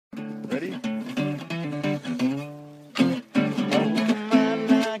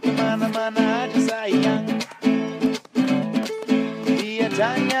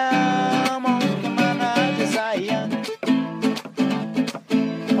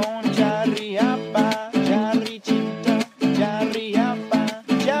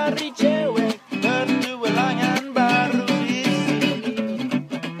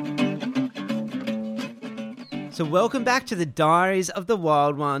welcome back to the Diaries of the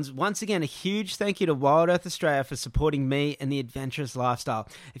Wild Ones. Once again, a huge thank you to Wild Earth Australia for supporting me and the adventurous lifestyle.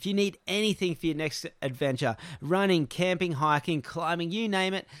 If you need anything for your next adventure, running, camping, hiking, climbing, you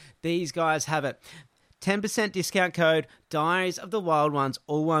name it, these guys have it. 10% discount code, Diaries of the Wild Ones,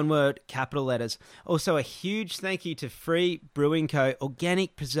 all one word, capital letters. Also, a huge thank you to Free Brewing Co.,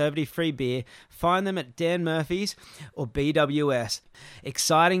 organic, preservative-free beer. Find them at Dan Murphy's or BWS.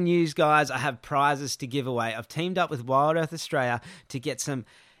 Exciting news, guys. I have prizes to give away. I've teamed up with Wild Earth Australia to get some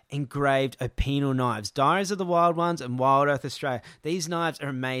engraved Opinel knives. Diaries of the Wild Ones and Wild Earth Australia. These knives are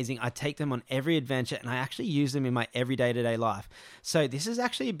amazing. I take them on every adventure and I actually use them in my everyday to day life. So this is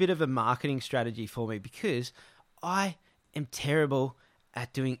actually a bit of a marketing strategy for me because I am terrible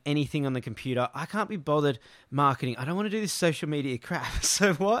at doing anything on the computer. I can't be bothered marketing. I don't want to do this social media crap.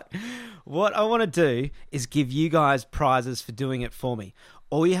 So what I want to do is give you guys prizes for doing it for me.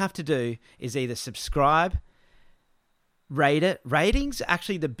 All you have to do is either subscribe, rate it. Rating's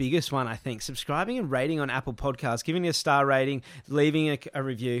actually the biggest one, I think. Subscribing and rating on Apple Podcasts, giving it a star rating, leaving a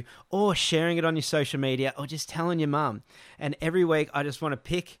review, or sharing it on your social media, or just telling your mum. And every week, I just want to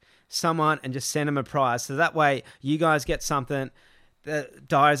pick someone and just send them a prize. So that way, you guys get something. The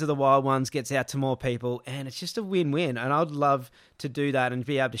Diaries of the Wild Ones gets out to more people, and it's just a win-win. And I'd love to do that and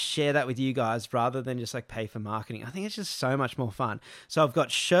be able to share that with you guys rather than just like pay for marketing. I think it's just so much more fun. So I've got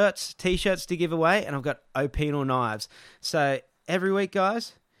shirts, t-shirts to give away, and I've got Opinel knives. So every week,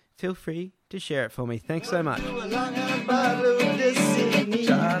 guys, feel free to share it for me. Thanks so much.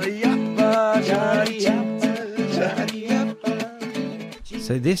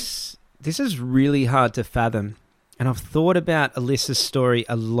 So this is really hard to fathom. And I've thought about Alyssa's story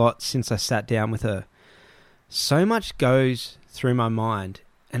a lot since I sat down with her. So much goes through my mind,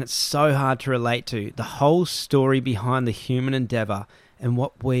 and it's so hard to relate to the whole story behind the human endeavour and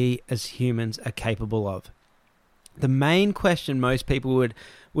what we as humans are capable of. The main question most people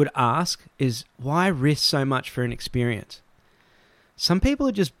would ask is, why risk so much for an experience? Some people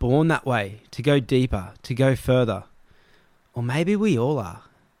are just born that way, to go deeper, to go further. Or maybe we all are.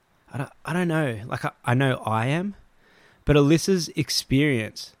 I don't know. Like, I know I am. But Alyssa's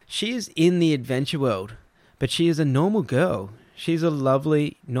experience, she is in the adventure world, but she is a normal girl. She's a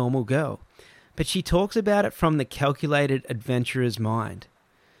lovely, normal girl. But she talks about it from the calculated adventurer's mind.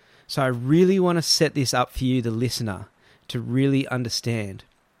 So I really want to set this up for you, the listener, to really understand.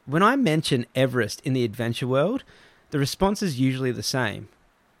 When I mention Everest in the adventure world, the response is usually the same.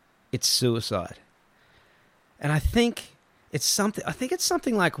 It's suicide. And I think it's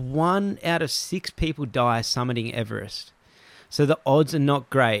something like 1 out of 6 people die summiting Everest. So the odds are not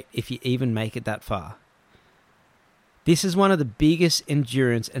great if you even make it that far. This is one of the biggest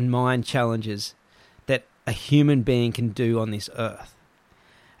endurance and mind challenges that a human being can do on this earth.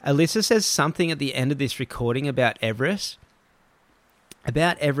 Alyssa says something at the end of this recording about Everest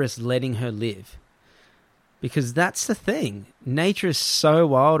letting her live. Because that's the thing. Nature is so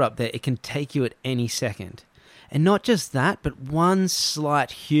wild up there, it can take you at any second. And not just that, but one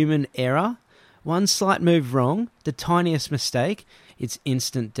slight human error, one slight move wrong, the tiniest mistake, it's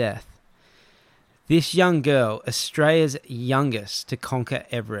instant death. This young girl, Australia's youngest to conquer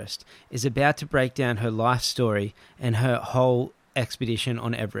Everest, is about to break down her life story and her whole expedition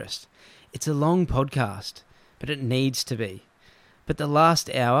on Everest. It's a long podcast, but it needs to be. But the last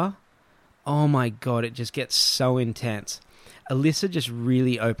hour, oh my God, it just gets so intense. Alyssa just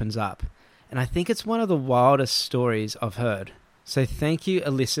really opens up. And I think it's one of the wildest stories I've heard. So thank you,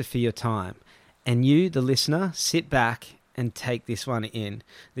 Alyssa, for your time. And you, the listener, sit back and take this one in.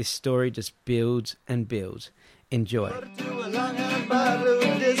 This story just builds and builds. Enjoy. All right,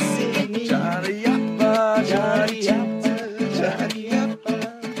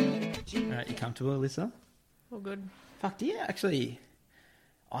 you comfortable, Alyssa? All good. Fuck, do you actually...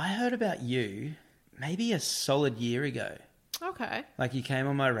 I heard about you maybe a solid year ago. Okay. Like you came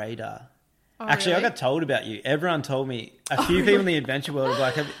on my radar. Oh, actually, really? I got told about you. Everyone told me. A few people in the adventure world are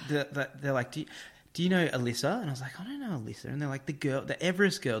like, they're like, do you know Alyssa? And I was like, I don't know Alyssa. And they're like, the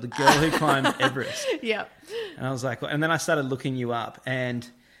Everest girl, the girl who climbed Everest. Yeah. And I was like, and then I started looking you up. And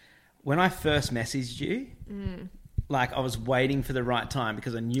when I first messaged you, like I was waiting for the right time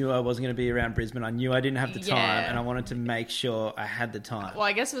because I knew I wasn't going to be around Brisbane. I knew I didn't have the time, and I wanted to make sure I had the time. Well,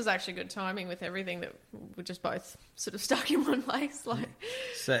 I guess it was actually good timing with everything that we're just both sort of stuck in one place. Like,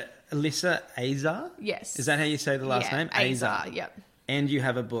 so Alyssa Azar? Yes. Is that how you say the last name? Azar, yep. And you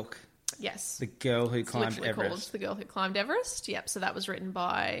have a book. Yes. The Girl Who Climbed literally Everest. Called The Girl Who Climbed Everest. Yep. So that was written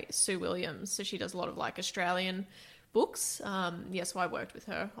by Sue Williams. So she does a lot of like Australian books. So I worked with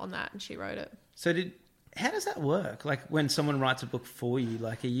her on that and she wrote it. So How does that work? Like when someone writes a book for you,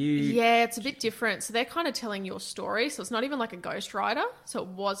 like are you... Yeah, it's a bit different. So they're kind of telling your story. So it's not even like a ghostwriter. So it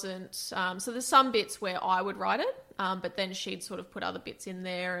wasn't... so there's some bits where I would write it, but then she'd sort of put other bits in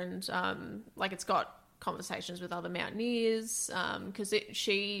there, and like it's got conversations with other mountaineers, because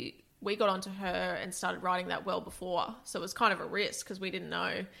we got onto her and started writing that well before. So it was kind of a risk because we didn't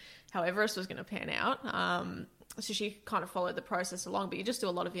know how Everest was going to pan out. So she kind of followed the process along, but you just do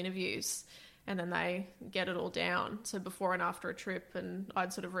a lot of interviews and then they get it all down. So before and after a trip, and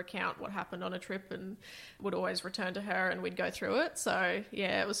I'd sort of recount what happened on a trip and would always return to her and we'd go through it. So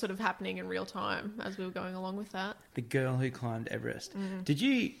yeah, it was sort of happening in real time as we were going along with that. The girl who climbed Everest. Did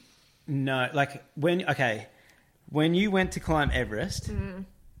you know, like when you went to climb Everest,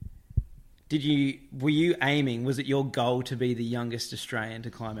 were you aiming, was it your goal to be the youngest Australian to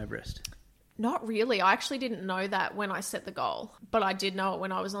climb Everest? Not really. I actually didn't know that when I set the goal, but I did know it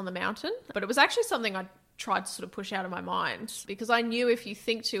when I was on the mountain. But it was actually something I tried to sort of push out of my mind, because I knew if you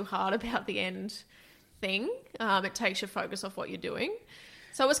think too hard about the end thing, it takes your focus off what you're doing.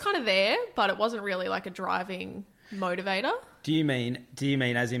 So it was kind of there, but it wasn't really like a driving motivator. Do you mean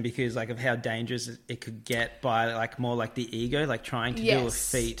as in because like of how dangerous it could get by like more like the ego, like trying to do a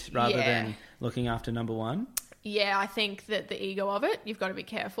feat rather than looking after number one? Yeah, I think that the ego of it, you've got to be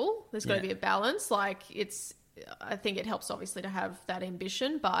careful. There's got to be a balance. Like I think it helps obviously to have that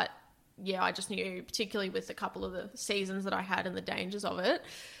ambition, but yeah, I just knew, particularly with a couple of the seasons that I had and the dangers of it,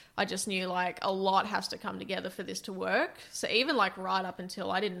 I just knew like a lot has to come together for this to work. So even like right up until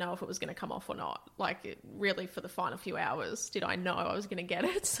I didn't know if it was going to come off or not, like really for the final few hours, did I know I was going to get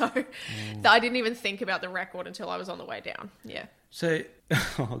it? So I didn't even think about the record until I was on the way down. Yeah. So,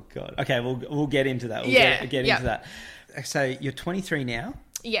 oh God. Okay, we'll get into that. We'll get into that. So you're 23 now?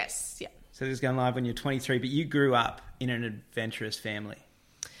 Yes, yeah. So this is going live when you're 23, but you grew up in an adventurous family.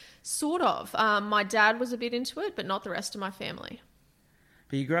 Sort of. My dad was a bit into it, but not the rest of my family.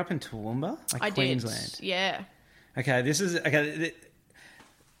 But you grew up in Toowoomba, like Queensland. Did, yeah. Okay, this is... Okay,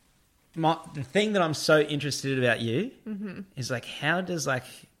 the thing that I'm so interested about you is like how does like...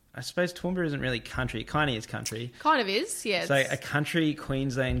 I suppose Toowoomba isn't really country. It kind of is country. Kind of is, yeah. So a country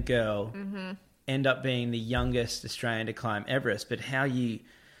Queensland girl end up being the youngest Australian to climb Everest, but how you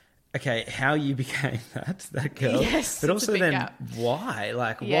became that girl. Yes, but also then why?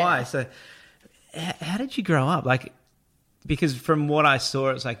 Like why? So how did you grow up? Like, because from what I saw,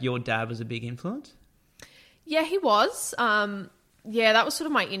 it's like your dad was a big influence. Yeah, he was. That was sort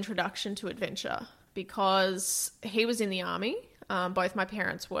of my introduction to adventure, because he was in the army. Both my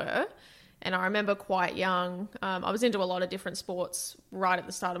parents were. And I remember quite young, I was into a lot of different sports right at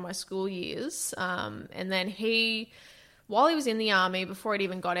the start of my school years. And then while he was in the army, before he'd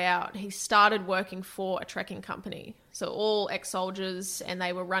even got out, he started working for a trekking company. So all ex-soldiers, and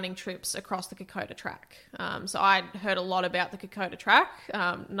they were running trips across the Kokoda Track. So I'd heard a lot about the Kokoda Track,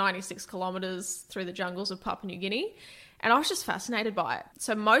 96 kilometres through the jungles of Papua New Guinea. And I was just fascinated by it.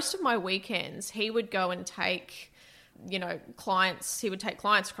 So most of my weekends, he would go and take... clients, he would take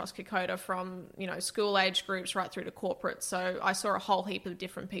clients across Kokoda from, school age groups right through to corporate. So I saw a whole heap of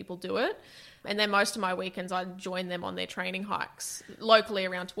different people do it. And then most of my weekends, I'd join them on their training hikes locally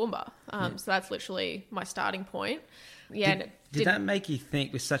around Toowoomba. So that's literally my starting point. Yeah. Did that make you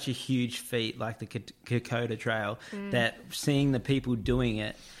think, with such a huge feat like the Kokoda Trail, that seeing the people doing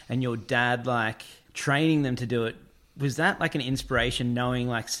it and your dad like training them to do it, was that like an inspiration, knowing,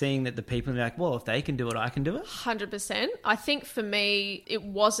 like seeing that the people are like, well, if they can do it, I can do it? 100%. I think for me, it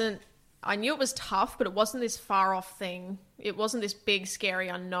wasn't, I knew it was tough, but it wasn't this far off thing. It wasn't this big, scary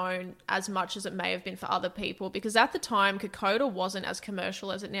unknown as much as it may have been for other people, because at the time, Kokoda wasn't as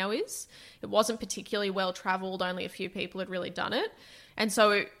commercial as it now is. It wasn't particularly well traveled. Only a few people had really done it. And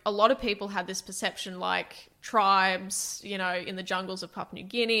so a lot of people had this perception like tribes, in the jungles of Papua New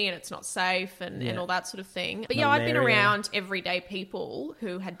Guinea, and it's not safe and all that sort of thing. But I'd been around everyday people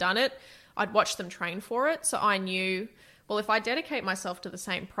who had done it. I'd watched them train for it. So I knew, well, if I dedicate myself to the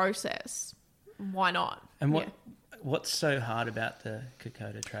same process, why not? And what's so hard about the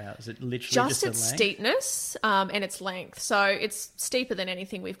Kokoda Trail? Is it literally just its steepness and its length? So it's steeper than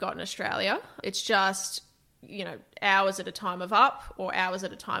anything we've got in Australia. It's just... hours at a time of up or hours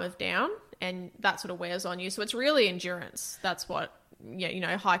at a time of down, and that sort of wears on you. So it's really endurance. That's what,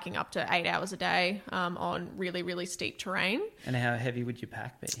 hiking up to 8 hours a day on really, really steep terrain. And how heavy would your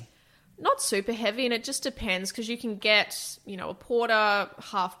pack be? Not super heavy, and it just depends, because you can get, a porter,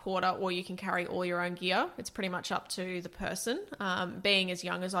 half porter, or you can carry all your own gear. It's pretty much up to the person. Being as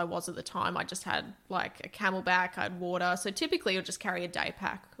young as I was at the time, I just had like a camelback, I had water. So typically you'll just carry a day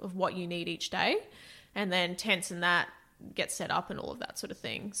pack of what you need each day. And then tents and that, get set up and all of that sort of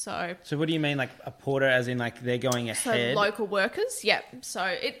thing. So what do you mean, like a porter, as in like they're going ahead? So local workers, yeah. So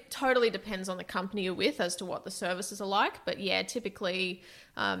it totally depends on the company you're with as to what the services are like. But yeah, typically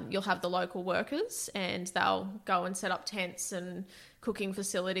you'll have the local workers and they'll go and set up tents and cooking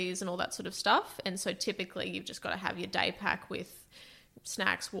facilities and all that sort of stuff. And so typically you've just got to have your day pack with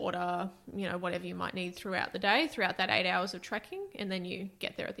snacks, water, whatever you might need throughout the day, throughout that 8 hours of trekking, and then you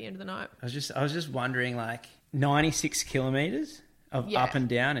get there at the end of the night. I was just wondering, like 96 kilometers of up and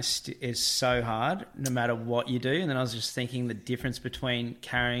down is so hard, no matter what you do. And then I was just thinking the difference between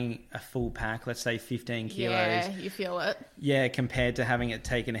carrying a full pack, let's say 15 kilos. Yeah, you feel it. Yeah, compared to having it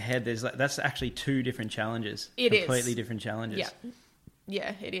taken ahead, that's actually two different challenges. Completely different challenges. Yeah.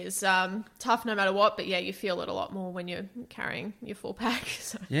 Yeah, it is tough no matter what, but yeah, you feel it a lot more when you're carrying your full pack.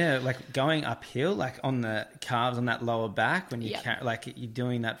 So. Yeah, like going uphill, like on the calves on that lower back, when you like you're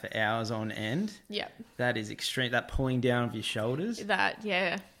doing that for hours on end. Yeah, that is extreme. That pulling down of your shoulders.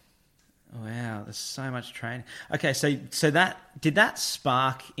 Yeah. Wow, there's so much training. Okay, so that did that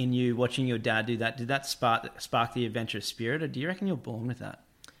spark in you watching your dad do that? Did that spark the adventurous spirit, or do you reckon you're born with that?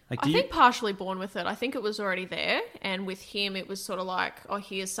 I think partially born with it. I think it was already there. And with him, it was sort of like, oh,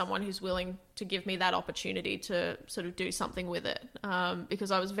 here's someone who's willing to give me that opportunity to sort of do something with it.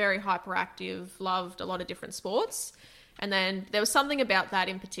 Because I was very hyperactive, loved a lot of different sports. And then there was something about that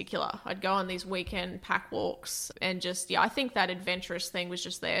in particular. I'd go on these weekend pack walks and just, I think that adventurous thing was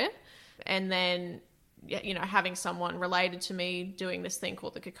just there. And then, having someone related to me doing this thing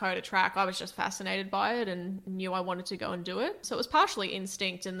called the Kokoda Track, I was just fascinated by it and knew I wanted to go and do it. So it was partially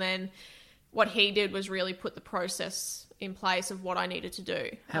instinct. And then what he did was really put the process in place of what I needed to do.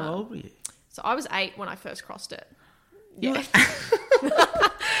 How old were you? So I was 8 when I first crossed it. Yeah.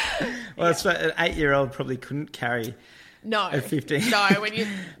 Well, an 8-year-old probably couldn't carry a 15. No, when you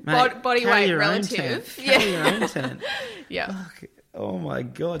body weight relative. Carry your own tent. Yeah. Fuck. Oh my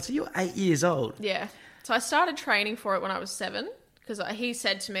God. So you're 8 years old. Yeah. So I started training for it when I was 7 because he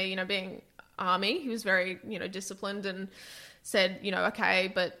said to me, being Army, he was very, disciplined and said,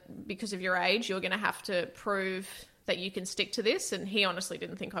 okay, but because of your age, you're going to have to prove that you can stick to this. And he honestly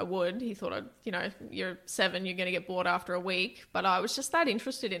didn't think I would. He thought, you're 7, you're going to get bored after a week. But I was just that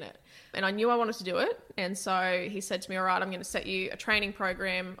interested in it. And I knew I wanted to do it. And so he said to me, all right, I'm going to set you a training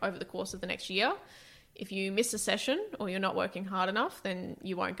program over the course of the next year. If you miss a session or you're not working hard enough, then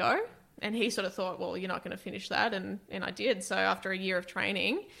you won't go. And he sort of thought, well, you're not going to finish that. And I did. So after a year of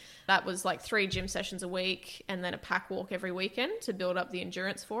training, that was like 3 gym sessions a week and then a pack walk every weekend to build up the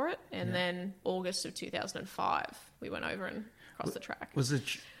endurance for it. And then August of 2005, we went over and crossed the track. Was the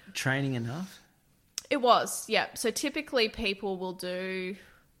training enough? It was, yeah. So typically people will do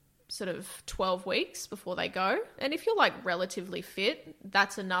sort of 12 weeks before they go. And if you're like relatively fit,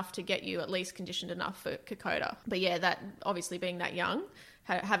 that's enough to get you at least conditioned enough for Kokoda. But yeah, that obviously being that young,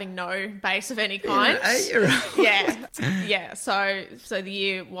 having no base of any kind. Yeah. So the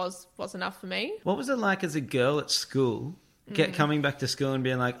year was enough for me. What was it like as a girl at school, coming back to school and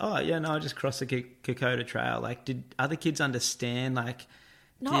being like, oh yeah, no, I just crossed the Kokoda Trail? Like, did other kids understand? Like,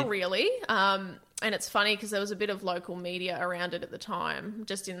 not really. And it's funny because there was a bit of local media around it at the time,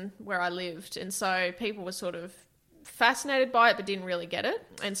 just in where I lived, and so people were sort of fascinated by it but didn't really get it.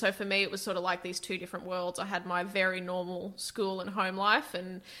 And so for me it was sort of like these two different worlds. I had my very normal school and home life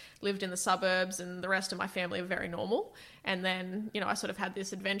and lived in the suburbs, and the rest of my family were very normal. And then I sort of had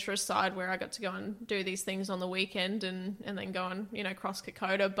this adventurous side where I got to go and do these things on the weekend and then go and cross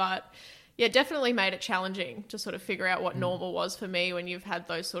Kokoda. But yeah, definitely made it challenging to sort of figure out what normal was for me when you've had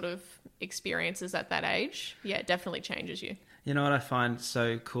those sort of experiences at that age. Yeah, it definitely changes you. You know what I find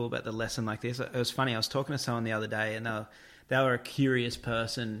so cool about the lesson like this? It was funny. I was talking to someone the other day, and they were a curious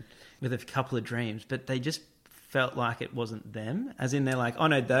person with a couple of dreams, but they just felt like it wasn't them. As in, they're like, oh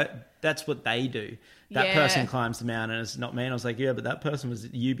no, that's what they do. That person climbs the mountain, and it's not me. And I was like, yeah, but that person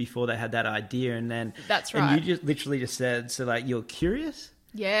was you before they had that idea. And then that's right. And you just literally said, so like, you're curious.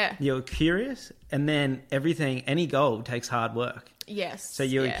 Yeah. You're curious, and then any goal takes hard work. Yes. So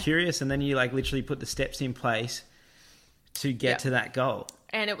you're curious, and then you like literally put the steps in place to get to that goal.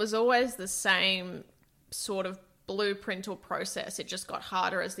 And it was always the same sort of blueprint or process. It just got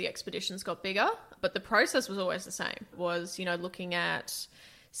harder as the expeditions got bigger, but the process was always the same. It was, looking at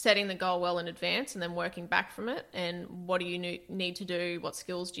setting the goal well in advance and then working back from it. And what do you need to do? What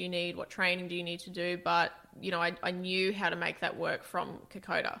skills do you need? What training do you need to do? But, I knew how to make that work from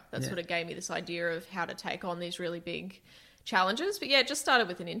Kokoda. That sort of gave me this idea of how to take on these really big challenges. But yeah, it just started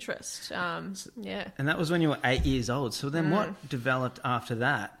with an interest. And that was when you were 8 years old. So then what developed after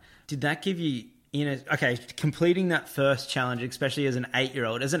that? Did that give you completing that first challenge, especially as an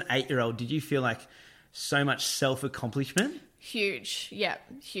 8-year-old, did you feel like so much self-accomplishment. Huge. Yeah,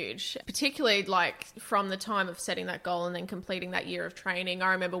 huge. Particularly like from the time of setting that goal and then completing that year of training.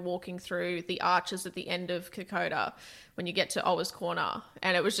 I remember walking through the arches at the end of Kokoda when you get to Owa's Corner.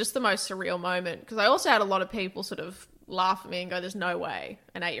 And it was just the most surreal moment because I also had a lot of people sort of laugh at me and go, there's no way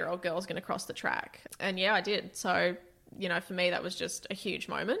an 8-year-old girl is going to cross the track. And yeah, I did. So, you know, for me, that was just a huge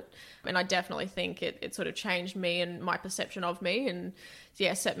moment. And I definitely think it sort of changed me and my perception of me and,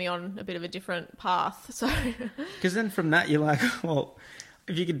 yeah, set me on a bit of a different path. So, because then from that, you're like, well,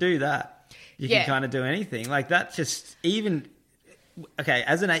 if you can do that, you can kind of do anything. Like that just even, okay,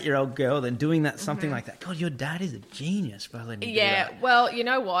 as an 8-year-old girl, then doing that, something like that. God, your dad is a genius for letting you do that. Well, you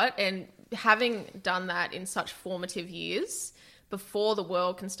know what? And having done that in such formative years, before the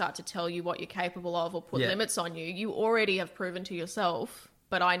world can start to tell you what you're capable of or put limits on you, you already have proven to yourself,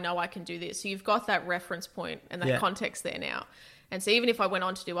 but I know I can do this. So you've got that reference point and that context there now. And so even if I went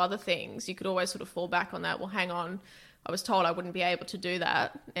on to do other things, you could always sort of fall back on that. Well, hang on, I was told I wouldn't be able to do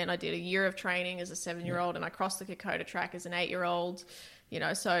that. And I did a year of training as a 7-year-old and I crossed the Kokoda track as an 8-year-old. You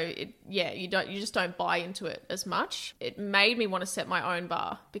know, so you just don't buy into it as much. It made me want to set my own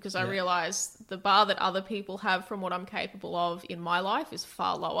bar because I realized the bar that other people have from what I'm capable of in my life is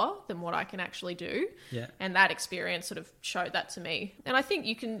far lower than what I can actually do. Yeah. And that experience sort of showed that to me. And I think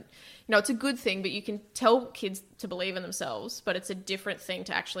you can, you know, it's a good thing, but you can tell kids to believe in themselves, but it's a different thing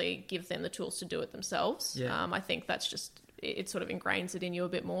to actually give them the tools to do it themselves. Yeah. I think that's just, it sort of ingrains it in you a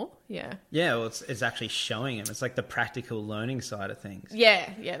bit more. Yeah. Yeah, well, it's actually showing them. It's like the practical learning side of things.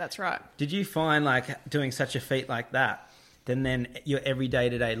 Yeah, that's right. Did you find like doing such a feat like that, then your every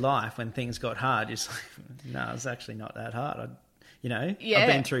day-to-day life when things got hard, you're just like, no, it's actually not that hard. I've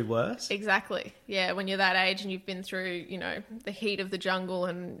been through worse. Exactly. Yeah, when you're that age and you've been through, you know, the heat of the jungle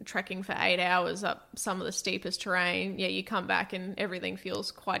and trekking for 8 hours up some of the steepest terrain, you come back and everything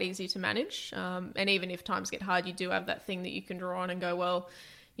feels quite easy to manage. And even if times get hard, you do have that thing that you can draw on and go, well,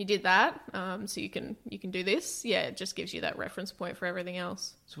 you did that, so you can do this. Yeah, it just gives you that reference point for everything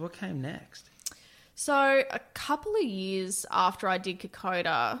else. So what came next? So a couple of years after I did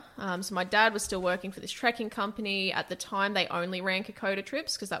Kokoda, so my dad was still working for this trekking company. At the time, they only ran Kokoda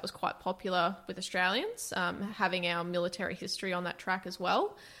trips because that was quite popular with Australians, having our military history on that track as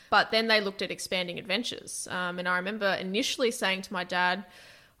well. But then they looked at expanding adventures. And I remember initially saying to my dad,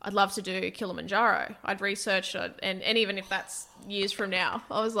 I'd love to do Kilimanjaro. I'd researched it. And even if that's years from now,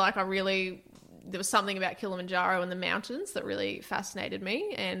 I was like, there was something about Kilimanjaro and the mountains that really fascinated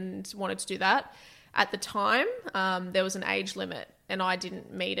me and wanted to do that. At the time, there was an age limit and I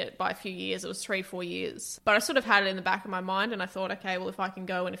didn't meet it by a few years. It was 3-4 years. But I sort of had it in the back of my mind and I thought, okay, well, if I can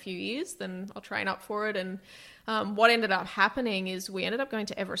go in a few years, then I'll train up for it. And what ended up happening is we ended up going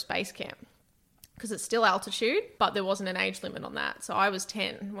to Everest Base Camp because it's still altitude, but there wasn't an age limit on that. So I was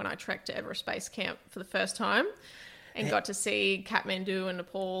 10 when I trekked to Everest Base Camp for the first time and got to see Kathmandu and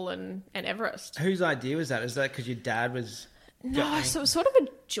Nepal and Everest. Whose idea was that? Is that because your dad was... No, so it was sort of a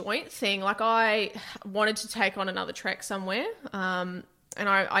joint thing. Like I wanted to take on another trek somewhere. And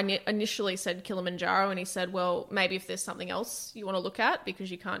I initially said Kilimanjaro and he said, well, maybe if there's something else you want to look at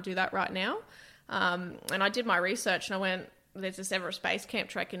because you can't do that right now. And I did my research and I went, there's this Everest Base Camp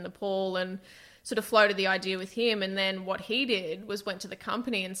trek in Nepal and sort of floated the idea with him. And then what he did was went to the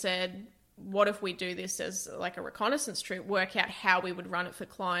company and said, what if we do this as like a reconnaissance trip, work out how we would run it for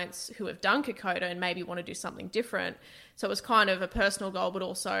clients who have done Kokoda and maybe want to do something different. So it was kind of a personal goal, but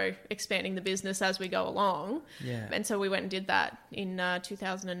also expanding the business as we go along. Yeah. And so we went and did that in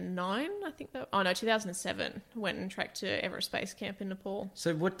 2009, 2007, went and trekked to Everest Base Camp in Nepal.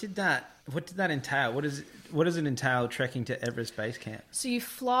 So what did that entail? What does it entail trekking to Everest Base Camp? So you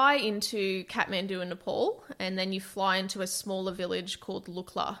fly into Kathmandu in Nepal and then you fly into a smaller village called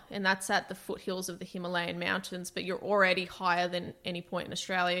Lukla, and that's at the foothills of the Himalayan mountains, but you're already higher than any point in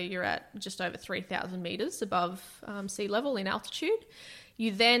Australia. You're at just over 3,000 metres above sea level in altitude.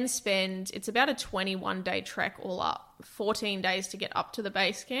 You then it's about a 21-day trek all up, 14 days to get up to the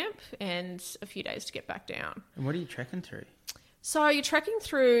base camp and a few days to get back down. And what are you trekking through? So you're trekking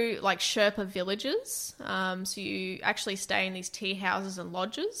through like Sherpa villages. So you actually stay in these tea houses and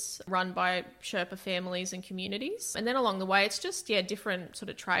lodges run by Sherpa families and communities. And then along the way, it's just, different sort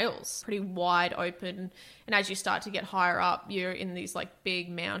of trails, pretty wide open. And as you start to get higher up, you're in these like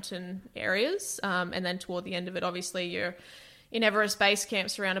big mountain areas. And then toward the end of it, obviously you're in Everest Base Camp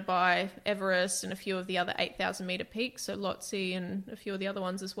surrounded by Everest and a few of the other 8,000 metre peaks, so Lhotse and a few of the other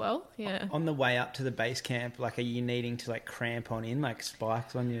ones as well. Yeah. On the way up to the base camp, like, are you needing to like cramp on in, like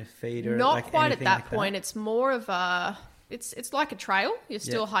spikes on your feet or not like quite at that like point? That? It's more of a It's like a trail. You're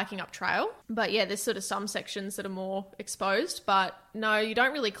still hiking up trail. But yeah, there's sort of some sections that are more exposed. But no, you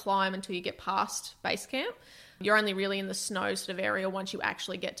don't really climb until you get past base camp. You're only really in the snow sort of area once you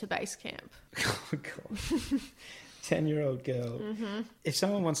actually get to base camp. Oh, God. 10-year-old girl. Mm-hmm. If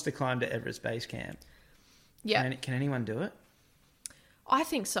someone wants to climb to Everest Base Camp, can anyone do it? I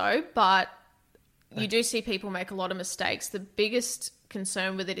think so, but you do see people make a lot of mistakes. The biggest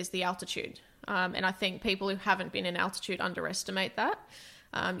concern with it is the altitude. And I think people who haven't been in altitude underestimate that.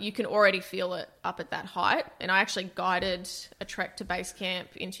 You can already feel it up at that height. And I actually guided a trek to base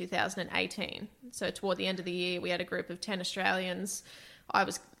camp in 2018. So toward the end of the year, we had a group of 10 Australians. I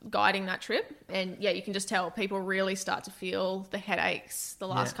was guiding that trip. And yeah, you can just tell people really start to feel the headaches the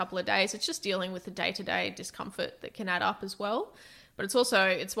last couple of days. It's just dealing with the day-to-day discomfort that can add up as well. But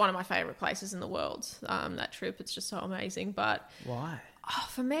it's one of my favourite places in the world, that trip. It's just so amazing. But why?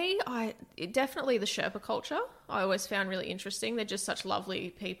 For me, definitely the Sherpa culture I always found really interesting. They're just such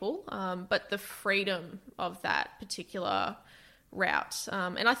lovely people. But the freedom of that particular route.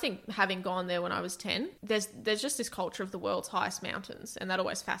 And I think having gone there when I was 10, there's just this culture of the world's highest mountains. And that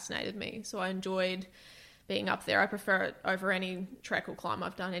always fascinated me. So I enjoyed being up there. I prefer it over any trek or climb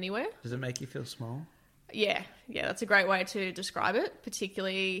I've done anywhere. Does it make you feel small? Yeah, that's a great way to describe it,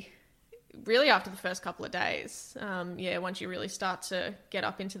 particularly really after the first couple of days. Once you really start to get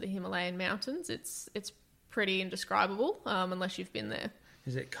up into the Himalayan mountains, it's pretty indescribable unless you've been there.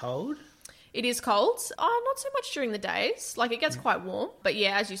 Is it cold? It is cold. Not so much during the days. Like, it gets quite warm. But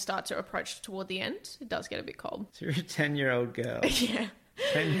yeah, as you start to approach toward the end, it does get a bit cold. So you're a 10-year-old girl. Yeah.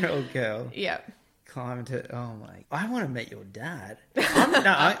 10-year-old girl. Yeah. Climbing to, I want to meet your dad.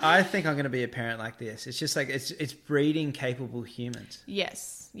 I think I'm going to be a parent like this. It's just like, it's breeding capable humans.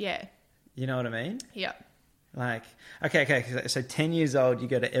 Yes. Yeah. You know what I mean? Yeah. Like, okay. So 10 years old, you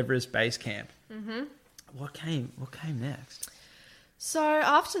go to Everest Base Camp. Mm-hmm. What came next? So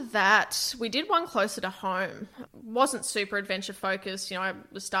after that, we did one closer to home. Wasn't super adventure focused. I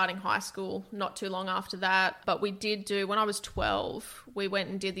was starting high school not too long after that. But we did do, when I was 12, we went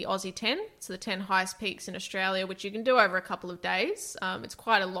and did the Aussie 10. So the 10 highest peaks in Australia, which you can do over a couple of days. It's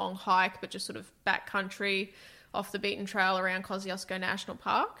quite a long hike, but just sort of backcountry, off the beaten trail around Kosciuszko National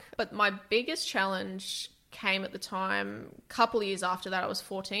Park. But my biggest challenge came at the time, a couple of years after that. I was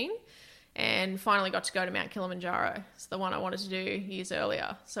 14. And finally got to go to Mount Kilimanjaro. It's the one I wanted to do years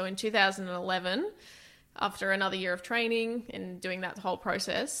earlier. So in 2011, after another year of training and doing that whole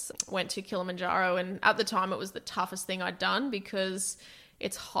process, went to Kilimanjaro. And at the time, it was the toughest thing I'd done because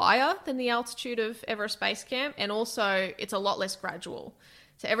it's higher than the altitude of Everest Base Camp. And also, it's a lot less gradual.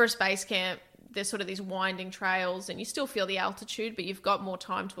 So Everest Base Camp, there's sort of these winding trails and you still feel the altitude, but you've got more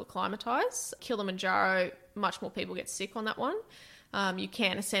time to acclimatise. Kilimanjaro, much more people get sick on that one. You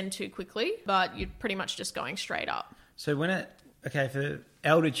can ascend too quickly, but you're pretty much just going straight up. So for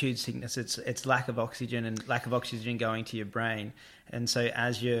altitude sickness, it's lack of oxygen and lack of oxygen going to your brain. And so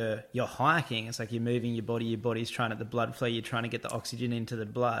as you're hiking, it's like you're moving your body's trying to, the blood flow, you're trying to get the oxygen into the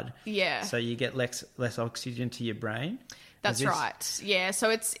blood. Yeah. So you get less oxygen to your brain. That's right. Yeah. So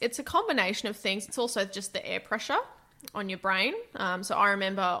it's a combination of things. It's also just the air pressure on your brain. So I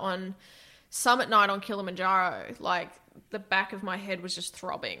remember on summit night on Kilimanjaro, like, the back of my head was just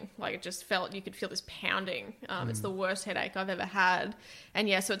throbbing. Like, it just felt, you could feel this pounding. It's the worst headache I've ever had. And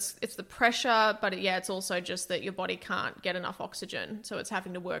yeah, so it's the pressure, but it's also just that your body can't get enough oxygen. So it's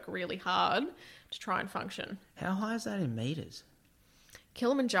having to work really hard to try and function. How high is that in meters?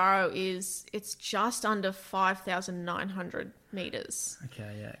 Kilimanjaro it's just under 5,900 meters.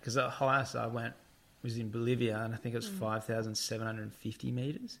 Okay, yeah. Because the highest I went was in Bolivia and I think it was 5,750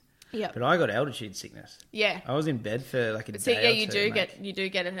 meters. Yeah, but I got altitude sickness. Yeah, I was in bed for like a day. Yeah, you do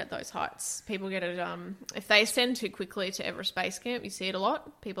get it at those heights. People get it if they ascend too quickly to Everest Base Camp. You see it a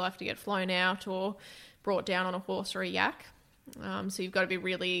lot. People have to get flown out or brought down on a horse or a yak. So you've got to be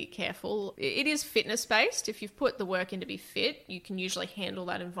really careful. It is fitness based. If you've put the work in to be fit, you can usually handle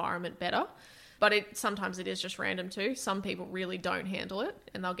that environment better. But sometimes it is just random too. Some people really don't handle it,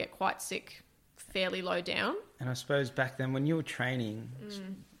 and they'll get quite sick fairly low down. And I suppose back then when you were training.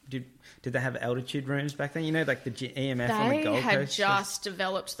 Did they have altitude rooms back then? Like the EMF on the Gold Coast? They had just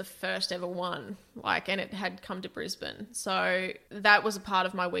developed the first ever one, and it had come to Brisbane. So that was a part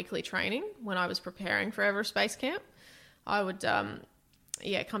of my weekly training when I was preparing for Everest Base Camp. I would,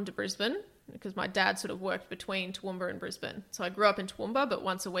 come to Brisbane because my dad sort of worked between Toowoomba and Brisbane. So I grew up in Toowoomba, but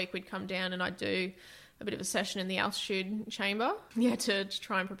once a week we'd come down and I'd do a bit of a session in the altitude chamber, to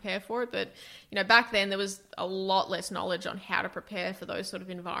try and prepare for it. But, back then there was a lot less knowledge on how to prepare for those sort of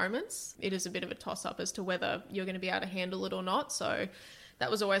environments. It is a bit of a toss-up as to whether you're going to be able to handle it or not. So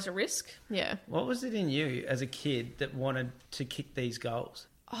that was always a risk. Yeah. What was it in you as a kid that wanted to kick these goals?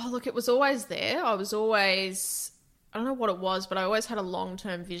 Oh, look, it was always there. I don't know what it was, but I always had a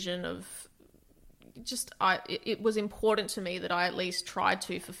long-term vision of it was important to me that I at least tried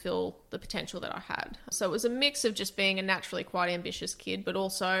to fulfill the potential that I had. So it was a mix of just being a naturally quite ambitious kid, but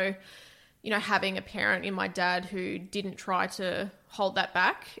also, having a parent in my dad who didn't try to hold that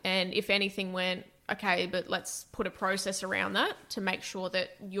back. And if anything went, okay, but let's put a process around that to make sure that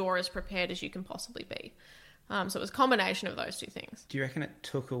you're as prepared as you can possibly be. So it was a combination of those two things. Do you reckon it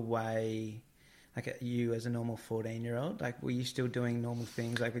took away you as a normal 14-year-old? Like, were you still doing normal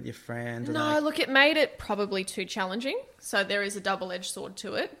things like with your friends? No, look, it made it probably too challenging. So there is a double-edged sword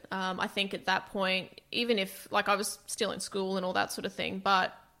to it. I think at that point, even if I was still in school and all that sort of thing,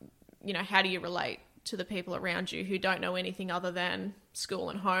 but, how do you relate to the people around you who don't know anything other than school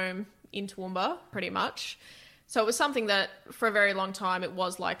and home in Toowoomba, pretty much? So it was something that for a very long time, it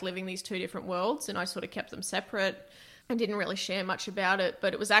was like living these two different worlds, and I sort of kept them separate. I didn't really share much about it,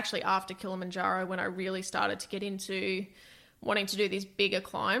 but it was actually after Kilimanjaro when I really started to get into wanting to do these bigger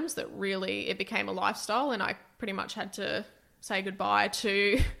climbs that really it became a lifestyle, and I pretty much had to say goodbye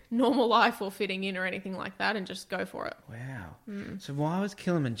to normal life or fitting in or anything like that and just go for it. Wow. So why was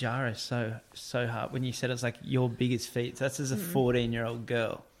Kilimanjaro so hard when you said it's like your biggest feat? That's as a 14-year-old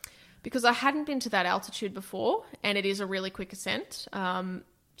girl. Because I hadn't been to that altitude before, and it is a really quick ascent.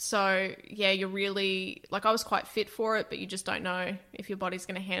 So, yeah, you're really... I was quite fit for it, but you just don't know if your body's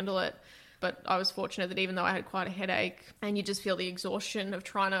going to handle it. But I was fortunate that even though I had quite a headache, and you just feel the exhaustion of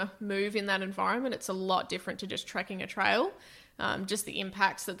trying to move in that environment, it's a lot different to just trekking a trail. Just the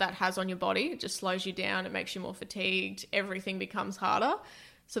impacts that has on your body. It just slows you down. It makes you more fatigued. Everything becomes harder.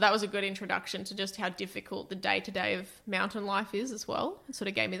 So that was a good introduction to just how difficult the day-to-day of mountain life is as well. It sort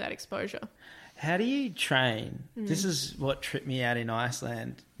of gave me that exposure. How do you train? This is what tripped me out in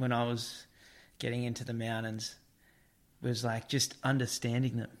Iceland when I was getting into the mountains, was just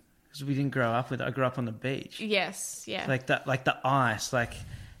understanding them. Because we didn't grow up with it. I grew up on the beach. Yes, yeah. The ice,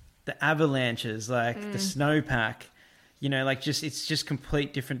 the avalanches, the snowpack, it's just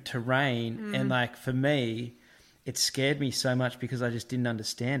complete different terrain. And for me, it scared me so much because I just didn't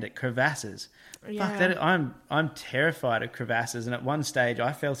understand it. Crevasses. Yeah. Fuck that. I'm terrified of crevasses. And at one stage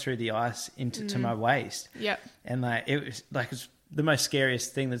I fell through the ice to my waist. Yep. And it was the most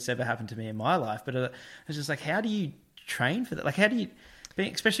scariest thing that's ever happened to me in my life. But it was just how do you train for that? How do you,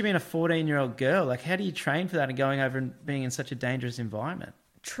 especially being a 14-year-old girl, how do you train for that and going over and being in such a dangerous environment?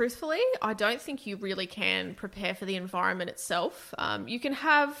 Truthfully, I don't think you really can prepare for the environment itself. You can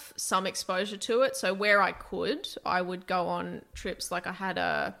have some exposure to it. So where I could, I would go on trips. I had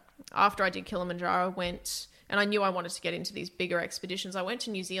after I did Kilimanjaro, I went, and I knew I wanted to get into these bigger expeditions. I went to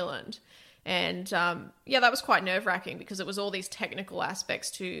New Zealand, and that was quite nerve-wracking because it was all these technical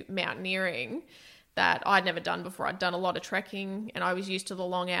aspects to mountaineering that I'd never done before. I'd done a lot of trekking and I was used to the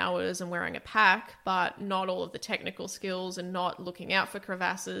long hours and wearing a pack, but not all of the technical skills and not looking out for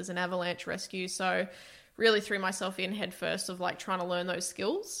crevasses and avalanche rescue. So really threw myself in head first of trying to learn those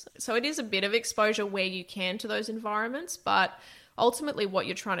skills. So it is a bit of exposure where you can to those environments, but ultimately what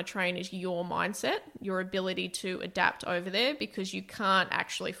you're trying to train is your mindset, your ability to adapt over there, because you can't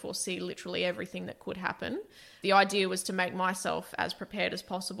actually foresee literally everything that could happen. The idea was to make myself as prepared as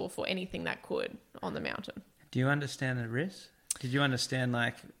possible for anything that could on the mountain. Do you understand the risk? Did you understand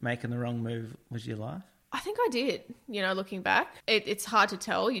making the wrong move was your life? I think I did, looking back. It's hard to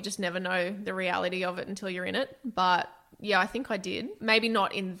tell. You just never know the reality of it until you're in it. But yeah, I think I did. Maybe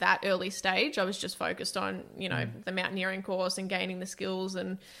not in that early stage. I was just focused on, the mountaineering course and gaining the skills,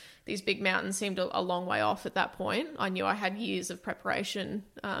 and these big mountains seemed a long way off at that point. I knew I had years of preparation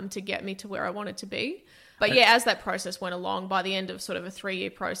to get me to where I wanted to be. But yeah, as that process went along, by the end of sort of a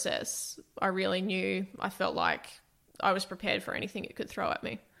 3-year process, I really knew, I felt like I was prepared for anything it could throw at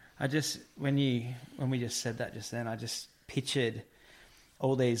me. When we just said that just then, I just pictured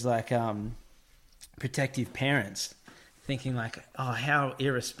all these protective parents thinking how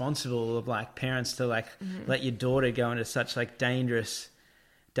irresponsible of parents to let your daughter go into such dangerous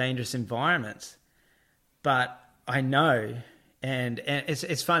environments. But I know, and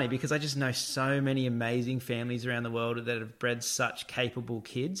it's funny because I just know so many amazing families around the world that have bred such capable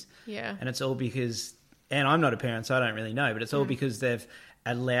kids. Yeah. And it's all because, and I'm not a parent, so I don't really know, but it's all because they've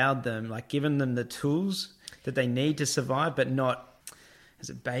allowed them, given them the tools that they need to survive, but not,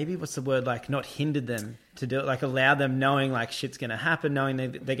 is it baby? What's the word? Not hindered them to do it. Allow them knowing shit's going to happen, knowing they're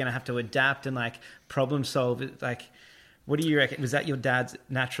going to have to adapt and problem solve. What do you reckon? Was that your dad's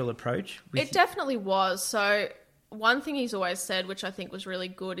natural approach? It definitely was. So one thing he's always said, which I think was really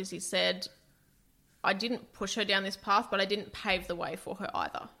good, is he said, I didn't push her down this path, but I didn't pave the way for her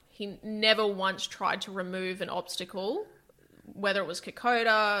either. He never once tried to remove an obstacle, whether it was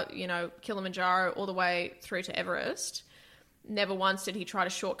Kokoda, you know, Kilimanjaro, all the way through to Everest. Never once did he try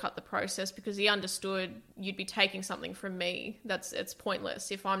to shortcut the process, because he understood you'd be taking something from me. It's pointless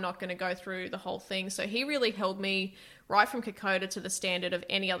if I'm not going to go through the whole thing. So he really held me right from Kokoda to the standard of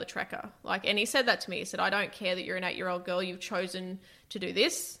any other trekker. And he said that to me. He said, I don't care that you're an 8-year-old girl. You've chosen to do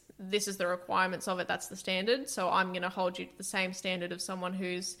this. This is the requirements of it. That's the standard. So I'm going to hold you to the same standard of someone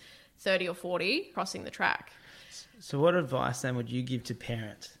who's 30 or 40 crossing the track. So what advice then would you give to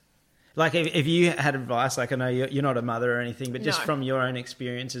parents? Like if you had advice, like I know you're not a mother or anything, but just from your own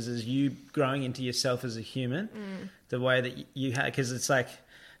experiences as you growing into yourself as a human, the way that you had, because it's like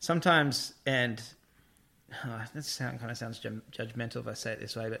sometimes, and kind of sounds judgmental if I say it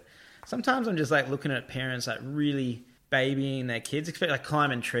this way, but sometimes I'm just like looking at parents like really babying their kids, especially like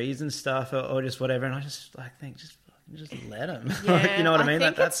climbing trees and stuff, or just whatever, and I just like think just let them. Yeah, you know what I mean? I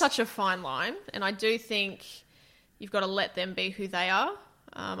think that's such a fine line, and I do think you've got to let them be who they are.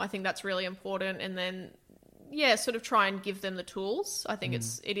 I think that's really important, and then sort of try and give them the tools. I think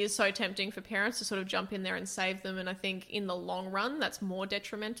it is so tempting for parents to sort of jump in there and save them, and I think in the long run that's more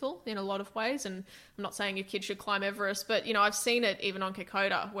detrimental in a lot of ways. And I'm not saying your kid should climb Everest, but you know, I've seen it even on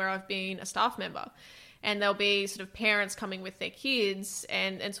Kokoda where I've been a staff member, and there'll be sort of parents coming with their kids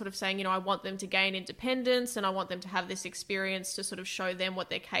and sort of saying, you know, I want them to gain independence and I want them to have this experience to sort of show them what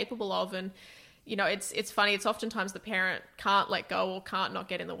they're capable of. And you know, it's funny. It's oftentimes the parent can't let go or can't not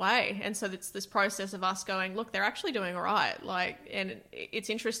get in the way. And so it's this process of us going, look, they're actually doing all right. And it's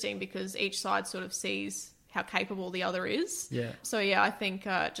interesting because each side sort of sees how capable the other is. Yeah. So yeah, I think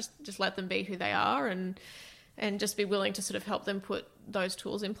just let them be who they are and just be willing to sort of help them put those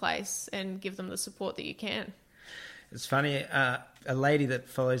tools in place and give them the support that you can. It's funny, a lady that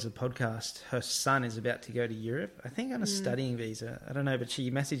follows the podcast, her son is about to go to Europe, I think on a studying visa. I don't know, but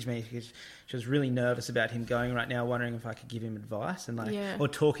she messaged me because she was really nervous about him going right now, wondering if I could give him advice and or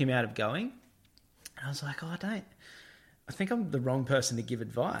talk him out of going. And I was like, I think I'm the wrong person to give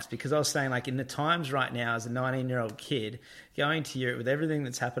advice, because I was saying, like, in the times right now as a 19-year-old kid going to Europe with everything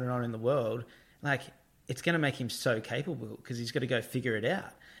that's happening on in the world, like, it's going to make him so capable because he's got to go figure it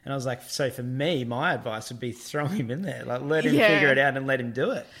out. And I was like, so for me, my advice would be throw him in there, like let him figure it out and let him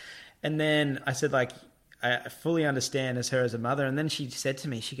do it. And then I said, like, I fully understand as her as a mother. And then she said to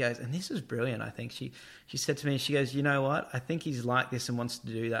me, she goes, and this was brilliant, I think. She said to me, she goes, you know what? I think he's like this and wants to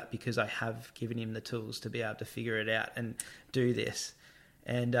do that because I have given him the tools to be able to figure it out and do this.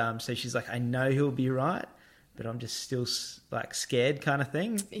 And so she's like, I know he'll be right, but I'm just still like scared kind of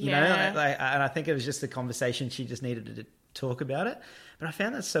thing, you know? And I think it was just the conversation she just needed to talk about it. But I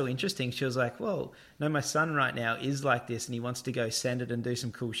found that so interesting. She was like, well, no, my son right now is like this and he wants to go send it and do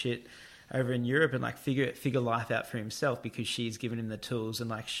some cool shit over in Europe and like figure life out for himself because she's given him the tools and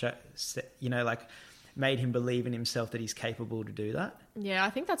like made him believe in himself that he's capable to do that. Yeah, I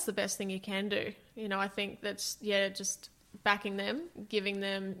think that's the best thing you can do. You know, I think that's, just backing them, giving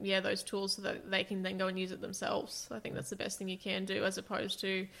them, those tools so that they can then go and use it themselves. I think that's the best thing you can do, as opposed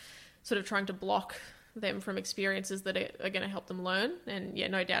to sort of trying to block them from experiences that are going to help them learn. And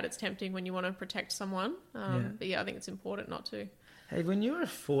no doubt it's tempting when you want to protect someone. But I think it's important not to. Hey, when you were a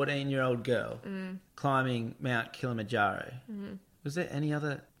 14-year-old girl climbing Mount Kilimanjaro, was there any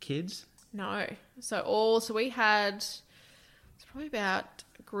other kids? No. So we had, it's probably about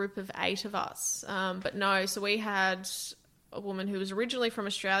a group of 8 of us. But no, so we had a woman who was originally from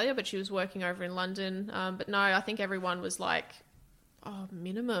Australia, but she was working over in London. But no, I think everyone was like,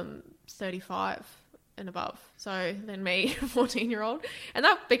 minimum 35 and above. So then me, 14-year-old. And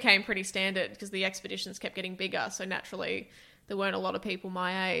that became pretty standard because the expeditions kept getting bigger. So naturally, there weren't a lot of people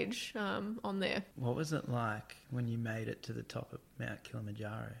my age on there. What was it like when you made it to the top of Mount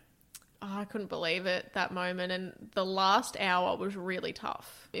Kilimanjaro? I couldn't believe it, that moment. And the last hour was really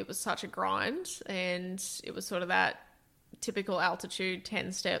tough. It was such a grind, and it was sort of that typical altitude,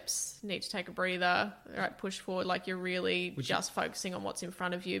 10 steps, need to take a breather, right, push forward, like you're really focusing on what's in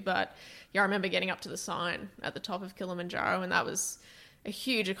front of you. But I remember getting up to the sign at the top of Kilimanjaro, and that was a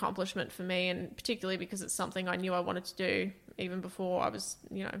huge accomplishment for me, and particularly because it's something I knew I wanted to do even before I was,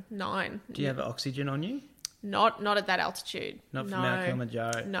 9. Do you have oxygen on you? Not at that altitude. Not for Mount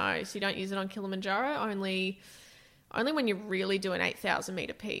Kilimanjaro? No, so you don't use it on Kilimanjaro. Only when you really do an 8,000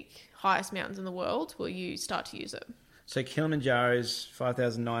 metre peak, highest mountains in the world, will you start to use it. So Kilimanjaro is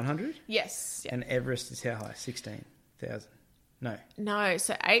 5,900? Yes. Yeah. And Everest is how high? 16,000? No. No,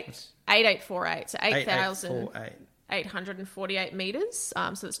 so 8,848. So 8,000. 848 meters.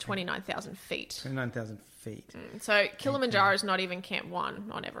 So it's 29,000 feet. 29,000 feet. So Kilimanjaro is not even Camp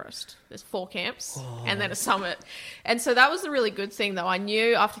 1 on Everest. There's 4 camps and then a summit. And so that was the really good thing, though. I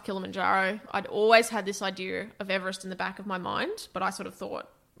knew after Kilimanjaro, I'd always had this idea of Everest in the back of my mind, but I sort of thought,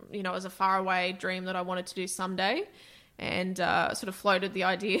 you know, as a faraway dream that I wanted to do someday, and sort of floated the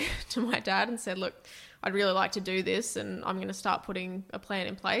idea to my dad and said, look, I'd really like to do this, and I'm going to start putting a plan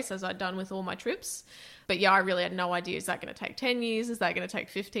in place as I'd done with all my trips. But yeah, I really had no idea. Is that going to take 10 years? Is that going to take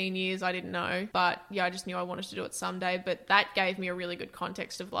 15 years? I didn't know. But yeah, I just knew I wanted to do it someday. But that gave me a really good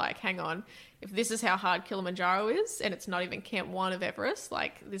context of like, hang on, if this is how hard Kilimanjaro is and it's not even Camp 1 of Everest,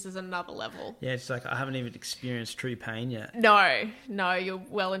 like this is another level. Yeah, it's like I haven't even experienced true pain yet. No, you're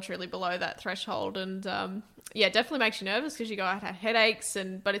well and truly below that threshold. And yeah, it definitely makes you nervous because you go, I had headaches,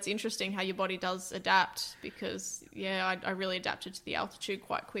 but it's interesting how your body does adapt because, yeah, I really adapted to the altitude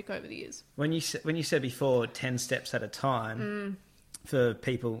quite quick over the years. When you said before 10 steps at a time, for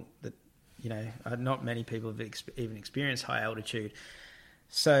people that, you know, not many people have even experienced high altitude.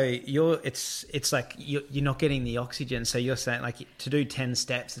 So it's like you're not getting the oxygen. So you're saying like to do 10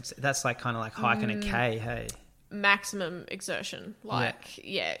 steps, that's like kind of like hiking a K, hey? Maximum exertion. Like,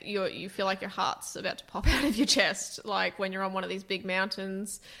 yeah, you feel like your heart's about to pop out of your chest. Like when you're on one of these big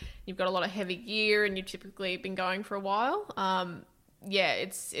mountains, you've got a lot of heavy gear and you've typically been going for a while. Yeah,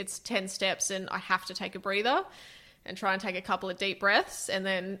 it's 10 steps and I have to take a breather and try and take a couple of deep breaths and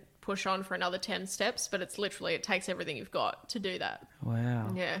then push on for another 10 steps. But it's literally, it takes everything you've got to do that.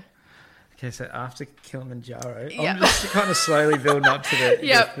 Wow. Yeah. Okay, so after Kilimanjaro, I'm just kind of slowly building up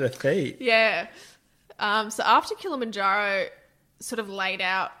to the feet. Yeah. So after Kilimanjaro, sort of laid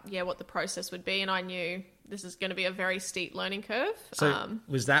out, what the process would be, and I knew this is going to be a very steep learning curve. So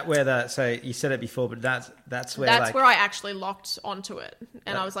was that where so you said it before, but that's where where I actually locked onto it,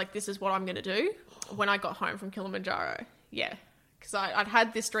 and I was like, this is what I'm going to do when I got home from Kilimanjaro. Yeah, because I'd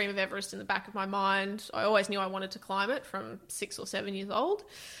had this dream of Everest in the back of my mind. I always knew I wanted to climb it from 6 or 7 years old.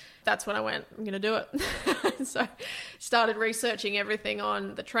 That's when I went, I'm going to do it. So started researching everything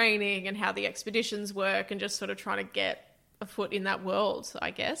on the training and how the expeditions work and just sort of trying to get a foot in that world,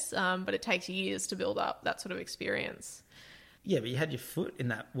 I guess. But it takes years to build up that sort of experience. Yeah, but you had your foot in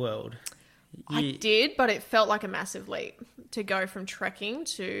that world. I did, but it felt like a massive leap to go from trekking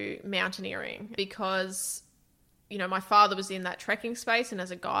to mountaineering because, you know, my father was in that trekking space and as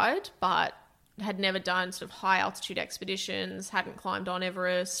a guide, but had never done sort of high altitude expeditions, hadn't climbed on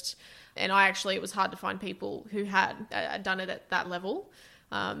Everest. And it was hard to find people who had done it at that level.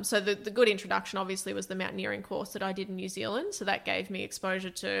 So the good introduction obviously was the mountaineering course that I did in New Zealand. So that gave me exposure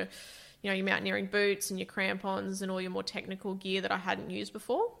to, you know, your mountaineering boots and your crampons and all your more technical gear that I hadn't used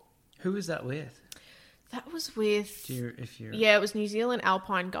before. Who was that with? That was with... it was New Zealand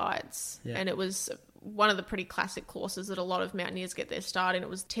Alpine Guides. Yeah. And it was one of the pretty classic courses that a lot of mountaineers get their start in. It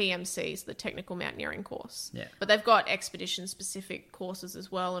was TMC, so the Technical Mountaineering Course. Yeah. But they've got expedition-specific courses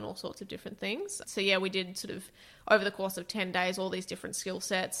as well and all sorts of different things. So, yeah, we did sort of, over the course of 10 days, all these different skill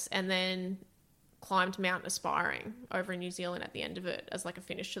sets and then climbed Mount Aspiring over in New Zealand at the end of it as like a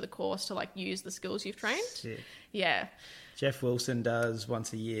finish to the course to like use the skills you've trained. Sick. Yeah. Jeff Wilson does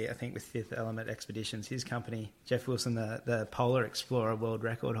once a year, I think with Fifth Element Expeditions, his company, Jeff Wilson, the Polar Explorer world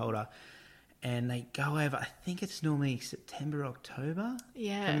record holder. And they go over, I think it's normally September, October,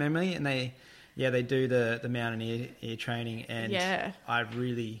 from memory. And they do the mountaineer training. And I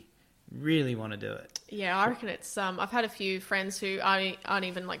really, really want to do it. Yeah, I reckon it's, I've had a few friends who aren't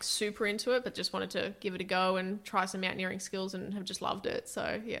even like super into it, but just wanted to give it a go and try some mountaineering skills and have just loved it.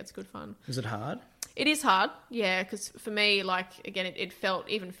 So yeah, it's good fun. Is it hard? It is hard, yeah, because for me, like, again, it felt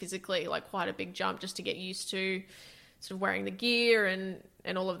even physically like quite a big jump just to get used to sort of wearing the gear and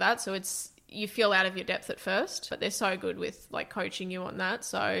all of that. So you feel out of your depth at first, but they're so good with like coaching you on that.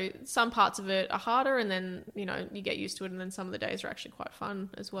 So some parts of it are harder and then, you know, you get used to it and then some of the days are actually quite fun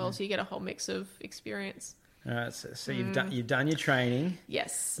as well. So you get a whole mix of experience. All right, so you've done your training.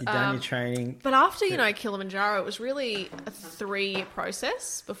 Yes. You've done your training. But after, you know, Kilimanjaro, it was really a 3-year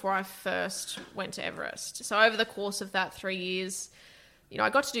process before I first went to Everest. So over the course of that 3 years, you know, I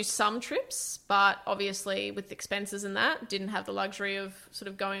got to do some trips, but obviously with expenses and that, didn't have the luxury of sort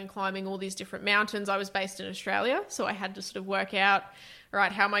of going and climbing all these different mountains. I was based in Australia, so I had to sort of work out, all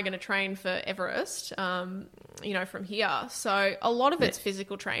right, how am I going to train for Everest, you know, from here? So a lot of it's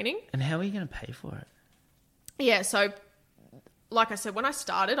physical training. And how are you going to pay for it? Yeah, so like I said, when I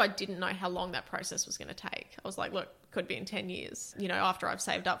started, I didn't know how long that process was going to take. I was like, look, could be in 10 years, you know, after I've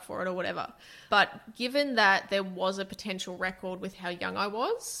saved up for it or whatever. But given that there was a potential record with how young I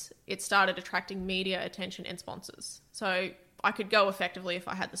was, it started attracting media attention and sponsors. So I could go effectively if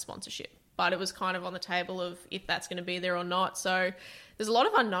I had the sponsorship. but it was kind of on the table of if that's going to be there or not. So there's a lot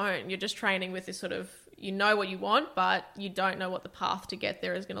of unknown. You're just training with this sort of, you know what you want, but you don't know what the path to get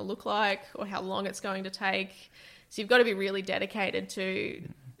there is going to look like or how long it's going to take. So you've got to be really dedicated to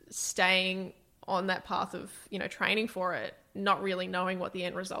staying on that path of, training for it, not really knowing what the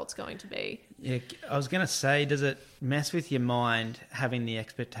end result's going to be. Yeah, I was going to say, does it mess with your mind having the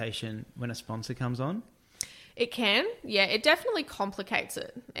expectation when a sponsor comes on? It can. Yeah, it definitely complicates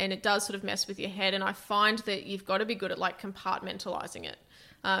it, and it does sort of mess with your head. And I find that you've got to be good at like compartmentalizing it.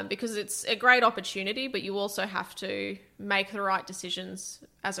 Because it's a great opportunity, but you also have to make the right decisions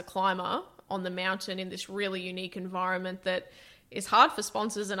as a climber on the mountain in this really unique environment that is hard for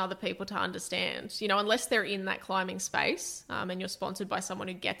sponsors and other people to understand. Unless they're in that climbing space and you're sponsored by someone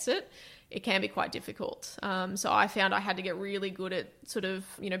who gets it, it can be quite difficult. So I found I had to get really good at sort of,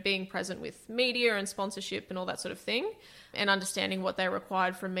 being present with media and sponsorship and all that sort of thing and understanding what they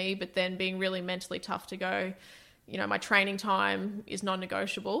required from me, but then being really mentally tough to go, my training time is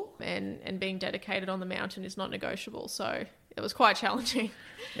non-negotiable and being dedicated on the mountain is not negotiable. So it was quite challenging.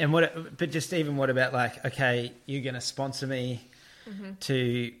 And what about like, okay, you're going to sponsor me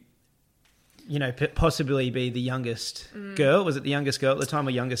to, possibly be the youngest girl. Was it the youngest girl at the time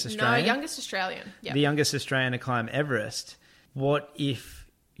or youngest Australian? No, youngest Australian. Yep. The youngest Australian to climb Everest. What if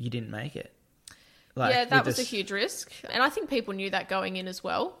you didn't make it? That was a huge risk. And I think people knew that going in as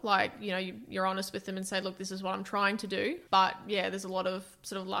well. Like, you're honest with them and say, look, this is what I'm trying to do. But yeah, there's a lot of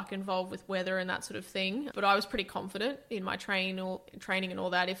sort of luck involved with weather and that sort of thing. But I was pretty confident in my training and all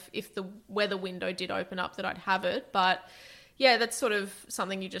that. If the weather window did open up, that I'd have it. But yeah, that's sort of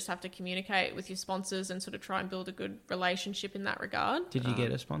something you just have to communicate with your sponsors and sort of try and build a good relationship in that regard. Did you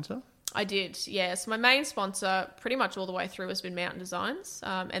get a sponsor? I did, yeah. So my main sponsor pretty much all the way through has been Mountain Designs.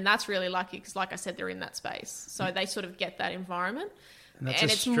 And that's really lucky because, like I said, they're in that space. So they sort of get that environment. And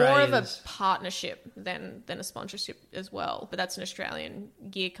it's more of a partnership than a sponsorship as well. But that's an Australian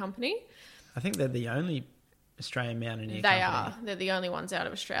gear company. I think they're the only Australian mountaineer company. They are. They're the only ones out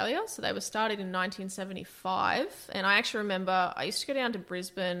of Australia. So they were started in 1975. And I actually remember I used to go down to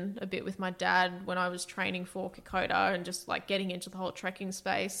Brisbane a bit with my dad when I was training for Kokoda and just like getting into the whole trekking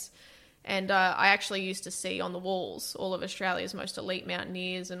space. And I actually used to see on the walls all of Australia's most elite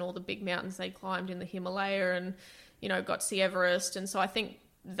mountaineers and all the big mountains they climbed in the Himalaya and, got to see Everest. And so I think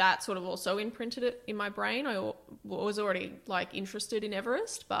that sort of also imprinted it in my brain. I was already like interested in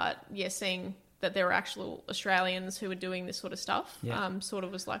Everest, but yeah, seeing that there were actual Australians who were doing this sort of stuff sort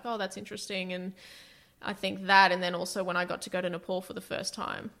of was like, oh, that's interesting. And I think that, and then also when I got to go to Nepal for the first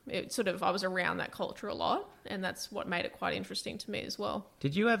time, I was around that culture a lot, and that's what made it quite interesting to me as well.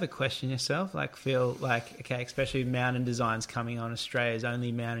 Did you ever question yourself, like feel like, okay, especially Mountain Designs coming on, Australia's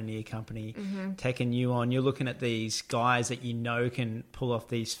only mountaineer company, taking you on, you're looking at these guys that can pull off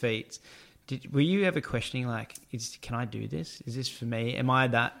these feats. Were you ever questioning like, can I do this? Is this for me? Am I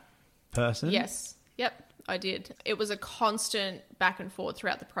that person? Yes. Yep. I did. It was a constant back and forth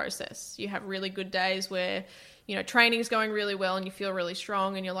throughout the process. You have really good days where, training's going really well and you feel really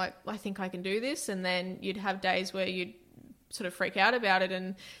strong and you're like, I think I can do this. And then you'd have days where you'd sort of freak out about it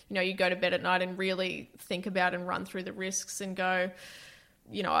and, you go to bed at night and really think about and run through the risks and go,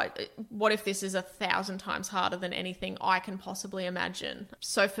 what if this is 1,000 times harder than anything I can possibly imagine?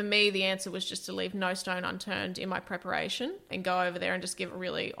 So for me, the answer was just to leave no stone unturned in my preparation and go over there and just give a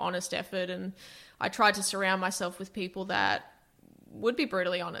really honest effort. And I tried to surround myself with people that would be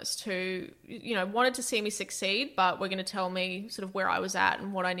brutally honest, who, wanted to see me succeed, but were going to tell me sort of where I was at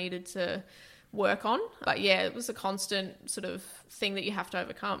and what I needed to work on. But yeah, it was a constant sort of thing that you have to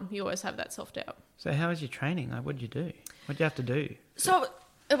overcome. You always have that self-doubt. So how was your training? Like, what did you do? What did you have to do? So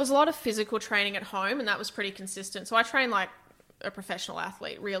it was a lot of physical training at home, and that was pretty consistent. So I trained like a professional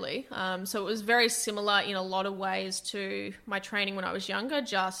athlete, really. So it was very similar in a lot of ways to my training when I was younger,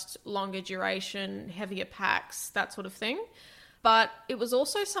 just longer duration, heavier packs, that sort of thing. But it was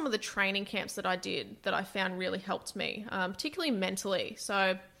also some of the training camps that I did that I found really helped me, particularly mentally.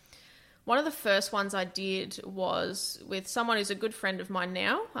 So one of the first ones I did was with someone who's a good friend of mine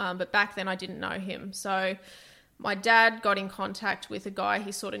now, but back then I didn't know him. So my dad got in contact with a guy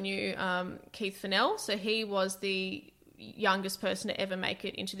he sort of knew, Keith Fennell. So he was the youngest person to ever make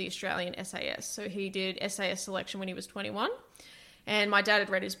it into the Australian SAS. So he did SAS selection when he was 21. And my dad had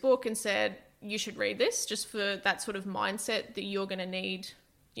read his book and said, you should read this just for that sort of mindset that you're going to need,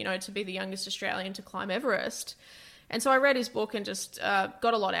 to be the youngest Australian to climb Everest. And so I read his book and just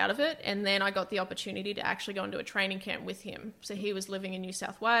got a lot out of it. And then I got the opportunity to actually go into a training camp with him. So he was living in New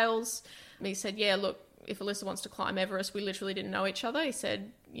South Wales. And he said, yeah, look, if Alyssa wants to climb Everest, we literally didn't know each other. He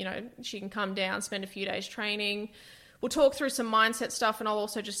said, she can come down, spend a few days training. we'll talk through some mindset stuff, and I'll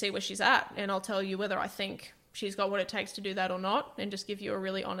also just see where she's at, and I'll tell you whether I think she's got what it takes to do that or not, and just give you a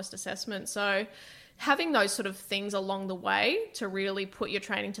really honest assessment. So having those sort of things along the way to really put your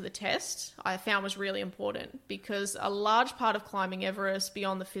training to the test, I found was really important, because a large part of climbing Everest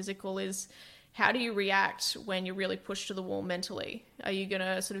beyond the physical is how do you react when you're really pushed to the wall mentally? Are you going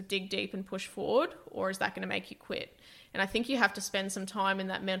to sort of dig deep and push forward, or is that going to make you quit? And I think you have to spend some time in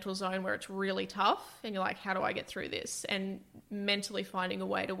that mental zone where it's really tough and you're like, how do I get through this? And mentally finding a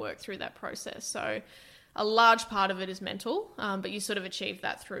way to work through that process. So a large part of it is mental, but you sort of achieve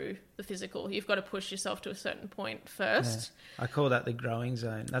that through the physical. You've got to push yourself to a certain point first. Yeah. I call that the growing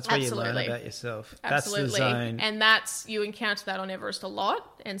zone. That's where you learn about yourself. Absolutely. That's the zone. And you encounter that on Everest a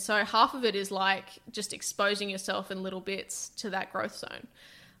lot. And so half of it is like just exposing yourself in little bits to that growth zone.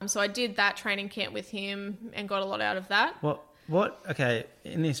 So I did that training camp with him and got a lot out of that. Okay,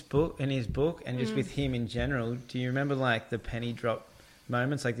 in his book and just with him in general, do you remember like the penny drop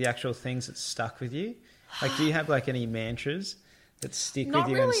moments, like the actual things that stuck with you? Like, do you have like any mantras that stick with you?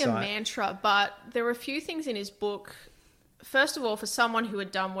 Not really a mantra, but there were a few things in his book. First of all, for someone who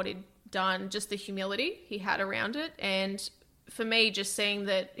had done what he'd done, just the humility he had around it. And for me, just seeing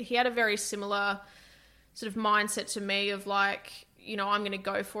that he had a very similar sort of mindset to me of like, you know, I'm going to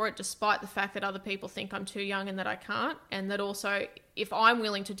go for it despite the fact that other people think I'm too young and that I can't. And that also, if I'm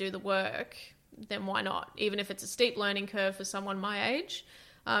willing to do the work, then why not? Even if it's a steep learning curve for someone my age.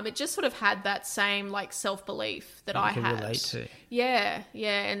 It just sort of had that same like self-belief that I had. Relate to. Yeah.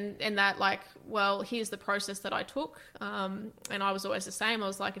 And that like, well, here's the process that I took. And I was always the same. I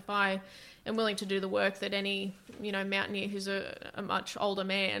was like, if I am willing to do the work that any, you know, mountaineer who's a much older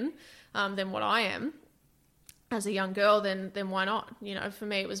man than what I am, as a young girl, then why not? You know, for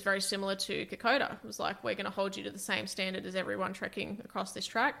me, it was very similar to Kokoda. It was like, we're going to hold you to the same standard as everyone trekking across this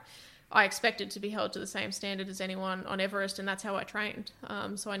track. I expected to be held to the same standard as anyone on Everest, and that's how I trained.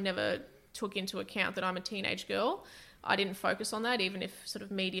 So I never took into account that I'm a teenage girl. I didn't focus on that, even if sort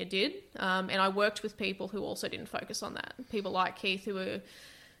of media did. And I worked with people who also didn't focus on that. People like Keith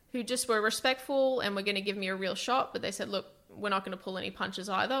who just were respectful and were going to give me a real shot, but they said, look, we're not going to pull any punches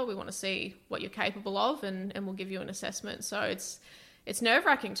either. We want to see what you're capable of, and we'll give you an assessment. So it's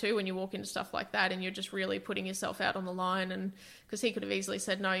nerve-wracking too when you walk into stuff like that and you're just really putting yourself out on the line. And because he could have easily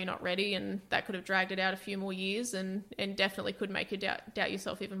said, no, you're not ready, and that could have dragged it out a few more years and definitely could make you doubt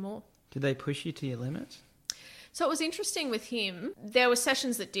yourself even more. Did they push you to your limits? So it was interesting with him. There were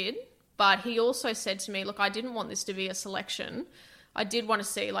sessions that did, but he also said to me, look, I didn't want this to be a selection. I did want to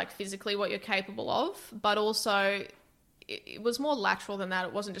see like physically what you're capable of, but also it was more lateral than that.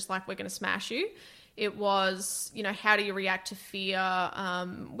 It wasn't just like, we're going to smash you. It was, you know, how do you react to fear?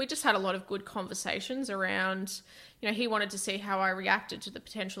 We just had a lot of good conversations around, you know, he wanted to see how I reacted to the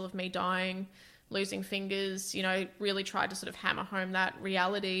potential of me dying, losing fingers, you know, really tried to sort of hammer home that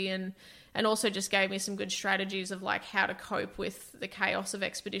reality, and also just gave me some good strategies of like how to cope with the chaos of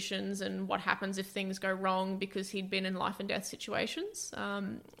expeditions and what happens if things go wrong, because he'd been in life and death situations.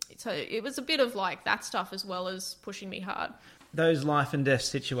 So it was a bit of like that stuff as well as pushing me hard. Those life and death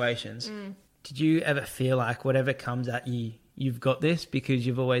situations, did you ever feel like whatever comes at you, you've got this because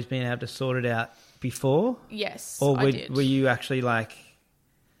you've always been able to sort it out before? Yes, I did. Were you actually like,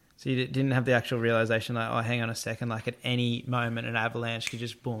 so you didn't have the actual realization like, oh, hang on a second, like at any moment an avalanche could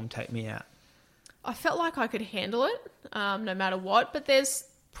just, boom, take me out? I felt like I could handle it no matter what, but there's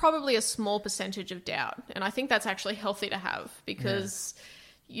probably a small percentage of doubt. And I think that's actually healthy to have, because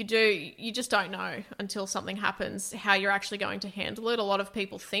you just don't know until something happens how you're actually going to handle it. A lot of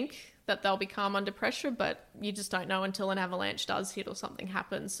people think that they'll be calm under pressure, but you just don't know until an avalanche does hit or something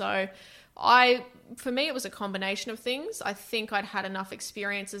happens. So for me, it was a combination of things. I think I'd had enough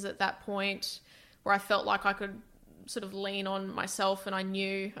experiences at that point where I felt like I could sort of lean on myself, and I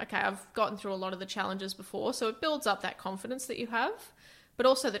knew, okay, I've gotten through a lot of the challenges before. So it builds up that confidence that you have. But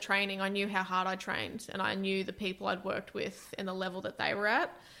also the training, I knew how hard I trained, and I knew the people I'd worked with and the level that they were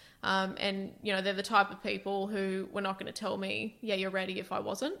at. And, you know, they're the type of people who were not going to tell me, yeah, you're ready if I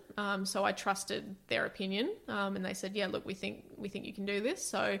wasn't. So I trusted their opinion. And they said, yeah, look, we think you can do this.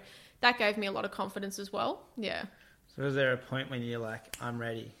 So that gave me a lot of confidence as well. Yeah. So was there a point when you're like, I'm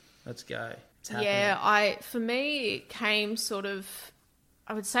ready, let's go? Yeah, for me, it came sort of,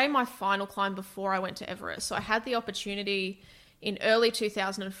 I would say my final climb before I went to Everest. So I had the opportunity in early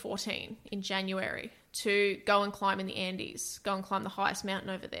 2014, in January, to go and climb in the Andes, go and climb the highest mountain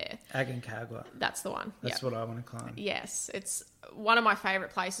over there. Aconcagua. That's the one. That's what I want to climb. Yes, it's one of my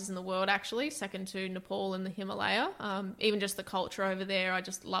favourite places in the world, actually, second to Nepal and the Himalaya. Even just the culture over there, I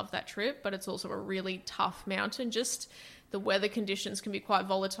just love that trip, but it's also a really tough mountain. Just the weather conditions can be quite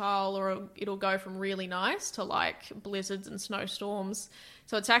volatile, or it'll go from really nice to like blizzards and snowstorms.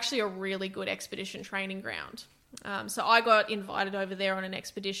 So it's actually a really good expedition training ground. So I got invited over there on an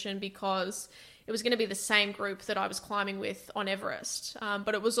expedition because it was going to be the same group that I was climbing with on Everest.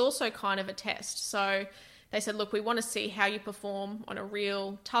 But it was also kind of a test. So they said, look, we want to see how you perform on a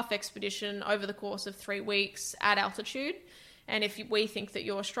real tough expedition over the course of 3 weeks at altitude. And if we think that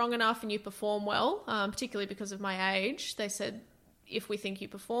you're strong enough and you perform well, particularly because of my age, they said, if we think you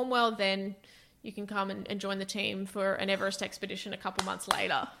perform well, then you can come and join the team for an Everest expedition a couple months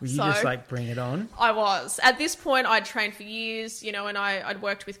later. Were you just like, bring it on? I was. At this point, I'd trained for years, you know, and I'd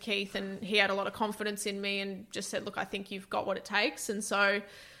worked with Keith, and he had a lot of confidence in me and just said, look, I think you've got what it takes. And so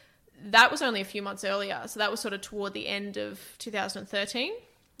that was only a few months earlier. So that was sort of toward the end of 2013.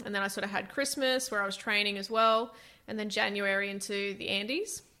 And then I sort of had Christmas where I was training as well. And then January into the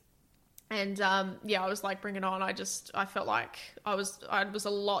Andes. And I was like, bring it on. I felt like I was a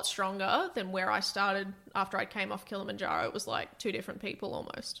lot stronger than where I started after I came off Kilimanjaro. It was like two different people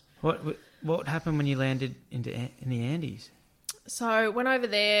almost. What happened when you landed in the Andes? So went over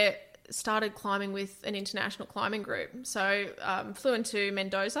there, started climbing with an international climbing group. So flew into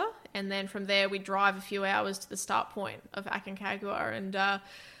Mendoza, and then from there we drive a few hours to the start point of Aconcagua and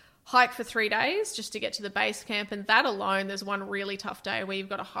hike for 3 days just to get to the base camp. And that alone, there's one really tough day where you've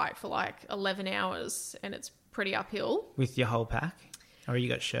got to hike for like 11 hours and it's pretty uphill. With your whole pack? Or you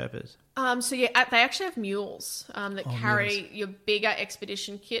got Sherpas? They actually have mules that carry your bigger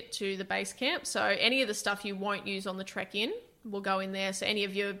expedition kit to the base camp. So any of the stuff you won't use on the trek in will go in there. So any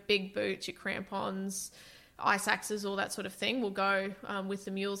of your big boots, your crampons, ice axes, all that sort of thing will go with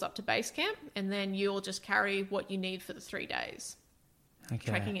the mules up to base camp. And then you'll just carry what you need for the 3 days. Okay.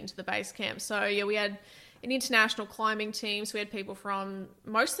 Trekking into the base camp. So we had an international climbing team. So we had people from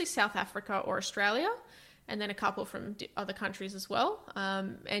mostly South Africa or Australia, and then a couple from other countries as well.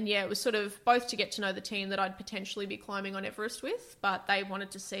 It was sort of both to get to know the team that I'd potentially be climbing on Everest with, but they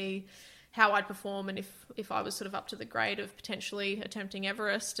wanted to see how I'd perform and if I was sort of up to the grade of potentially attempting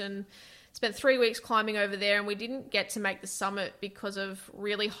Everest. And spent 3 weeks climbing over there, and we didn't get to make the summit because of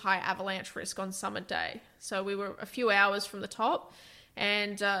really high avalanche risk on summit day. So we were a few hours from the top.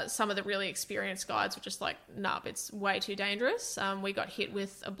 And some of the really experienced guides were just like, nah, it's way too dangerous. We got hit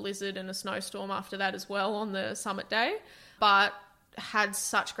with a blizzard and a snowstorm after that as well on the summit day, but had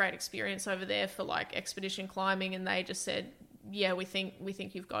such great experience over there for like expedition climbing. And they just said, yeah, we think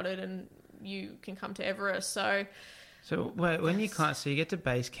you've got it and you can come to Everest. So when you climb, so you get to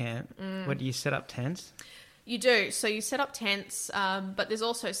base camp, what do you set up tents? You do. So you set up tents, but there's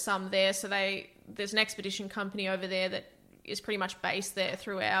also some there. So there's an expedition company over there that is pretty much based there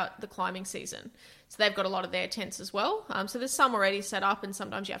throughout the climbing season. So they've got a lot of their tents as well. So there's some already set up, and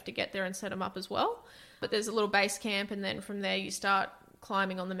sometimes you have to get there and set them up as well. But there's a little base camp, and then from there you start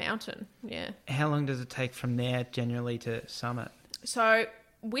climbing on the mountain. Yeah. How long does it take from there generally to summit? So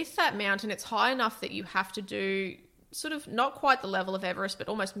with that mountain, it's high enough that you have to do sort of not quite the level of Everest, but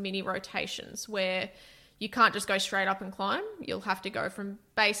almost mini rotations where you can't just go straight up and climb. You'll have to go from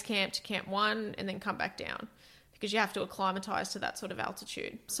base camp to camp 1 and then come back down, because you have to acclimatise to that sort of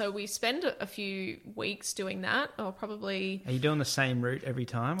altitude. So we spend a few weeks doing that, or probably... Are you doing the same route every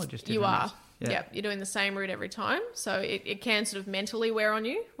time, or just different? You are. Yeah, you're doing the same route every time. So it can sort of mentally wear on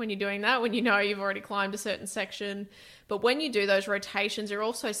you when you're doing that, when you know you've already climbed a certain section. But when you do those rotations, you're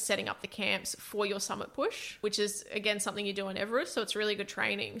also setting up the camps for your summit push, which is, again, something you do on Everest. So it's really good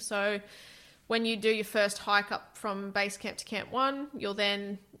training. So when you do your first hike up from base camp to camp 1, you'll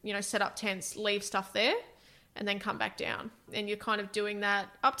then, set up tents, leave stuff there, and then come back down. And you're kind of doing that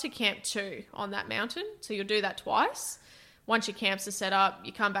up to camp 2 on that mountain. So you'll do that twice. Once your camps are set up,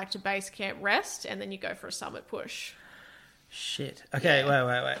 you come back to base camp, rest, and then you go for a summit push. Shit. Okay,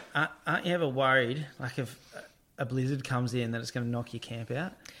 yeah. Wait. Aren't you ever worried, like if a blizzard comes in, that it's going to knock your camp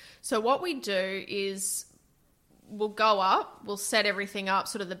out? So what we do is we'll go up, we'll set everything up,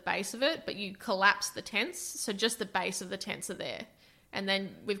 sort of the base of it, but you collapse the tents. So just the base of the tents are there. And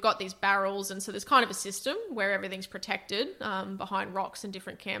then we've got these barrels, and so there's kind of a system where everything's protected behind rocks and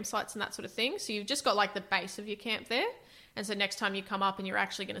different campsites and that sort of thing. So you've just got like the base of your camp there. And so next time you come up and you're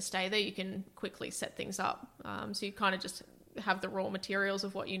actually going to stay there, you can quickly set things up. So you kind of just have the raw materials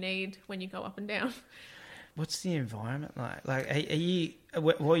of what you need when you go up and down. What's the environment like? Like, are you,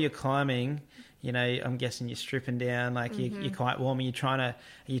 while you're climbing, you know, I'm guessing you're stripping down, like you're quite warm. Are you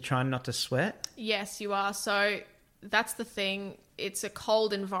trying not to sweat? Yes, you are. So that's the thing. It's a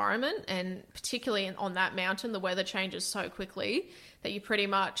cold environment, and particularly on that mountain, the weather changes so quickly that you pretty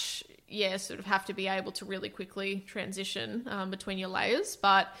much, sort of have to be able to really quickly transition between your layers.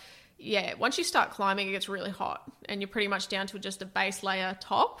 But yeah, once you start climbing, it gets really hot, and you're pretty much down to just a base layer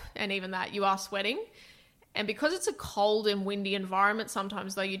top, and even that, you are sweating. And because it's a cold and windy environment,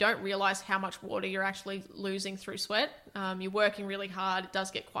 sometimes though, you don't realize how much water you're actually losing through sweat. You're working really hard. It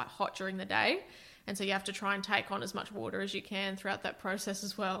does get quite hot during the day. And so you have to try and take on as much water as you can throughout that process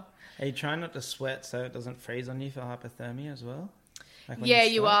as well. Are you trying not to sweat so it doesn't freeze on you for hypothermia as well? Like Yeah,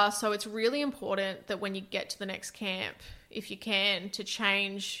 you are. So it's really important that when you get to the next camp, if you can, to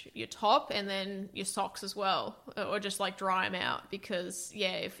change your top and then your socks as well, or just like dry them out, because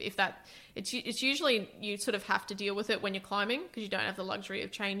if that, it's usually you sort of have to deal with it when you're climbing because you don't have the luxury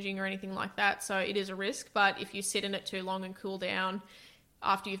of changing or anything like that. So it is a risk. But if you sit in it too long and cool down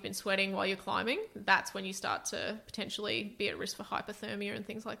after you've been sweating while you're climbing, that's when you start to potentially be at risk for hypothermia and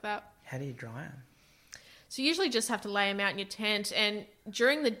things like that. How do you dry them? So you usually just have to lay them out in your tent, and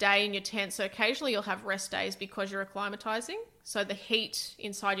during the day in your tent, so occasionally you'll have rest days because you're acclimatizing. So the heat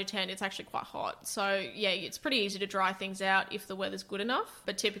inside your tent, it's actually quite hot. So yeah, it's pretty easy to dry things out if the weather's good enough,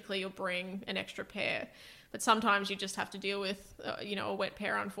 but typically you'll bring an extra pair. But sometimes you just have to deal with, a wet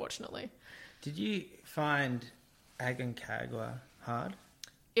pair, unfortunately. Did you find Aconcagua hard?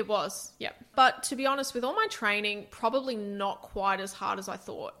 It was, yep. But to be honest, with all my training, probably not quite as hard as I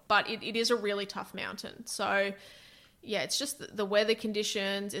thought. But it is a really tough mountain. So, yeah, it's just the weather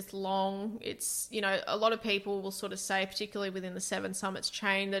conditions. It's long. It's, a lot of people will sort of say, particularly within the Seven Summits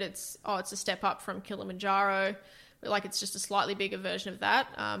chain, that it's a step up from Kilimanjaro. Like, it's just a slightly bigger version of that.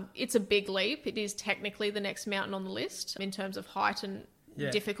 It's a big leap. It is technically the next mountain on the list in terms of height and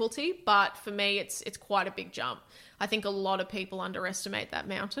difficulty. But for me, it's quite a big jump. I think a lot of people underestimate that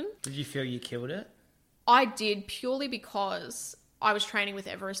mountain. Did you feel you killed it? I did, purely because I was training with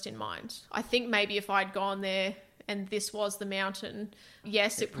Everest in mind. I think maybe if I'd gone there and this was the mountain,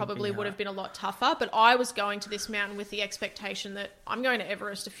 yes, it probably would have been a lot tougher. But I was going to this mountain with the expectation that I'm going to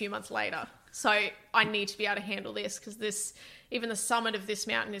Everest a few months later. So I need to be able to handle this, because even the summit of this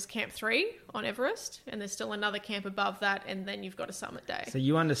mountain is Camp 3 on Everest, and there's still another camp above that, and then you've got a summit day. So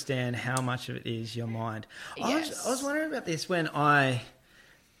you understand how much of it is your mind. Yes. I was wondering about this when I'm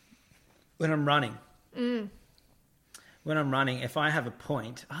running. When I'm running, if I have a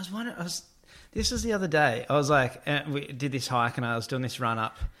point, this was the other day. I was like, we did this hike and I was doing this run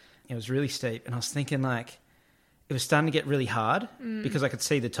up. It was really steep, and I was thinking like, it was starting to get really hard because I could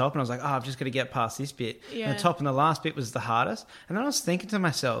see the top, and I was like, I've just got to get past this bit. Yeah. And the top and the last bit was the hardest. And then I was thinking to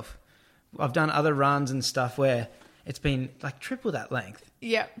myself, I've done other runs and stuff where it's been like triple that length.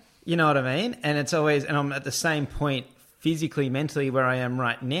 Yeah. You know what I mean? And it's always, and I'm at the same point physically, mentally where I am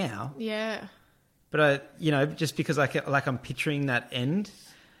right now. Yeah. But just because I'm picturing that end.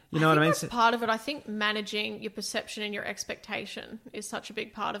 You know what I mean? That's part of it. I think managing your perception and your expectation is such a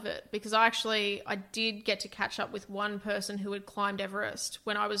big part of it, because I did get to catch up with one person who had climbed Everest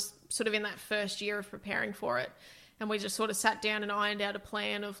when I was sort of in that first year of preparing for it. And we just sort of sat down and ironed out a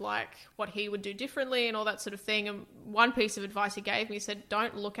plan of like what he would do differently and all that sort of thing. And one piece of advice he gave me, he said,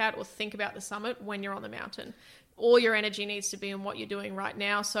 don't look at or think about the summit when you're on the mountain. All your energy needs to be in what you're doing right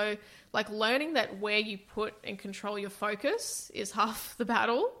now. So like learning that where you put and control your focus is half the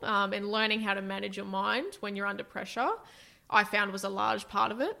battle, and learning how to manage your mind when you're under pressure, I found was a large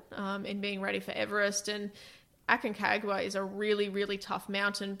part of it, in being ready for Everest. And Aconcagua is a really, really tough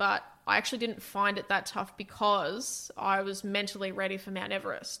mountain, but I actually didn't find it that tough because I was mentally ready for Mount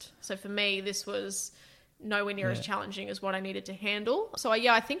Everest. So for me, this was nowhere near as challenging as what I needed to handle. So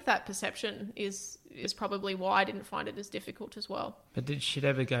I think that perception is probably why I didn't find it as difficult as well. But did shit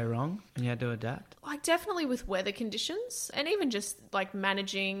ever go wrong and you had to adapt? Like definitely with weather conditions, and even just like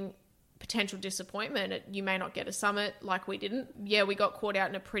managing potential disappointment. You may not get a summit like we didn't. Yeah, we got caught out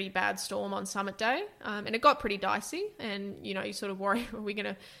in a pretty bad storm on summit day, and it got pretty dicey, and you sort of worry, are we going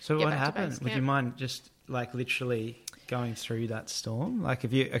to So what happened? Would you mind just like literally going through that storm? Like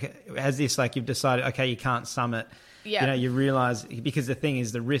if has this like you've decided, okay, you can't summit. Yeah. You realise, because the thing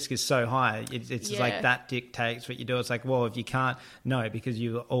is the risk is so high. It's like that dictates what you do. It's like, well, if you can't, no, because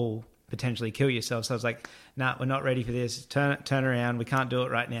you all potentially kill yourself. So I was like, nah, we're not ready for this. Turn around. We can't do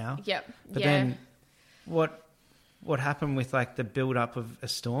it right now. Yep. But then what happened with like the build up of a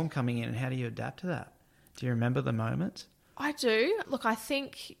storm coming in, and how do you adapt to that? Do you remember the moments? I do. Look, I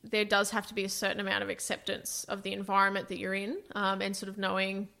think there does have to be a certain amount of acceptance of the environment that you're in, and sort of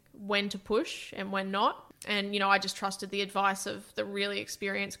knowing when to push and when not. And, you know, I just trusted the advice of the really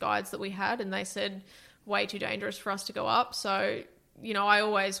experienced guides that we had, and they said way too dangerous for us to go up. So, you know, I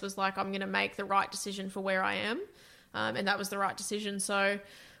always was like, I'm going to make the right decision for where I am. And that was the right decision. So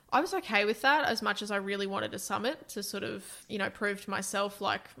I was okay with that, as much as I really wanted a summit to sort of, you know, prove to myself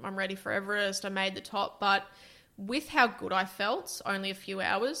like I'm ready for Everest. I made the top, but with how good I felt, only a few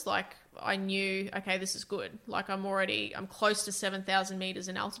hours, like I knew, okay, this is good. Like I'm close to 7,000 meters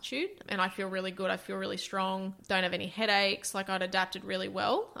in altitude, and I feel really good. I feel really strong. Don't have any headaches. Like I'd adapted really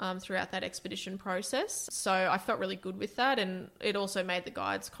well throughout that expedition process. So I felt really good with that. And it also made the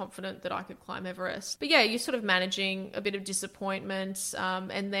guides confident that I could climb Everest. But yeah, you're sort of managing a bit of disappointment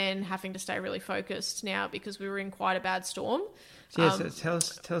and then having to stay really focused now because we were in quite a bad storm. Yeah, so tell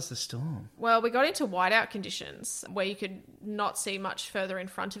us the storm. Well, we got into whiteout conditions where you could not see much further in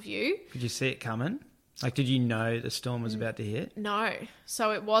front of you. Could you see it coming? Like, did you know the storm was about to hit? No.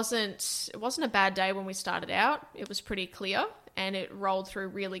 So it wasn't a bad day when we started out. It was pretty clear and it rolled through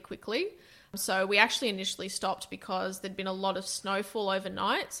really quickly. So we actually initially stopped because there'd been a lot of snowfall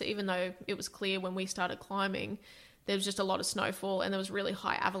overnight. So even though it was clear when we started climbing, there was just a lot of snowfall and there was really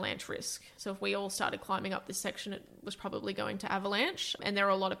high avalanche risk. So if we all started climbing up this section, it was probably going to avalanche. And there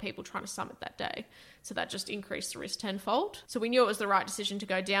were a lot of people trying to summit that day. So that just increased the risk tenfold. So we knew it was the right decision to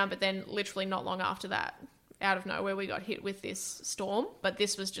go down, but then literally not long after that, out of nowhere, we got hit with this storm. But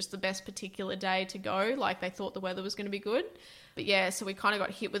this was just the best particular day to go. Like they thought the weather was going to be good. But yeah, so we kind of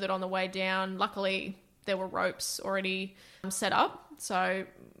got hit with it on the way down. Luckily, there were ropes already set up. So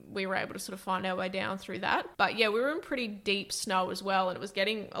we were able to sort of find our way down through that. But yeah, we were in pretty deep snow as well, and it was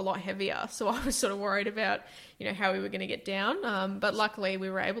getting a lot heavier. So I was sort of worried about, you know, how we were going to get down. But luckily we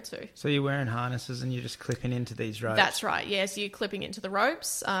were able to. So you're wearing harnesses and you're just clipping into these ropes? That's right. Yeah, so you're clipping into the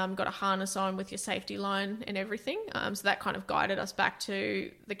ropes, got a harness on with your safety line and everything. So that kind of guided us back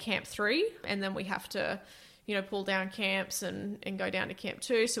to the Camp 3, and then we have to, you know, pull down camps and go down to Camp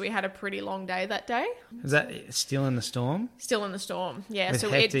 2. So we had a pretty long day that day. Is that still in the storm? Still in the storm, yeah. With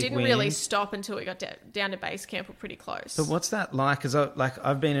so it didn't winds. Really stop until we got down to base camp. We're pretty close. But what's that like? Because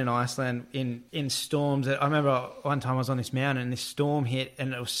I've been in Iceland in storms. I remember one time I was on this mountain and this storm hit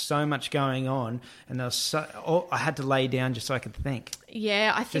and there was so much going on and there was I had to lay down just so I could think.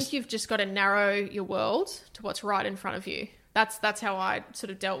 Yeah, I think you've just got to narrow your world to what's right in front of you. That's how I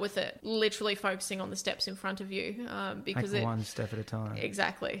sort of dealt with it, literally focusing on the steps in front of you. Because like one step at a time.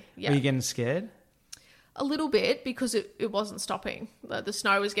 Exactly, yeah. Were you getting scared? A little bit, because it wasn't stopping. The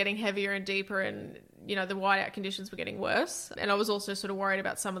snow was getting heavier and deeper, and, you know, the whiteout conditions were getting worse. And I was also sort of worried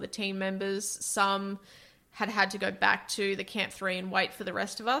about some of the team members. Some had to go back to the Camp 3 and wait for the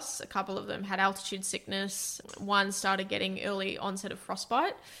rest of us. A couple of them had altitude sickness. One started getting early onset of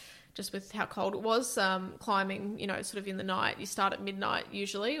frostbite, just with how cold it was, climbing, you know, sort of in the night. You start at midnight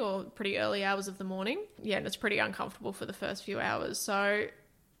usually, or pretty early hours of the morning. Yeah, and it's pretty uncomfortable for the first few hours. So,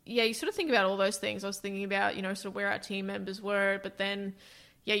 yeah, you sort of think about all those things. I was thinking about, you know, sort of where our team members were, but then,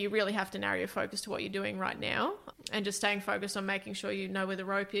 yeah, you really have to narrow your focus to what you're doing right now and just staying focused on making sure you know where the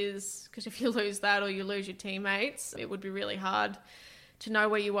rope is, because if you lose that or you lose your teammates, it would be really hard to know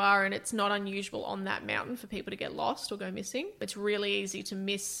where you are. And it's not unusual on that mountain for people to get lost or go missing. It's really easy to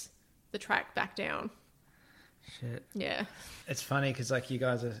miss the track back down. Shit. Yeah. It's funny because, like, you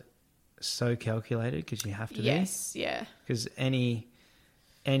guys are so calculated because you have to be. Yes, yeah. Because any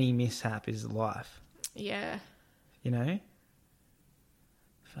mishap is life. Yeah. You know?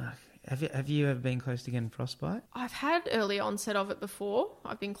 Fuck. Have you ever been close to getting frostbite? I've had early onset of it before.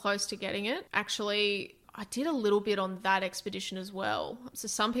 I've been close to getting it. Actually, I did a little bit on that expedition as well. So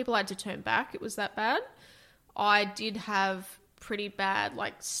some people had to turn back. It was that bad. I did have pretty bad,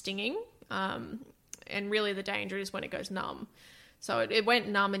 like, stinging. And really the danger is when it goes numb. So it went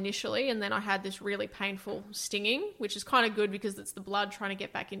numb initially, and then I had this really painful stinging, which is kind of good because it's the blood trying to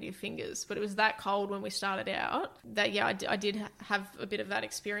get back into your fingers. But it was that cold when we started out that, yeah, I did have a bit of that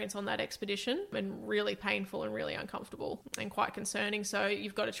experience on that expedition, and really painful and really uncomfortable and quite concerning. So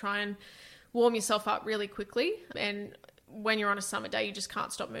you've got to try and warm yourself up really quickly. And when you're on a summer day, you just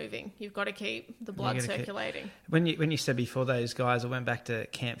can't stop moving. You've got to keep the blood circulating. When you said before those guys that went back to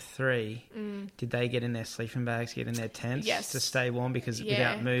Camp 3, did they get in their sleeping bags, get in their tents to stay warm? Because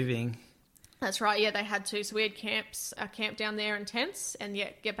without moving... That's right, yeah, they had to. So we had a camp down there in tents, and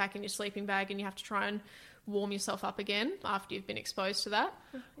get back in your sleeping bag, and you have to try and warm yourself up again after you've been exposed to that.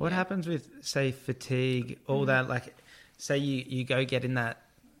 What happens with, say, fatigue, all that? Like, say you go get in that...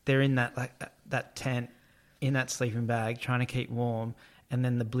 They're in that, like, that tent, in that sleeping bag, trying to keep warm, and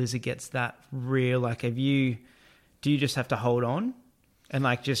then the blizzard gets that real, like, do you just have to hold on and,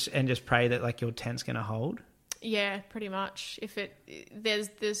 like, just pray that, like, your tent's going to hold? Yeah, pretty much.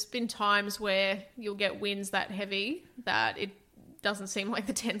 There's been times where you'll get winds that heavy that it doesn't seem like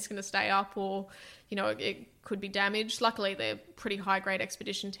the tent's going to stay up, or it could be damaged. Luckily, they're pretty high grade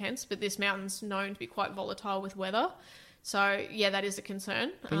expedition tents, but this mountain's known to be quite volatile with weather. So yeah, that is a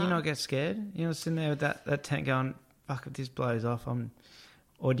concern. But you not get scared? You're sitting there with that tent going, fuck, if this blows off,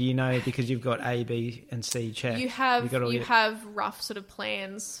 or do you know because you've got A, B, and C checked? You have rough sort of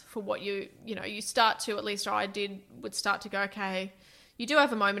plans for what you start to, at least I would start to go, okay, you do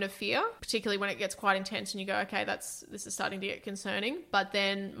have a moment of fear, particularly when it gets quite intense and you go, okay, this is starting to get concerning. But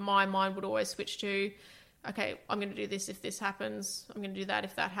then my mind would always switch to, okay, I'm going to do this if this happens. I'm going to do that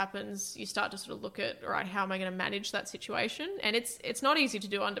if that happens. You start to sort of look at, all right, how am I going to manage that situation? And it's not easy to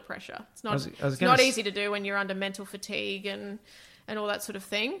do under pressure. It's not easy to do when you're under mental fatigue and all that sort of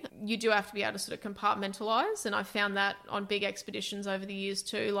thing. You do have to be able to sort of compartmentalize. And I found that on big expeditions over the years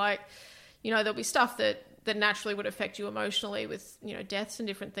too. Like, there'll be stuff that naturally would affect you emotionally with, deaths and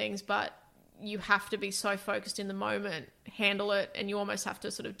different things, but you have to be so focused in the moment, handle it, and you almost have to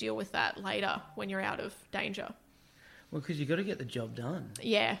sort of deal with that later when you're out of danger. Well, because you've got to get the job done.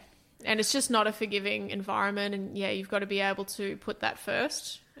 Yeah. And it's just not a forgiving environment. And yeah, you've got to be able to put that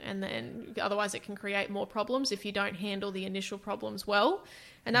first. And then otherwise it can create more problems if you don't handle the initial problems well.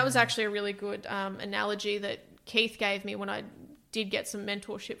 And that was actually a really good analogy that Keith gave me when I did get some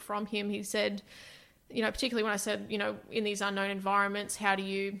mentorship from him. He said, particularly when I said, in these unknown environments, how do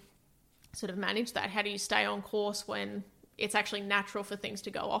you sort of manage that? How do you stay on course when it's actually natural for things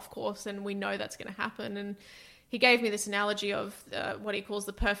to go off course and we know that's going to happen? And he gave me this analogy of what he calls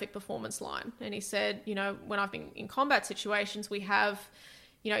the perfect performance line. And he said, when I've been in combat situations, we have,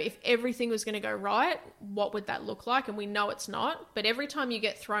 if everything was going to go right, what would that look like? And we know it's not. But every time you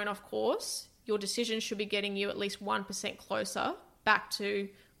get thrown off course, your decision should be getting you at least 1% closer back to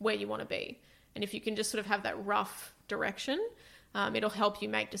where you want to be. And if you can just sort of have that rough direction, it'll help you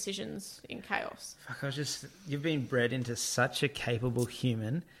make decisions in chaos. Fuck, you've been bred into such a capable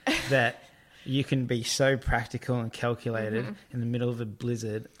human that you can be so practical and calculated in the middle of a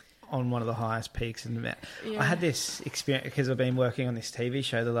blizzard on one of the highest peaks in the mountain. Yeah. I had this experience because I've been working on this TV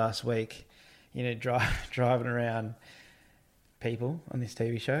show the last week, driving around people on this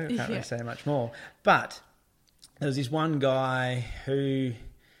TV show. I can't really say much more. But there was this one guy who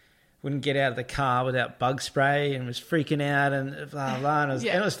wouldn't get out of the car without bug spray and was freaking out and blah, blah. And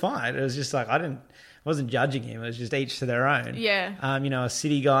it was fine. It was just like, I wasn't judging him. It was just each to their own. Yeah. A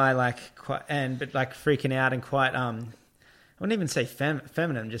city guy, but freaking out and quite, I wouldn't even say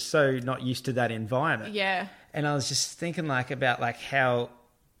feminine, just so not used to that environment. Yeah. And I was just thinking about how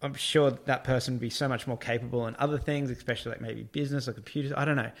I'm sure that person would be so much more capable in other things, especially maybe business or computers. I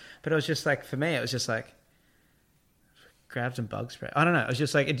don't know. But it was just for me, it was just grab some bug spray. I don't know. It was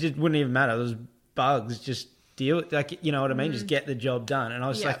just it just wouldn't even matter. There was bugs, just deal with, you know what I mean? Just get the job done. And I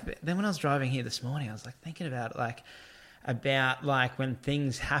was then when I was driving here this morning, I was thinking about when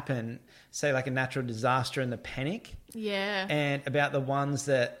things happen, say a natural disaster and the panic. Yeah. And about the ones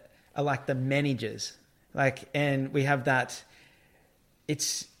that are the managers. And we have that, I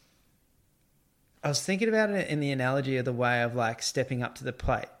was thinking about it in the analogy of the way of stepping up to the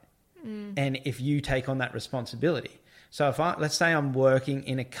plate. And if you take on that responsibility. So let's say I'm working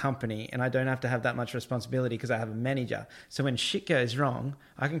in a company and I don't have to have that much responsibility because I have a manager. So when shit goes wrong,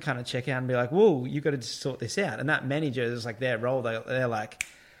 I can kind of check out and be whoa, you got to sort this out. And that manager is their role. They're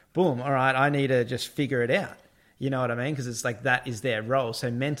boom, all right, I need to just figure it out. You know what I mean? Because it's that is their role. So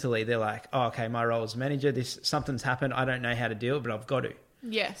mentally they're oh, okay, my role as manager, something's happened. I don't know how to deal it, but I've got to.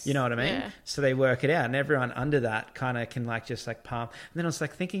 Yes. You know what I mean? Yeah. So they work it out and everyone under that kind of can just palm. And then I was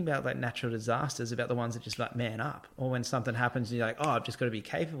thinking about natural disasters, about the ones that just man up, or when something happens and you're oh, I've just got to be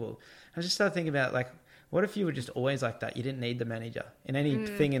capable. I just started thinking about what if you were just always like that? You didn't need the manager in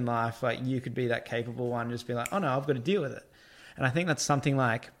anything in life. You could be that capable one, just be oh no, I've got to deal with it. And I think that's something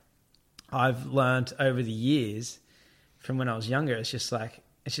I've learned over the years from when I was younger. It's just I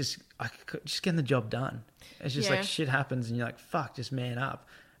could just getting the job done. It's just shit happens and you're fuck, just man up.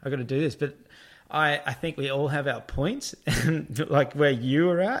 I've got to do this. But I think we all have our points, and where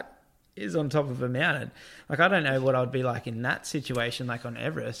you are at is on top of a mountain. I don't know what I'd be in that situation, on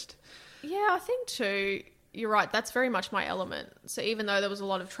Everest. Yeah, I think too, you're right. That's very much my element. So even though there was a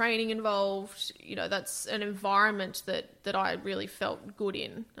lot of training involved, that's an environment that I really felt good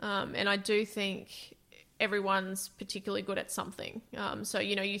in. And I do think everyone's particularly good at something. So,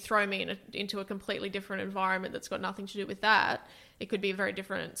 you throw me into a completely different environment that's got nothing to do with that. It could be a very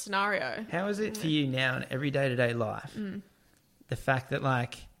different scenario. How is it for you now in every day-to-day life? The fact that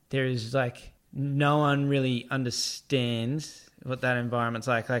there is no one really understands what that environment's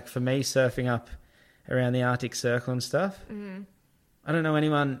like. For me, surfing up around the Arctic Circle and stuff. I don't know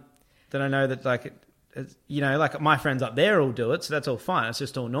anyone that I know that like, like my friends up there all do it, so that's all fine. It's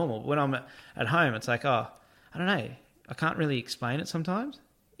just all normal. When I'm at home, it's like, oh, I don't know. I can't really explain it sometimes.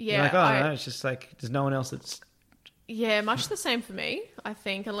 Yeah. You're like, oh, no, it's just like there's no one else that's... Yeah, much the same for me. I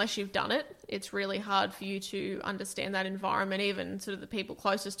think unless you've done it, it's really hard for you to understand that environment, even sort of the people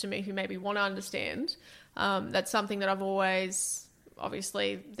closest to me who maybe want to understand. That's something that I've always...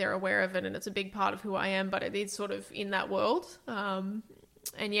 Obviously, they're aware of it and it's a big part of who I am, but it is sort of in that world. And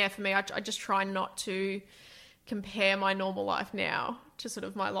yeah, for me, I just try not to compare my normal life now to sort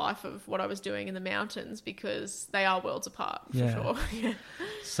of my life of what I was doing in the mountains, because they are worlds apart, for sure. Yeah.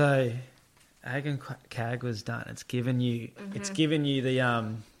 So, Ag and CAG was done. It's given you the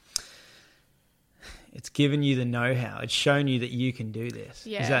it's given you the know-how. It's shown you that you can do this.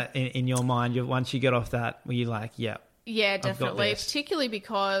 Yeah. Is that in your mind? Once you get off that, were you like, yeah? Yeah, definitely. Particularly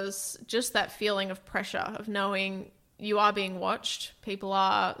because just that feeling of pressure of knowing you are being watched. People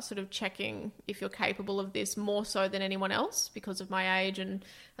are sort of checking if you're capable of this more so than anyone else because of my age. And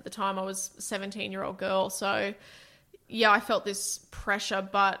at the time I was a 17-year-old girl. So yeah, I felt this pressure,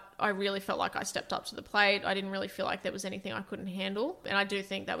 but I really felt like I stepped up to the plate. I didn't really feel like there was anything I couldn't handle. And I do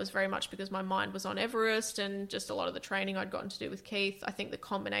think that was very much because my mind was on Everest and just a lot of the training I'd gotten to do with Keith. I think the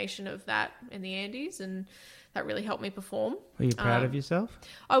combination of that and the Andes, and that really helped me perform. Were you proud of yourself?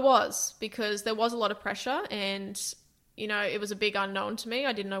 I was, because there was a lot of pressure and, it was a big unknown to me.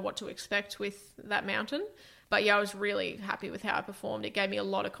 I didn't know what to expect with that mountain. But yeah, I was really happy with how I performed. It gave me a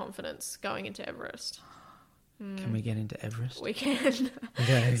lot of confidence going into Everest. Can we get into Everest? We can.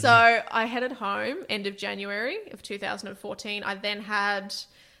 Okay. So I headed home end of January of 2014. I then had,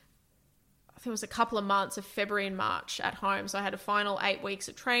 there was a couple of months of February and March at home. So I had a final 8 weeks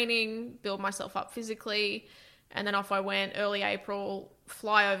of training, build myself up physically. And then off I went early April,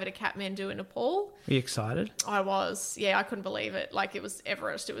 fly over to Kathmandu in Nepal. Were you excited? I was. Yeah, I couldn't believe it. Like, it was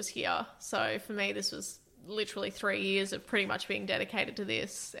Everest. It was here. So for me, this was literally 3 years of pretty much being dedicated to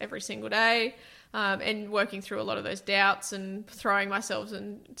this every single day. And working through a lot of those doubts and throwing myself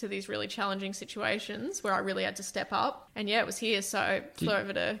into these really challenging situations where I really had to step up. And yeah, it was here. So I flew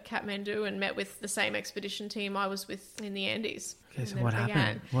over to Kathmandu and met with the same expedition team I was with in the Andes. Okay, so what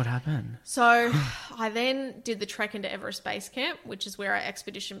happened? What happened? So I then did the trek into Everest Base Camp, which is where our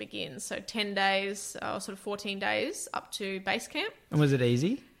expedition begins. So 10 days, or sort of 14 days up to base camp. And was it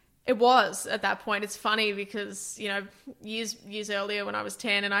easy? It was at that point. It's funny because, years earlier when I was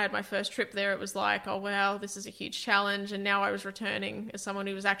 10 and I had my first trip there, it was like, oh, wow, this is a huge challenge. And now I was returning as someone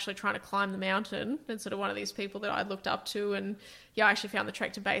who was actually trying to climb the mountain and sort of one of these people that I looked up to. And yeah, I actually found the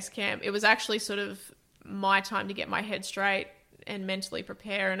trek to base camp. It was actually sort of my time to get my head straight and mentally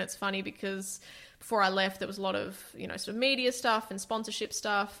prepare. And it's funny because before I left, there was a lot of, sort of media stuff and sponsorship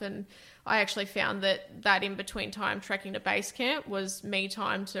stuff. And I actually found that in between time trekking to base camp was me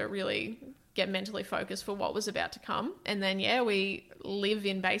time to really get mentally focused for what was about to come. And then, yeah, we live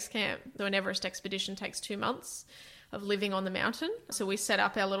in base camp. The Everest expedition takes 2 months of living on the mountain. So we set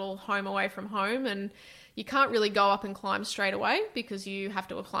up our little home away from home, and you can't really go up and climb straight away because you have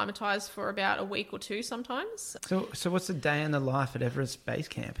to acclimatise for about a week or two sometimes. So what's the day in the life at Everest Base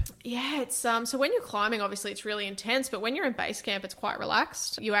Camp? Yeah, it's so when you're climbing, obviously it's really intense, but when you're in base camp, it's quite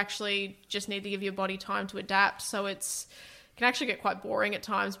relaxed. You actually just need to give your body time to adapt. So it can actually get quite boring at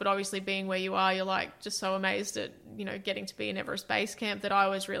times, but obviously being where you are, you're like just so amazed at, getting to be in Everest Base Camp that I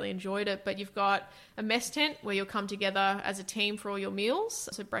always really enjoyed it. But you've got a mess tent where you'll come together as a team for all your meals.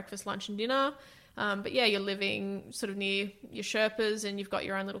 So breakfast, lunch and dinner. But yeah, you're living sort of near your Sherpas and you've got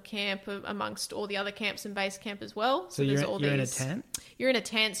your own little camp amongst all the other camps in base camp as well. So you're in a tent? You're in a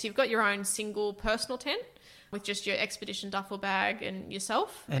tent. So you've got your own single personal tent with just your expedition duffel bag and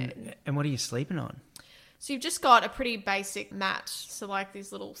yourself. And what are you sleeping on? So you've just got a pretty basic mat. So like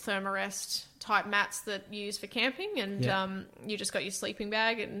these little Thermarest type mats that you use for camping, and you just got your sleeping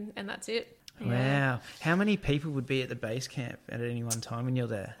bag and that's it. Yeah. Wow. How many people would be at the base camp at any one time when you're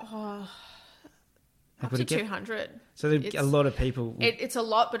there? Up to 200. So a lot of people. It's a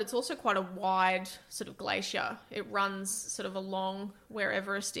lot, but it's also quite a wide sort of glacier. It runs sort of along where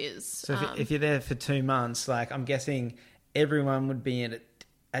Everest is. So if you're there for 2 months, like I'm guessing everyone would be in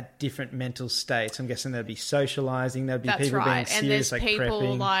at different mental states. I'm guessing there'd be socialising, there'd be people being serious, and there's like people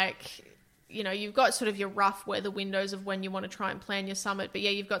prepping. Like, you've got sort of your rough weather windows of when you want to try and plan your summit. But yeah,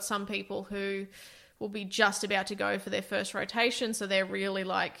 you've got some people who will be just about to go for their first rotation, so they're really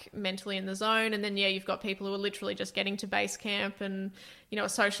like mentally in the zone. And then yeah, you've got people who are literally just getting to base camp and are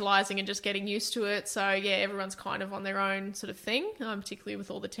socializing and just getting used to it. So yeah, everyone's kind of on their own sort of thing, particularly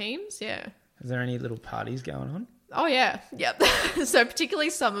with all the teams. Yeah. Is there any little parties going on? Oh yeah, yep. So particularly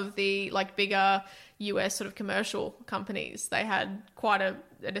some of the like bigger US sort of commercial companies, they had quite an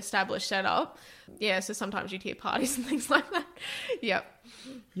established setup. Yeah, so sometimes you'd hear parties and things like that. Yep.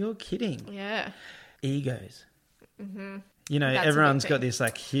 You're kidding. Yeah. Egos. Mm-hmm. You know, That's everyone's got this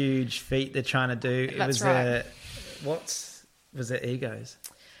like huge feat they're trying to do. That's right. Was it egos?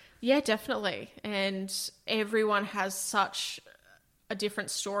 Yeah, definitely. And everyone has such a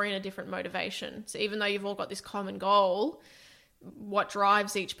different story and a different motivation. So even though you've all got this common goal, what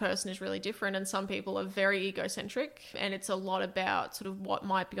drives each person is really different. And some people are very egocentric, and it's a lot about sort of what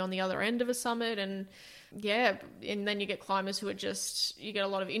might be on the other end of a summit. And yeah, and then you get climbers who are you get a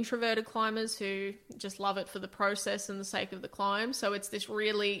lot of introverted climbers who just love it for the process and the sake of the climb. So it's this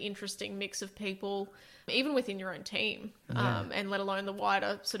really interesting mix of people, even within your own team, and let alone the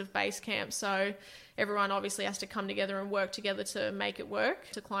wider sort of base camp. So everyone obviously has to come together and work together to make it work,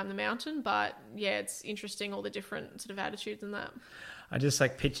 to climb the mountain. But yeah, it's interesting, all the different sort of attitudes in that. I just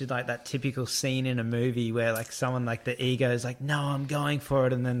like pictured like that typical scene in a movie where like someone like the ego is like, no, I'm going for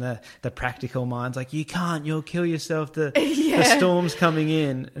it. And then the practical mind's like, you can't, you'll kill yourself. The storm's coming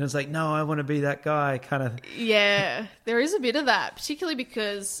in. And it's like, no, I want to be that guy kind of. Yeah, there is a bit of that, particularly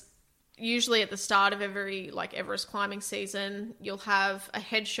because usually at the start of every like Everest climbing season, you'll have a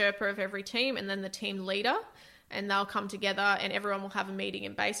head Sherpa of every team and then the team leader, and they'll come together and everyone will have a meeting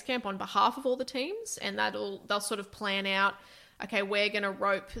in base camp on behalf of all the teams, and they'll sort of plan out, okay, we're going to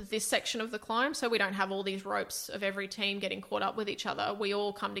rope this section of the climb so we don't have all these ropes of every team getting caught up with each other. We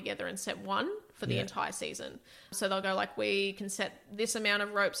all come together and set one for the entire season. So they'll go like, we can set this amount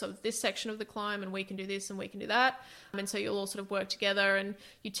of ropes of this section of the climb, and we can do this and we can do that. And so you'll all sort of work together, and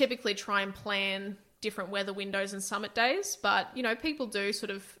you typically try and plan different weather windows and summit days. But, you know, people do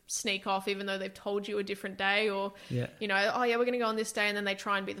sort of sneak off even though they've told you a different day, or, you know, oh yeah, we're going to go on this day, and then they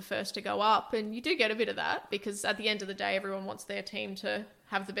try and be the first to go up. And you do get a bit of that because at the end of the day, everyone wants their team to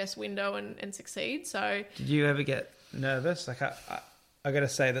have the best window and succeed. So did you ever get nervous? Like I got to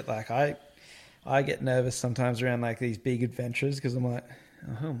say that like I get nervous sometimes around like these big adventures because I'm like,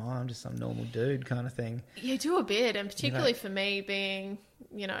 oh, who am I? I'm just some normal dude kind of thing. You do a bit, and particularly for me being,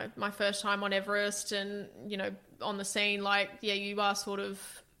 you know, my first time on Everest and, you know, on the scene, like, yeah, you are sort of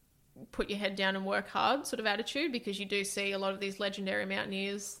put your head down and work hard sort of attitude, because you do see a lot of these legendary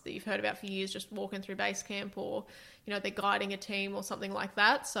mountaineers that you've heard about for years just walking through base camp, or, you know, they're guiding a team or something like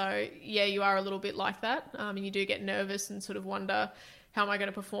that. So yeah, you are a little bit like that. And you do get nervous and sort of wonder, how am I going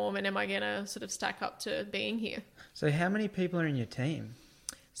to perform, and am I going to sort of stack up to being here? So how many people are in your team?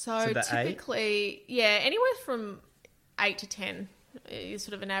 So typically, anywhere from 8 to 10 is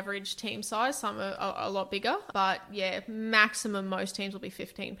sort of an average team size. Some are a lot bigger, but yeah, maximum most teams will be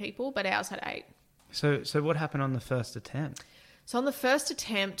 15 people, but ours had 8. So what happened on the first attempt? So on the first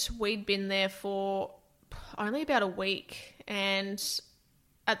attempt, we'd been there for only about a week, and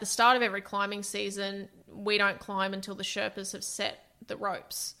at the start of every climbing season, we don't climb until the Sherpas have set the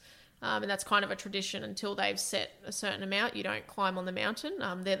ropes. And that's kind of a tradition. Until they've set a certain amount, you don't climb on the mountain.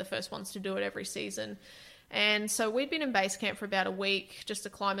 They're the first ones to do it every season. And so we'd been in base camp for about a week, just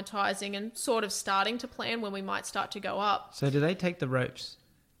acclimatizing and sort of starting to plan when we might start to go up. So do they take the ropes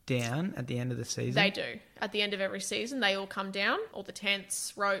down at the end of the season? They do. At the end of every season, they all come down, all the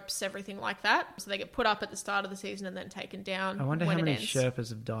tents, ropes, everything like that. So they get put up at the start of the season and then taken down. I wonder when how many ends. Sherpas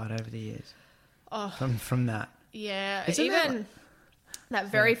have died over the years Oh, from that. Yeah, Isn't even that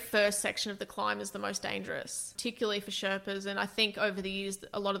very first section of the climb is the most dangerous, particularly for Sherpas. And I think over the years,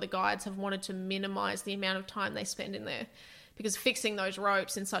 a lot of the guides have wanted to minimise the amount of time they spend in there, because fixing those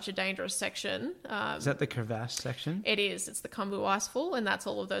ropes in such a dangerous section... is that the crevasse section? It is. It's the Khumbu Icefall, and that's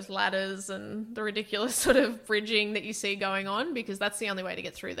all of those ladders and the ridiculous sort of bridging that you see going on, because that's the only way to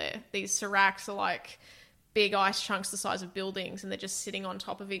get through there. These seracs are like big ice chunks the size of buildings, and they're just sitting on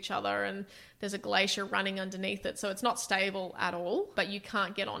top of each other, and there's a glacier running underneath it. So it's not stable at all, but you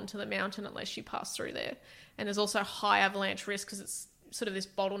can't get onto the mountain unless you pass through there. And there's also high avalanche risk because it's sort of this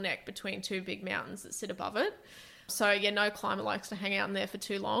bottleneck between two big mountains that sit above it. So yeah, no climber likes to hang out in there for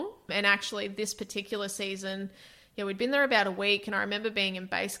too long. And actually this particular season, yeah, we'd been there about a week, and I remember being in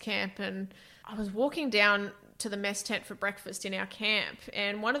base camp, and I was walking down to the mess tent for breakfast in our camp,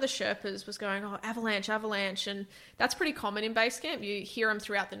 and one of the Sherpas was going, oh, avalanche, and that's pretty common in base camp. You hear them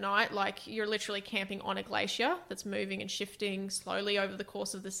throughout the night, like you're literally camping on a glacier that's moving and shifting slowly over the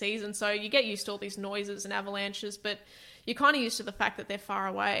course of the season. So you get used to all these noises and avalanches, but you're kind of used to the fact that they're far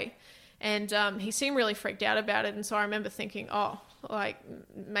away. And he seemed really freaked out about it. And so I remember thinking, oh, like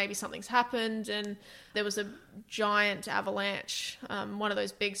maybe something's happened. And there was a giant avalanche. One of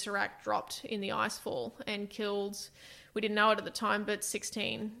those big serac dropped in the icefall and killed, we didn't know it at the time, but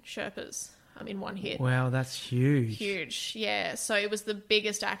 16 Sherpas. in one hit. Wow, that's huge. Huge, yeah. So it was the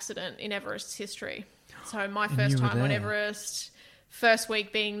biggest accident in Everest's history. So my And first you were time on there. Everest, first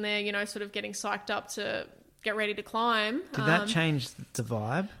week being there, you know, sort of getting psyched up to get ready to climb. Did that change the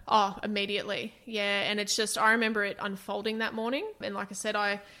vibe? Oh, immediately. Yeah. And it's just, I remember it unfolding that morning. And like I said,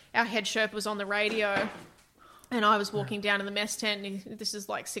 our head Sherpa was on the radio and I was walking down in the mess tent. And this is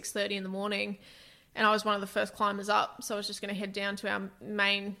like 6:30 in the morning. And I was one of the first climbers up. So I was just going to head down to our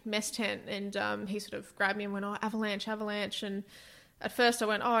main mess tent. And he sort of grabbed me and went, oh, avalanche, avalanche. And at first I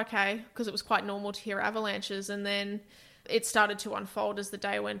went, oh, okay, because it was quite normal to hear avalanches. And then it started to unfold as the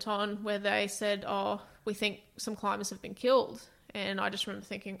day went on, where they said, oh, we think some climbers have been killed. And I just remember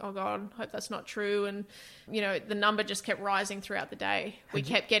thinking, oh, God, hope that's not true. And, you know, the number just kept rising throughout the day. We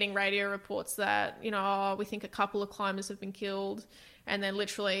kept getting radio reports that, you know, oh, we think a couple of climbers have been killed. And then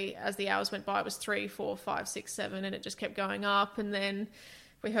literally as the hours went by, it was 3, 4, 5, 6, 7, and it just kept going up. And then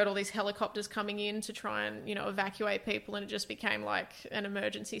we heard all these helicopters coming in to try and, you know, evacuate people. And it just became like an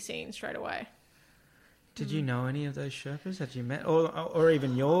emergency scene straight away. Did you know any of those Sherpas that you met? Or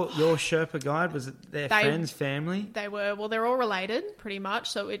even your Sherpa guide? Was it their friends, family? They were, well, they're all related pretty much.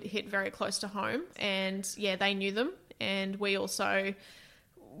 So it hit very close to home. And yeah, they knew them. And we also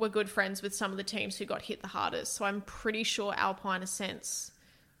were good friends with some of the teams who got hit the hardest. So I'm pretty sure Alpine Ascents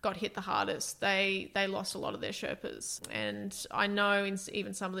got hit the hardest. They lost a lot of their Sherpas. And I know in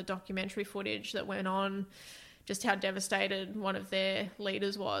even some of the documentary footage that went on, just how devastated one of their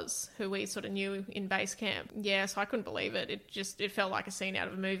leaders was, who we sort of knew in base camp. Yeah, so I couldn't believe it. It felt like a scene out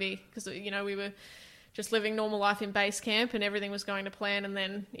of a movie because, you know, we were just living normal life in base camp and everything was going to plan, and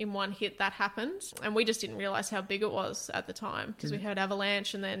then in one hit that happened. And we just didn't realise how big it was at the time because we heard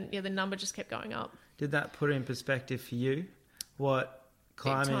avalanche and then, yeah, the number just kept going up. Did that put in perspective for you what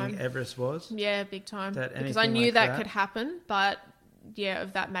climbing Everest was? Yeah, big time. That because I anything knew like that that could happen, but yeah,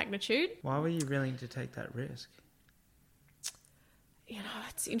 of that magnitude. Why were you willing to take that risk? You know,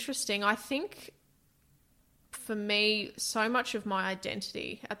 it's interesting. I think for me, so much of my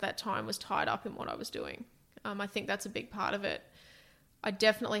identity at that time was tied up in what I was doing. I think that's a big part of it. I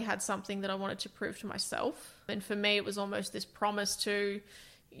definitely had something that I wanted to prove to myself. And for me, it was almost this promise to,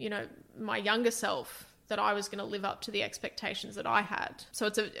 you know, my younger self that I was going to live up to the expectations that I had. So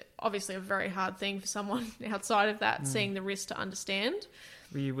it's obviously a very hard thing for someone outside of that, seeing the risk to understand.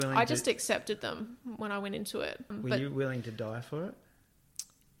 Were you willing I just accepted them when I went into it. Were you willing to die for it?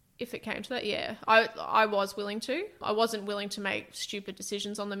 If it came to that, yeah. I was willing to. I wasn't willing to make stupid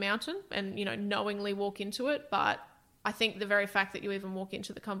decisions on the mountain and, you know, knowingly walk into it. But I think the very fact that you even walk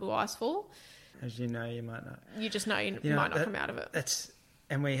into the Khumbu Icefall, as you know, you might not. You just know you might not come out of it.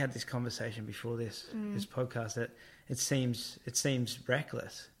 And we had this conversation before this podcast that it seems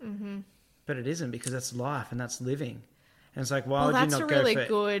reckless, but it isn't, because that's life and that's living. And it's like, why would you not go for it? That's a really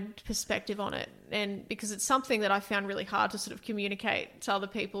good perspective on it. And because it's something that I found really hard to sort of communicate to other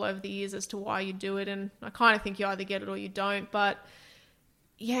people over the years as to why you do it. And I kind of think you either get it or you don't. But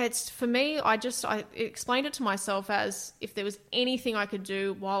yeah, it's for me, I explained it to myself as if there was anything I could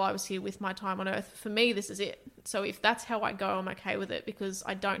do while I was here with my time on Earth, for me, this is it. So if that's how I go, I'm okay with it because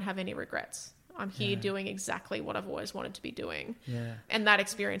I don't have any regrets. I'm here doing exactly what I've always wanted to be doing. Yeah. And that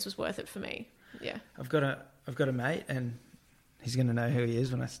experience was worth it for me. Yeah. I've got a mate, and he's going to know who he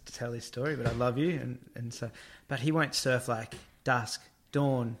is when I tell his story, but I love you. And so, but he won't surf like dusk,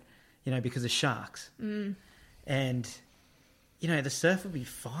 dawn, you know, because of sharks. And, you know, the surf will be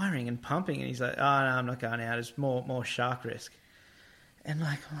firing and pumping, and he's like, oh, no, I'm not going out. It's more shark risk. And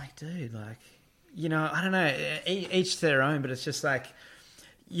like, I'm like, dude, like, you know, I don't know, each to their own, but it's just like,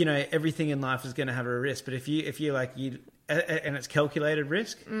 you know, everything in life is going to have a risk. But if you like, and it's calculated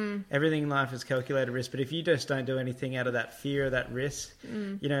risk, everything in life is calculated risk. But if you just don't do anything out of that fear of that risk,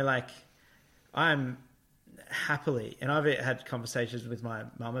 you know, like, I'm happily, and I've had conversations with my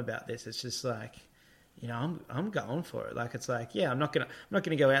mum about this. It's just like, you know, I'm going for it. Like, it's like, yeah, I'm not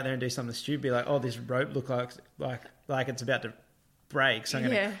gonna go out there and do something stupid, be like, oh, this rope looks like it's about to break, so I'm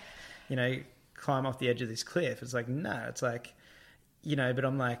gonna, you know, climb off the edge of this cliff. It's like, no, it's like, you know, but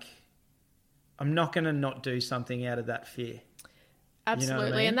I'm like, I'm not going to not do something out of that fear. Absolutely. You know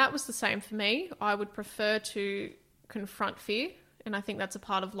what I mean? And that was the same for me. I would prefer to confront fear. And I think that's a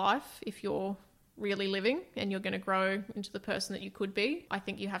part of life. If you're really living and you're going to grow into the person that you could be, I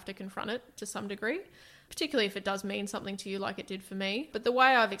think you have to confront it to some degree, particularly if it does mean something to you like it did for me. But the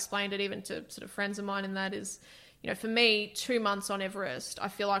way I've explained it, even to sort of friends of mine, in that is, you know, for me, 2 months on Everest, I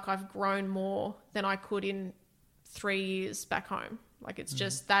feel like I've grown more than I could in 3 years back home. Like, it's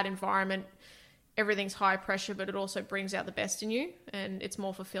just that environment. everything's high pressure, but it also brings out the best in you, and it's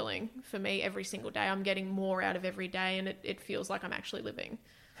more fulfilling for me every single day. I'm getting more out of every day, and it feels like I'm actually living.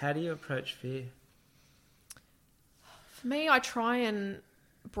 How do you approach fear? For me, I try and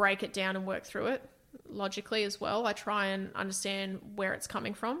break it down and work through it logically as well. I try and understand where it's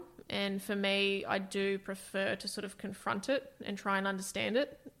coming from. And for me, I do prefer to sort of confront it and try and understand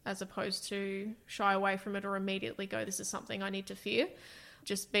it, as opposed to shy away from it or immediately go, this is something I need to fear.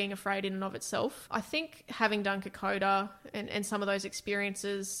 Just being afraid in and of itself. I think having done Kokoda and some of those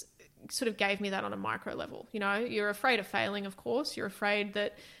experiences sort of gave me that on a micro level. You know, you're afraid of failing, of course. You're afraid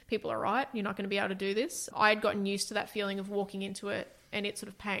that people are right. You're not going to be able to do this. I had gotten used to that feeling of walking into it and it sort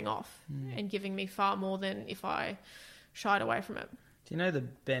of paying off and giving me far more than if I shied away from it. Do you know the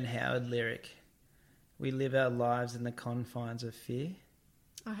Ben Howard lyric? We live our lives in the confines of fear.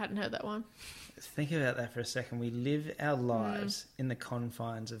 I hadn't heard that one. Think about that for a second. We live our lives in the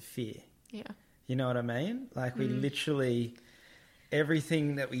confines of fear. Yeah. You know what I mean? Like we literally,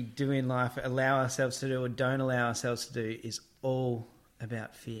 everything that we do in life, allow ourselves to do or don't allow ourselves to do, is all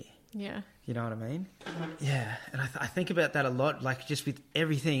about fear. Yeah. You know what I mean? Yeah. And I think about that a lot, like just with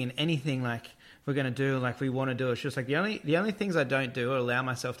everything and anything like we're going to do, like we want to do. It's just like the only things I don't do or allow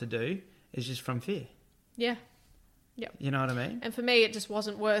myself to do is just from fear. Yeah. Yep. You know what I mean? And for me, it just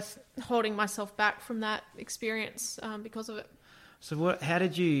wasn't worth holding myself back from that experience because of it. So what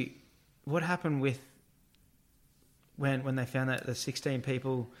happened with when they found that the 16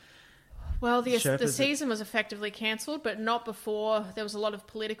 people... Well, the season was effectively cancelled, but not before there was a lot of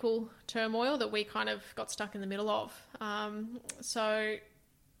political turmoil that we kind of got stuck in the middle of. So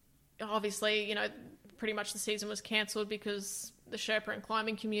obviously, you know, pretty much the season was cancelled because the Sherpa and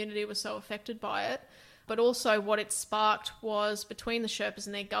climbing community was so affected by it. But also what it sparked was, between the Sherpas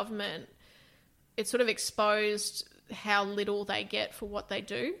and their government, it sort of exposed how little they get for what they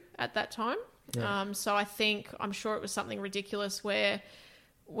do at that time. Yeah. So I'm sure it was something ridiculous where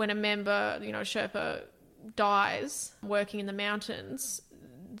when a member, you know, Sherpa dies working in the mountains,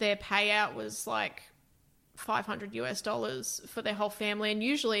 their payout was like $500 for their whole family, and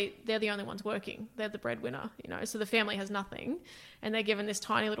usually they're the only ones working. They're the breadwinner, you know, so the family has nothing, and they're given this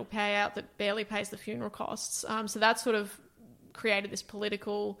tiny little payout that barely pays the funeral costs. So that sort of created this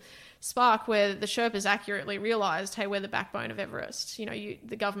political spark where the Sherpas accurately realised, hey, we're the backbone of Everest. You know,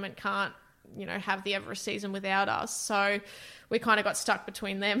 the government can't, you know, have the Everest season without us. So we kind of got stuck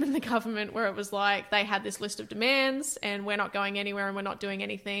between them and the government, where it was like they had this list of demands and we're not going anywhere and we're not doing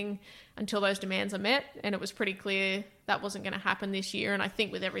anything until those demands are met. And it was pretty clear that wasn't going to happen this year. And I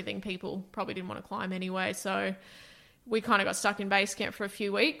think with everything, people probably didn't want to climb anyway. So we kind of got stuck in base camp for a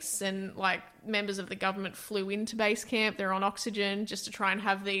few weeks, and like members of the government flew into base camp. They're on oxygen just to try and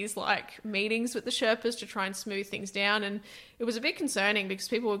have these like meetings with the Sherpas to try and smooth things down. And it was a bit concerning because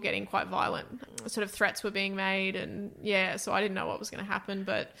people were getting quite violent. Sort of threats were being made, and yeah, so I didn't know what was going to happen.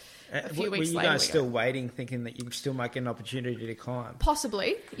 But a few weeks later, were you guys still waiting, thinking that you still might get an opportunity to climb?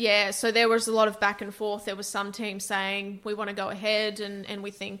 Possibly, yeah. So there was a lot of back and forth. There was some teams saying we want to go ahead and we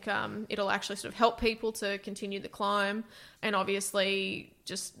think it'll actually sort of help people to continue the climb. And obviously,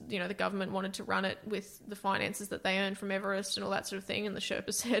 just, you know, the government wanted to run it with the finances that they earned from Everest and all that sort of thing. And the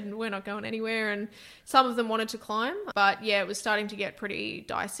Sherpa said, we're not going anywhere. And some of them wanted to climb. But yeah, it was starting to get pretty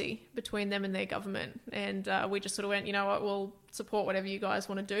dicey between them and their government. And we just sort of went, you know what, we'll support whatever you guys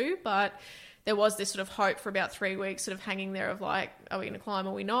want to do. But there was this sort of hope for about 3 weeks sort of hanging there of like, are we going to climb or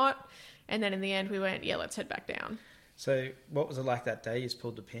are we not? And then in the end, we went, yeah, let's head back down. So what was it like that day you just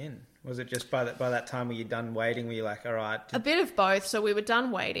pulled the pin? Was it just by that time were you done waiting? Were you like, all right? A bit of both. So we were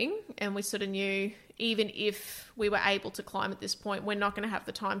done waiting, and we sort of knew even if we were able to climb at this point, we're not going to have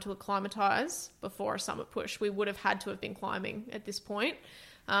the time to acclimatise before a summit push. We would have had to have been climbing at this point.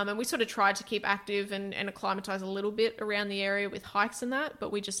 And we sort of tried to keep active and acclimatise a little bit around the area with hikes and that,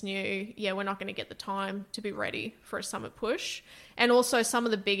 but we just knew, yeah, we're not going to get the time to be ready for a summit push. And also some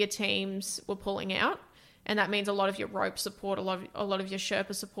of the bigger teams were pulling out. And that means a lot of your rope support, a lot of your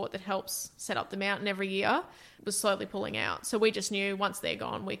Sherpa support that helps set up the mountain every year was slowly pulling out. So we just knew once they're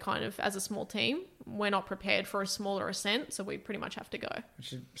gone, we kind of, as a small team, we're not prepared for a smaller ascent, so we pretty much have to go. Which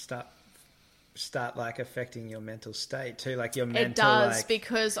should start like affecting your mental state too, like your mental... It does,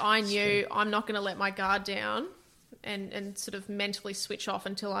 because I knew I'm not going to let my guard down and sort of mentally switch off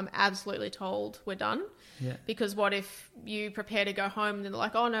until I'm absolutely told we're done. Yeah. Because what if you prepare to go home and they're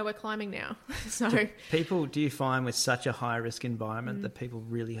like, oh no, we're climbing now. So do you find with such a high risk environment that people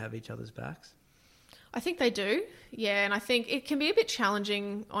really have each other's backs? I think they do. Yeah. And I think it can be a bit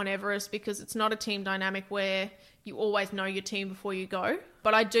challenging on Everest because it's not a team dynamic where you always know your team before you go.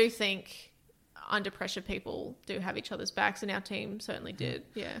 But I do think under pressure, people do have each other's backs, and our team certainly did.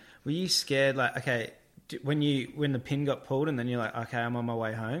 Yeah. Were you scared? Like, okay, when the pin got pulled, and then you're like, okay, I'm on my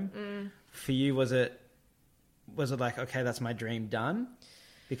way home. For you, was it like, okay, that's my dream done?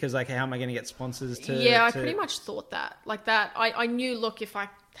 Because like, how am I going to get sponsors to? Yeah, I pretty much thought that. Like that, I knew. Look, if I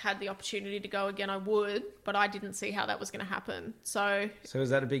had the opportunity to go again, I would, but I didn't see how that was going to happen. So was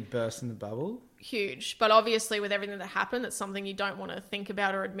that a big burst in the bubble? Huge. But obviously with everything that happened, it's something you don't want to think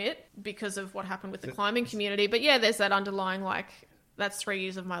about or admit because of what happened with the climbing community. But yeah, there's that underlying, like, that's 3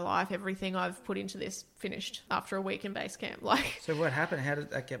 years of my life. Everything I've put into this finished after a week in base camp. Like, so what happened? How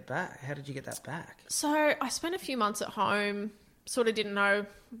did that get back? How did you get that back? So I spent a few months at home, sort of didn't know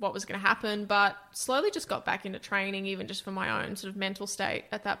what was going to happen, but slowly just got back into training, even just for my own sort of mental state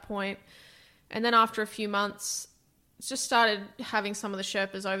at that point. And then after a few months, just started having some of the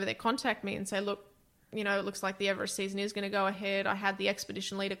Sherpas over there contact me and say, look, you know, it looks like the Everest season is going to go ahead. I had the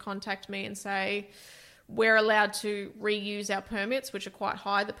expedition leader contact me and say, we're allowed to reuse our permits, which are quite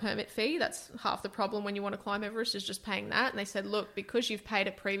high, the permit fee. That's half the problem when you want to climb Everest, is just paying that. And they said, look, because you've paid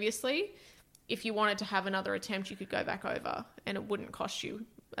it previously, if you wanted to have another attempt, you could go back over and it wouldn't cost you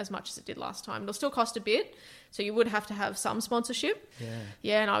as much as it did last time. It'll still cost a bit, so you would have to have some sponsorship.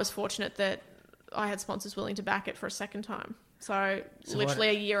 Yeah, and I was fortunate that I had sponsors willing to back it for a second time. So literally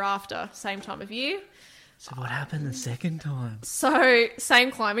a year after, same time of year. So what happened the second time? So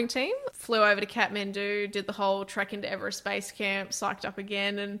same climbing team, flew over to Kathmandu, did the whole trek into Everest Base Camp, psyched up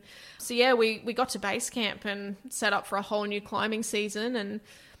again. And so, yeah, we got to base camp and set up for a whole new climbing season. And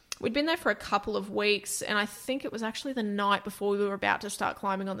we'd been there for a couple of weeks, and I think it was actually the night before we were about to start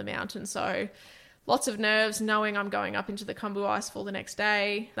climbing on the mountain. So lots of nerves, knowing I'm going up into the Khumbu Icefall the next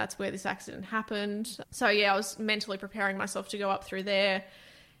day. That's where this accident happened. So yeah, I was mentally preparing myself to go up through there.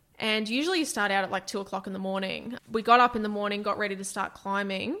 And usually you start out at like 2:00 in the morning. We got up in the morning, got ready to start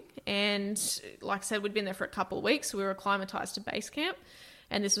climbing. And like I said, we'd been there for a couple of weeks. So we were acclimatized to base camp.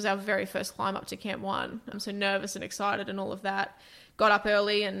 And this was our very first climb up to Camp 1. I'm so nervous and excited and all of that. Got up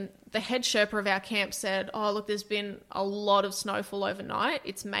early, and the head Sherpa of our camp said, oh, look, there's been a lot of snowfall overnight.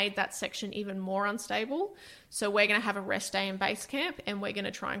 It's made that section even more unstable. So we're going to have a rest day in base camp, and we're going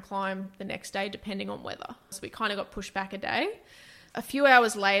to try and climb the next day depending on weather. So we kind of got pushed back a day. A few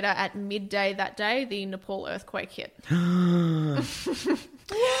hours later, at midday that day, the Nepal earthquake hit.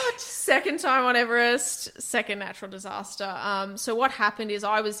 What? Second time on Everest, second natural disaster. So what happened is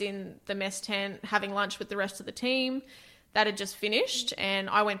I was in the mess tent having lunch with the rest of the team. That had just finished, and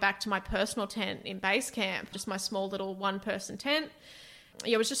I went back to my personal tent in base camp, just my small little one-person tent.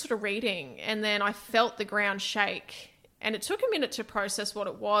 Yeah, I was just sort of reading, and then I felt the ground shake. And it took a minute to process what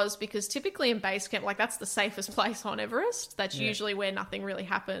it was, because typically in base camp, like, that's the safest place on Everest. That's usually where nothing really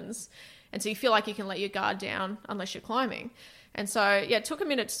happens. And so you feel like you can let your guard down unless you're climbing. And so, yeah, it took a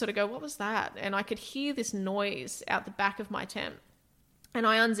minute to sort of go, what was that? And I could hear this noise out the back of my tent. And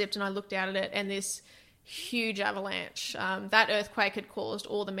I unzipped and I looked out at it, and this huge avalanche. That earthquake had caused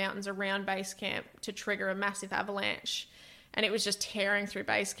all the mountains around base camp to trigger a massive avalanche. And it was just tearing through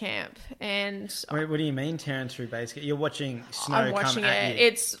base camp. And wait, what do you mean tearing through base camp? You're watching snow I'm watching come at it. you.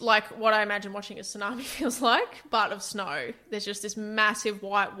 It's like what I imagine watching a tsunami feels like, but of snow. There's just this massive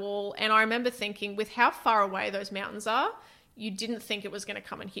white wall. And I remember thinking, with how far away those mountains are, you didn't think it was going to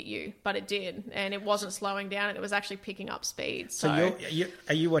come and hit you, but it did. And it wasn't slowing down, and it was actually picking up speed. So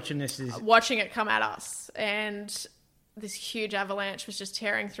are you watching this? Watching it come at us. And this huge avalanche was just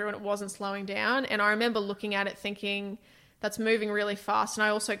tearing through, and it wasn't slowing down. And I remember looking at it thinking, that's moving really fast. And I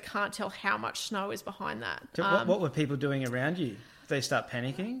also can't tell how much snow is behind that. So what were people doing around you? Did they start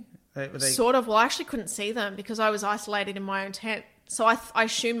panicking? Sort of. Well, I actually couldn't see them because I was isolated in my own tent. So I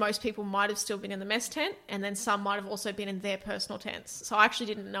assume most people might have still been in the mess tent, and then some might have also been in their personal tents. So I actually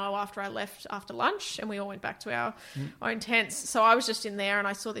didn't know after I left after lunch, and we all went back to our own tents. So I was just in there, and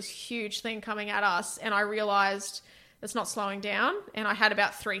I saw this huge thing coming at us, and I realised it's not slowing down. And I had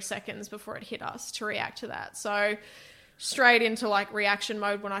about 3 seconds before it hit us to react to that. So straight into like reaction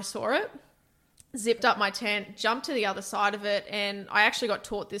mode when I saw it. Zipped up my tent, jumped to the other side of it, and I actually got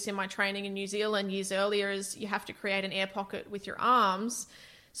taught this in my training in New Zealand years earlier, is you have to create an air pocket with your arms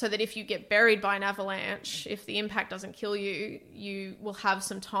so that if you get buried by an avalanche, if the impact doesn't kill you, you will have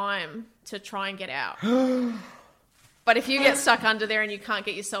some time to try and get out. But if you get stuck under there and you can't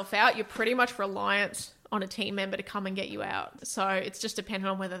get yourself out, you're pretty much reliant on a team member to come and get you out. So it's just dependent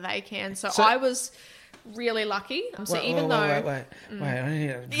on whether they can. So I was really lucky. Wait, I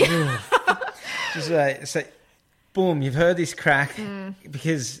need to just wait. So boom, you've heard this crack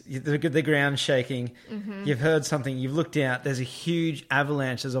because the ground's shaking. Mm-hmm. You've heard something. You've looked out. There's a huge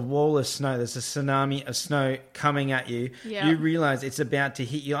avalanche. There's a wall of snow. There's a tsunami of snow coming at you. Yeah. You realise it's about to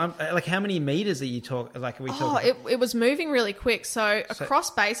hit you. Like, how many meters are you talking? Like, are we talking? It was moving really quick. So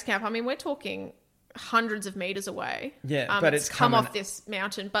across base camp, I mean, we're talking hundreds of meters away. Yeah, but it's come coming off this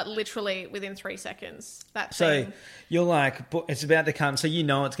mountain, but literally within 3 seconds. So you're like, it's about to come. So you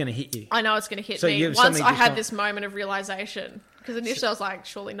know it's going to hit you. I know it's going to hit So me. you've Once suddenly I just had gone- this moment of realization, because initially I was like,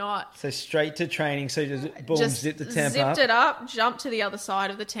 surely not. So straight to training. So just boom, Just zip the temp zipped up. it up, jumped to the other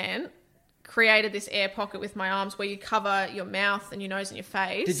side of the tent, created this air pocket with my arms where you cover your mouth and your nose and your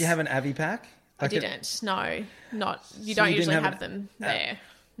face. Did you have an Avi pack? I didn't. No, not. You So don't you didn't usually have have an- them there.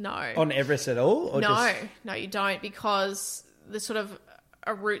 No. On Everest at all? Or No, just... no, you don't, because there's sort of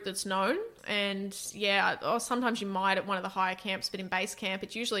a route that's known, and or sometimes you might at one of the higher camps, but in base camp,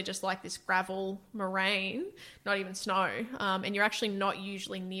 it's usually just like this gravel moraine, not even snow, and you're actually not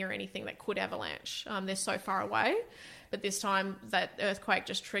usually near anything that could avalanche. They're so far away. But this time, that earthquake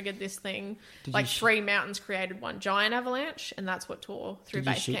just triggered this thing. Did you 3 mountains created one giant avalanche, and that's what tore through Did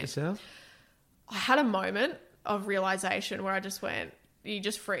you base shit camp. yourself? I had a moment of realization where I just went, you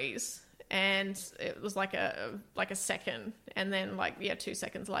just freeze. And it was like a second. And then 2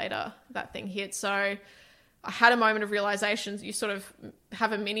 seconds later, that thing hit. So I had a moment of realization. You sort of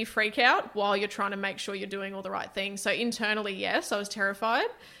have a mini freak out while you're trying to make sure you're doing all the right things. So internally, yes, I was terrified.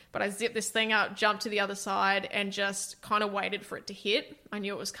 But I zipped this thing up, jumped to the other side, and just kind of waited for it to hit. I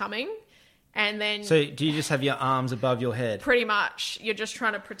knew it was coming. And then... So do you just have your arms above your head? Pretty much. You're just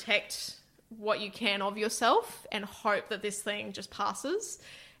trying to protect what you can of yourself and hope that this thing just passes.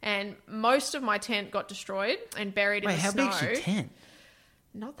 And most of my tent got destroyed and buried in the snow. Wait, how big's your tent?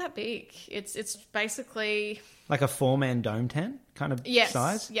 Not that big. It's basically... Like a 4-man dome tent kind of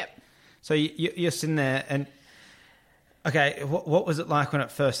size? Yep. So you're sitting there and... Okay, what was it like when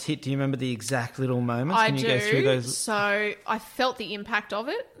it first hit? Do you remember the exact little moments? Can you go through those? So I felt the impact of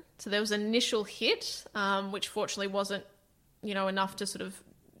it. So there was an initial hit, which fortunately wasn't, enough to sort of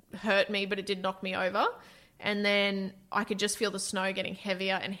hurt me, but it did knock me over. And then I could just feel the snow getting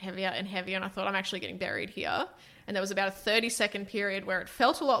heavier and heavier and heavier. And I thought, I'm actually getting buried here. And there was about a 30-second period where it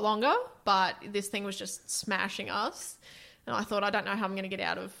felt a lot longer, but this thing was just smashing us. And I thought, I don't know how I'm going to get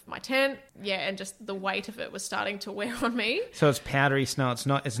out of my tent. Yeah, and just the weight of it was starting to wear on me. So it's powdery snow. It's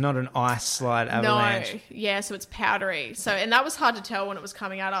not an ice slide avalanche. No, yeah, so it's powdery. So, and that was hard to tell when it was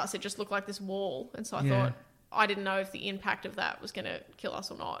coming at us. It just looked like this wall. And so I thought, I didn't know if the impact of that was going to kill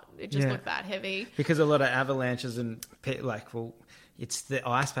us or not. It just looked that heavy. Because a lot of avalanches it's the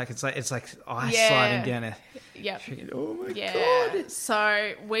ice pack. It's like ice sliding down a... Yep. Oh my God.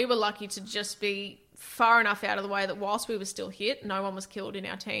 So we were lucky to just be far enough out of the way that whilst we were still hit, no one was killed in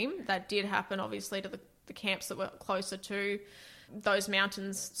our team. That did happen, obviously, to the camps that were closer to those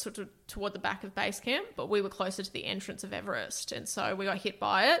mountains, sort of toward the back of base camp, but we were closer to the entrance of Everest, and so we got hit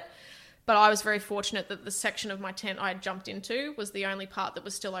by it. But I was very fortunate that the section of my tent I had jumped into was the only part that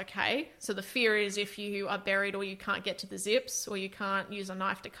was still okay. So the fear is if you are buried or you can't get to the zips or you can't use a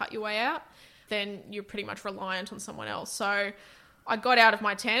knife to cut your way out, then you're pretty much reliant on someone else. So I got out of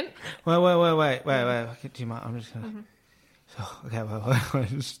my tent. Wait. Do you mind? I'm just going to... Okay,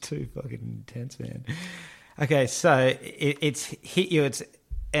 wait. It's too fucking intense, man. Okay, so it's hit you,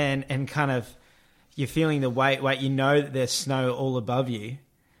 and kind of you're feeling the weight. You know that there's snow all above you,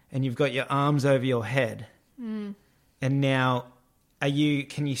 and you've got your arms over your head. And now,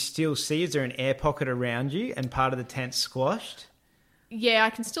 can you still see? Is there an air pocket around you, and part of the tent squashed? Yeah, I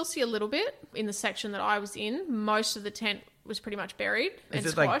can still see a little bit in the section that I was in. Most of the tent was pretty much buried and Is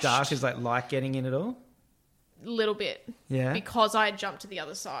it squashed. dark? Is light getting in at all? Little bit. Yeah. Because I had jumped to the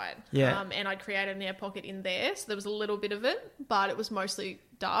other side. Yeah. And I'd created an air pocket in there. So there was a little bit of it, but it was mostly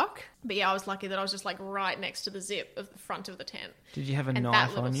dark. But yeah, I was lucky that I was just right next to the zip of the front of the tent. Did you have a and knife that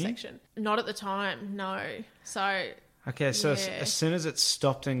little on you? section. Not at the time, no. So Okay, so yeah. as soon as it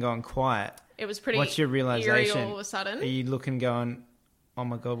stopped and gone quiet, it was pretty what's your realization? eerie all of a sudden. Are you looking going, oh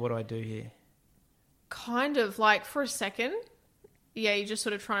my God, what do I do here? Kind of for a second. Yeah, you're just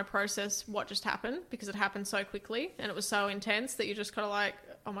sort of trying to process what just happened because it happened so quickly and it was so intense that you're just kind of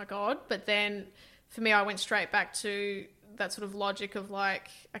oh my God. But then for me, I went straight back to that sort of logic of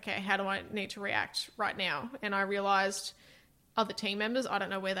okay, how do I need to react right now? And I realized other team members, I don't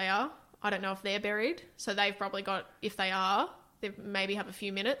know where they are. I don't know if they're buried. So they've probably got, if they are, they maybe have a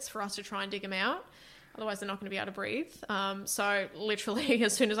few minutes for us to try and dig them out. Otherwise, they're not going to be able to breathe. So literally,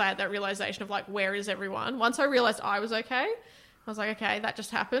 as soon as I had that realization of where is everyone? Once I realized I was okay, I was like, okay, that just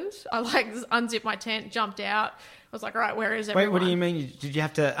happened. I unzipped my tent, jumped out. I was like, all right, where is everyone? Wait, what do you mean? Did you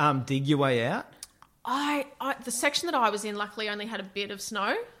have to dig your way out? The section that I was in luckily only had a bit of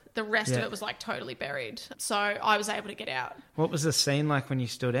snow. The rest of Yeah. it was like totally buried. So I was able to get out. What was the scene like when you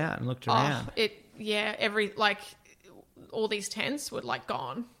stood out and looked around? All these tents were like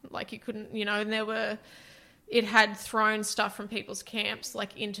gone. Like you couldn't, and it had thrown stuff from people's camps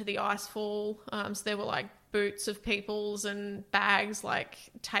like into the icefall. So there were like boots of people's and bags, like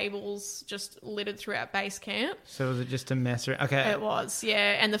tables just littered throughout base camp. So was it just a mess around? Okay. It was,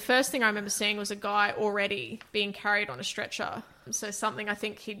 yeah. And the first thing I remember seeing was a guy already being carried on a stretcher. So something, I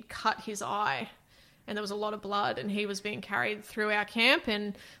think he'd cut his eye and there was a lot of blood and he was being carried through our camp,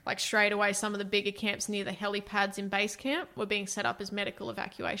 and like straight away some of the bigger camps near the helipads in base camp were being set up as medical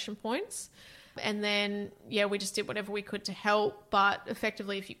evacuation points. And then, we just did whatever we could to help. But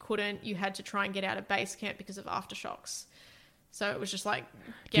effectively, if you couldn't, you had to try and get out of base camp because of aftershocks. So it was just like,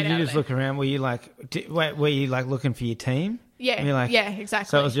 get out of there. Did you just look around? Were you like looking for your team? Yeah, You're like, yeah, exactly.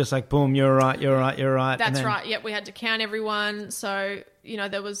 So it was just like, boom, you're right, you're right, you're right. That's right. Yep, we had to count everyone. So,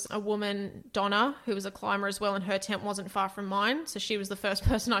 there was a woman, Donna, who was a climber as well, and her tent wasn't far from mine. So she was the first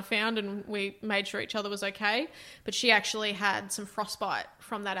person I found, and we made sure each other was okay. But she actually had some frostbite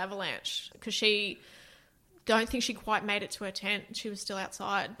from that avalanche because don't think she quite made it to her tent. She was still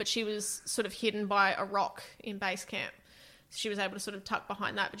outside, but she was sort of hidden by a rock in base camp. She was able to sort of tuck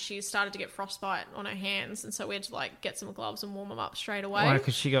behind that, but she started to get frostbite on her hands, and so we had to like get some gloves and warm them up straight away. Why?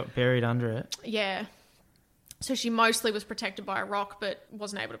 Because she got buried under it. Yeah. So she mostly was protected by a rock, but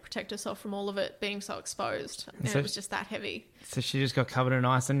wasn't able to protect herself from all of it being so exposed, and So- it was just that heavy. So she just got covered in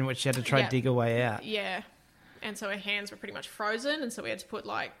ice, and she had to try Yeah. dig her way out. Yeah. And so her hands were pretty much frozen, and so we had to put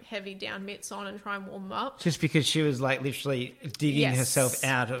like heavy down mitts on and try and warm them up. Just because she was like literally digging Yes. herself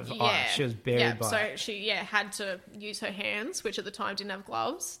out of ice. She was buried by so it. she had to use her hands, which at the time didn't have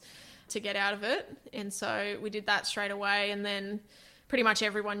gloves, to get out of it. And so we did that straight away, and then pretty much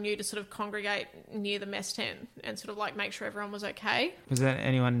everyone knew to sort of congregate near the mess tent and sort of like make sure everyone was okay. Was that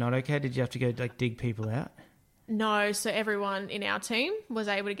anyone not okay? Did you have to go like dig people out? No, so everyone in our team was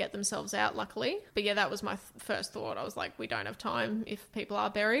able to get themselves out, luckily. But yeah, that was my first thought. I was like, we don't have time if people are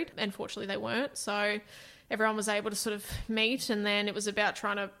buried. And fortunately they weren't. So everyone was able to sort of meet, and then it was about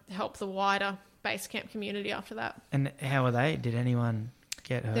trying to help the wider base camp community after that. And how were they? Did anyone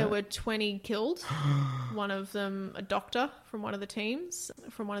get hurt? There were 20 killed. One of them a doctor from one of the teams,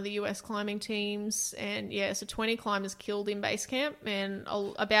 from one of the US climbing teams. And yeah, so 20 climbers killed in base camp, and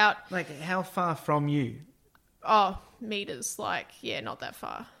about... Like, how far from you? Meters, like, yeah, not that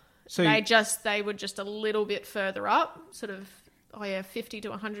far. So They were just a little bit further up, sort of, 50 to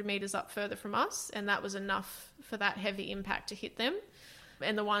 100 meters up further from us, and that was enough for that heavy impact to hit them.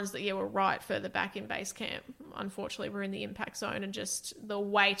 And the ones that, were right further back in base camp, unfortunately, were in the impact zone, and just the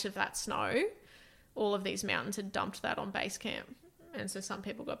weight of that snow, all of these mountains had dumped that on base camp. And so some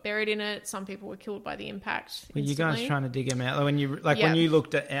people got buried in it. Some people were killed by the impact. Were you guys trying to dig them out? When you Yeah. when you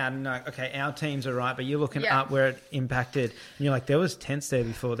looked at okay, our teams are right, but you're looking Yeah. up where it impacted, and you're like, there was tents there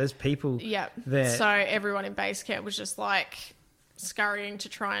before. There's people there. So everyone in base camp was just like scurrying to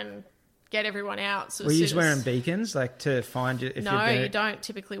try and get everyone out. So Were you just wearing beacons like to find you? If No, you're buried? you don't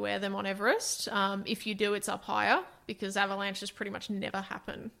typically wear them on Everest. If you do, it's up higher because avalanches pretty much never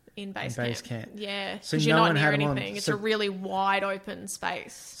happen in base camp. Yeah, So because you're no not one near had them on- anything. It's so- a really wide open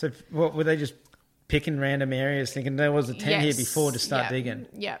space. So what were they just picking random areas, thinking there was a tent here Yes. before to start Yeah. digging?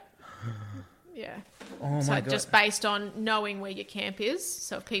 Yeah. Yeah. Oh So my god! just based on knowing where your camp is,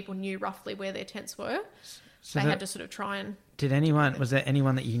 so if people knew roughly where their tents were, So they that- had to sort of try and... was there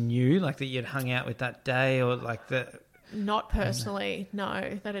anyone that you knew, like that you'd hung out with that day, or like the? Not personally,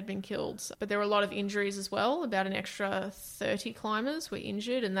 no, that had been killed. But there were a lot of injuries as well. About an extra 30 climbers were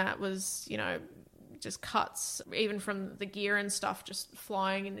injured, and that was, just cuts, even from the gear and stuff, just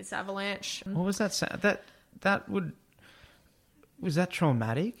flying in this avalanche. What was that? Was that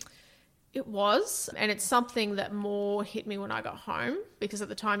traumatic? It was, and it's something that more hit me when I got home, because at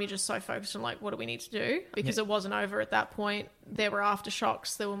the time you're just so focused on like, what do we need to do? Because it wasn't over at that point. There were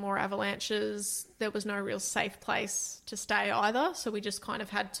aftershocks, there were more avalanches, there was no real safe place to stay either. So we just kind of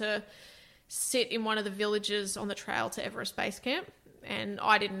had to sit in one of the villages on the trail to Everest Base Camp. And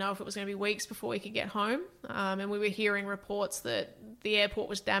I didn't know if it was going to be weeks before we could get home. And we were hearing reports that the airport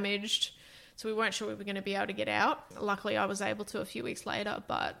was damaged, so we weren't sure we were going to be able to get out. Luckily, I was able to a few weeks later,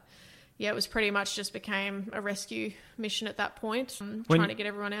 but... yeah, it was pretty much just became a rescue mission at that point, trying to get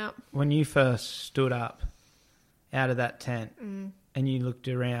everyone out. When you first stood up out of that tent and you looked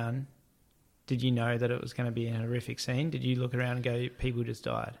around, did you know that it was going to be a horrific scene? Did you look around and go, people just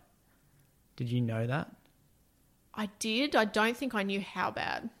died? Did you know that? I did. I don't think I knew how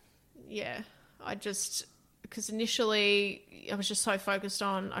bad. Yeah, because initially I was just so focused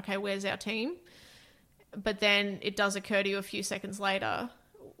on, okay, where's our team? But then it does occur to you a few seconds later,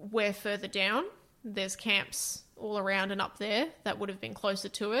 we're further down. There's camps all around and up there that would have been closer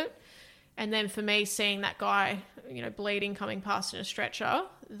to it. And then for me, seeing that guy, bleeding, coming past in a stretcher,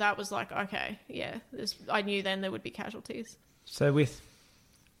 that was like, okay, yeah, I knew then there would be casualties. So with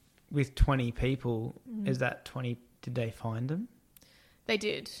 20 people, is that 20, did they find them? They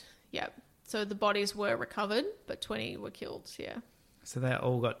did, yep. So the bodies were recovered, but 20 were killed, yeah. So they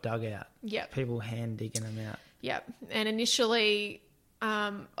all got dug out? Yep. People hand digging them out? Yep. And initially,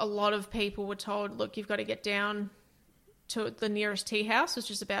 a lot of people were told, look, you've got to get down to the nearest tea house, which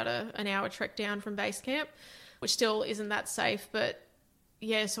is about an hour trek down from base camp, which still isn't that safe. But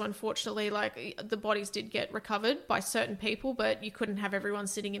yeah, so unfortunately, like, the bodies did get recovered by certain people, but you couldn't have everyone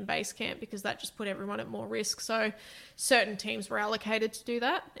sitting in base camp because that just put everyone at more risk. So certain teams were allocated to do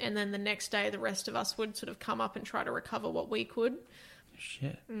that. And then the next day, the rest of us would sort of come up and try to recover what we could.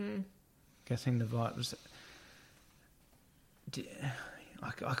 Shit. Guessing the vibe was...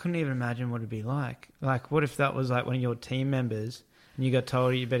 I couldn't even imagine what it'd be like. Like, what if that was like one of your team members and you got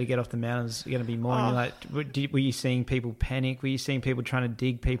told you better get off the mountain, there's going to be more, and you're like, were you seeing people panic? Were you seeing people trying to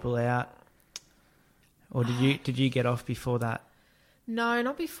dig people out? Or did you get off before that? No,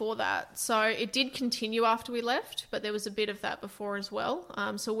 not before that. So it did continue after we left, but there was a bit of that before as well.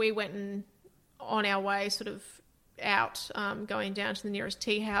 So we went on our way sort of out, going down to the nearest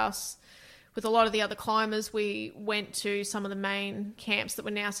tea house. With a lot of the other climbers, we went to some of the main camps that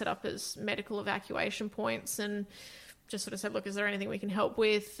were now set up as medical evacuation points and just sort of said, look, is there anything we can help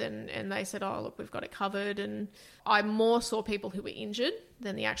with? And they said, oh, look, we've got it covered. And I more saw people who were injured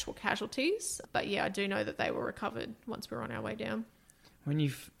than the actual casualties. But yeah, I do know that they were recovered once we were on our way down. When you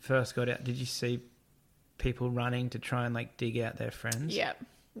first got out, did you see people running to try and like dig out their friends? Yeah.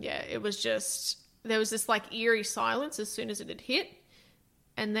 Yeah. It was just, there was this like eerie silence as soon as it had hit.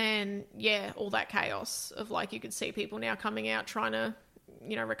 And then, yeah, all that chaos of like, you could see people now coming out trying to,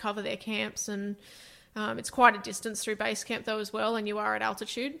 recover their camps. And it's quite a distance through base camp though as well. And you are at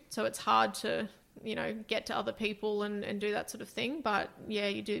altitude. So it's hard to, get to other people and do that sort of thing. But yeah,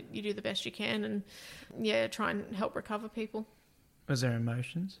 you do the best you can and yeah, try and help recover people. Was there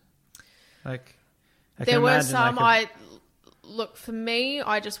emotions? Like, there were some. Look, for me,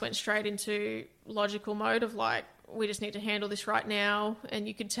 I just went straight into logical mode of like, we just need to handle this right now. And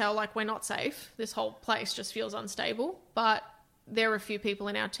you could tell, like, we're not safe. This whole place just feels unstable. But there were a few people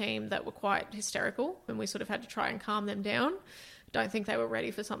in our team that were quite hysterical and we sort of had to try and calm them down. Don't think they were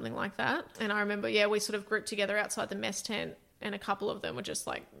ready for something like that. And I remember, yeah, we sort of grouped together outside the mess tent and a couple of them were just,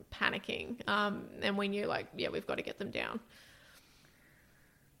 like, panicking. And we knew, like, yeah, we've got to get them down.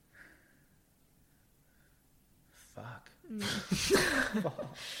 Fuck.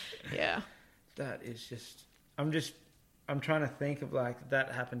 Yeah. That is just... I'm trying to think of like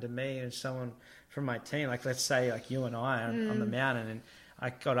that happened to me and someone from my team. Like, let's say like you and I are on the mountain and I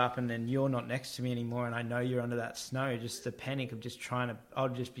got up and then you're not next to me anymore and I know you're under that snow. Just the panic of I'll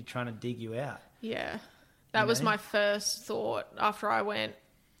just be trying to dig you out. Yeah. That was my first thought after I went,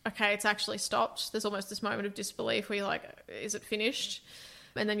 okay, it's actually stopped. There's almost this moment of disbelief where you're like, is it finished?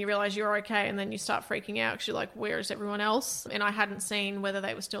 And then you realise you're okay and then you start freaking out because you're like, where is everyone else? And I hadn't seen whether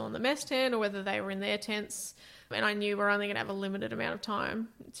they were still in the mess tent or whether they were in their tents. And I knew we're only going to have a limited amount of time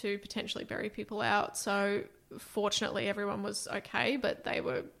to potentially bury people out. So fortunately everyone was okay, but they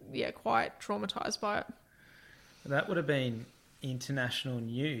were, yeah, quite traumatised by it. That would have been international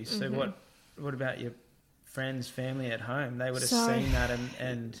news. So what about your friends, family at home? They would have seen that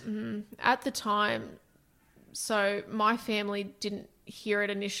and... At the time, so my family didn't hear it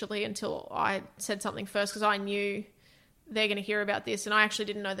initially until I said something first because I knew they're going to hear about this and I actually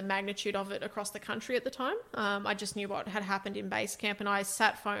didn't know the magnitude of it across the country at the time. I just knew what had happened in base camp and I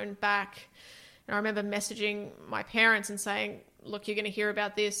sat phone back and I remember messaging my parents and saying, look, you're going to hear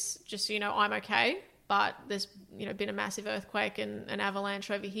about this, just so you know, I'm okay, but there's been a massive earthquake and an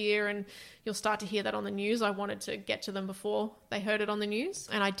avalanche over here and you'll start to hear that on the news. I wanted to get to them before they heard it on the news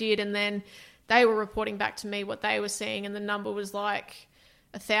and I did, and then they were reporting back to me what they were seeing and the number was like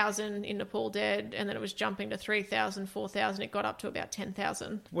 1,000 in Nepal dead and then it was jumping to 3,000, 4,000. It got up to about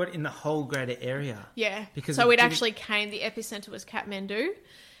 10,000. What, in the whole greater area? Yeah. So it actually came, the epicenter was Kathmandu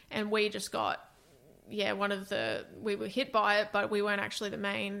and we just got, we were hit by it, but we weren't actually the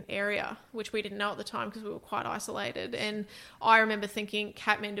main area, which we didn't know at the time because we were quite isolated. And I remember thinking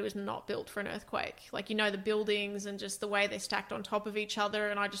Kathmandu is not built for an earthquake. Like, the buildings and just the way they stacked on top of each other.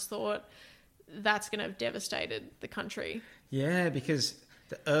 And I just thought that's going to have devastated the country. Yeah, because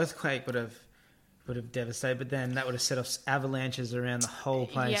the earthquake would have devastated, but then that would have set off avalanches around the whole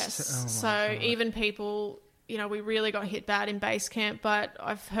place. Yes. So even people, we really got hit bad in base camp, but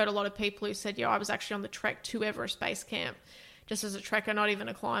I've heard a lot of people who said, I was actually on the trek to Everest base camp just as a trekker, not even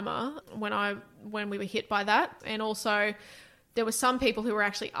a climber, when we were hit by that. And also there were some people who were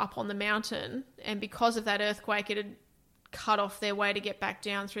actually up on the mountain, and because of that earthquake, it had cut off their way to get back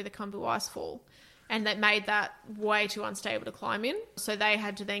down through the Khumbu Icefall. And that made that way too unstable to climb in. So they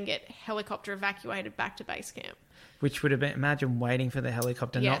had to then get helicopter evacuated back to base camp. Which would have been, imagine waiting for the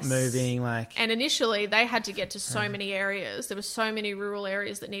helicopter, Yes. not moving, like... And initially, they had to get to so many areas. There were so many rural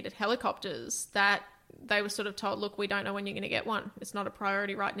areas that needed helicopters that they were sort of told, look, we don't know when you're going to get one. It's not a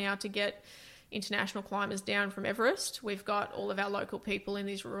priority right now to get international climbers down from Everest. We've got all of our local people in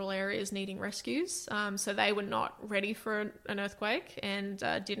these rural areas needing rescues. So they were not ready for an earthquake and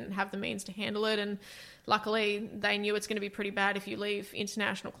didn't have the means to handle it. And luckily, they knew it's going to be pretty bad if you leave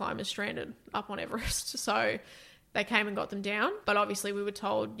international climbers stranded up on Everest. So they came and got them down. But obviously, we were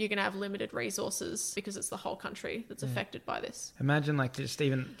told you're going to have limited resources because it's the whole country that's affected by this. Imagine like just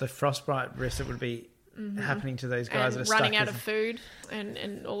even the frostbite risk that would be happening to those guys And that are running stuck out of food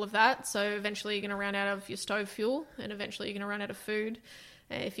and all of that. So eventually you're going to run out of your stove fuel, and eventually you're going to run out of food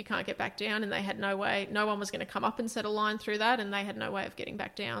if you can't get back down. And they had no way, no one was going to come up and set a line through that, and they had no way of getting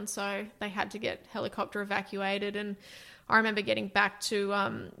back down. So they had to get helicopter evacuated. And I remember getting back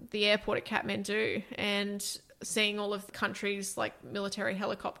to the airport at Kathmandu and seeing all of the country's like military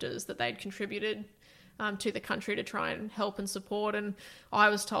helicopters that they'd contributed to the country to try and help and support. And I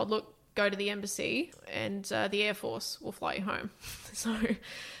was told, look, go to the embassy and the Air Force will fly you home. So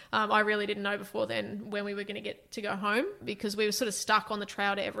I really didn't know before then when we were going to get to go home, because we were sort of stuck on the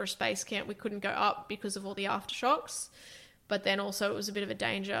trail to Everest Base Camp. We couldn't go up because of all the aftershocks. But then also it was a bit of a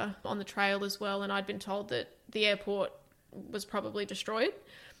danger on the trail as well. And I'd been told that the airport was probably destroyed.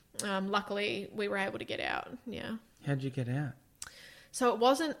 Luckily, we were able to get out. Yeah. How'd you get out? So it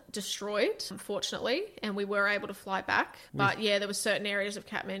wasn't destroyed, unfortunately, and we were able to fly back. But yeah, there were certain areas of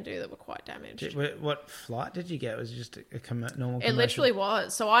Kathmandu that were quite damaged. What flight did you get? Was it just a normal commercial? It literally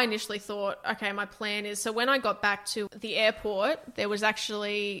was. So I initially thought, okay, my plan is... So when I got back to the airport, there was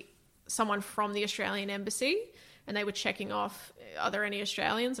actually someone from the Australian embassy, and they were checking off, are there any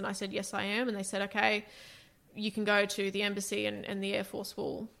Australians? And I said, yes, I am. And they said, okay, you can go to the embassy and the Air Force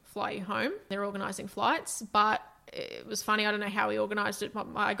will fly you home. They're organising flights, but... It was funny. I don't know how he organised it.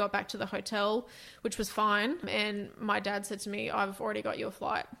 I got back to the hotel, which was fine. And my dad said to me, I've already got you a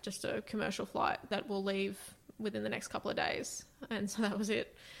flight, just a commercial flight that will leave within the next couple of days. And so that was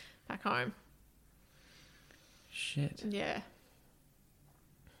it, back home. Shit. Yeah.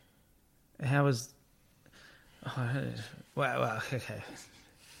 How was... well, okay.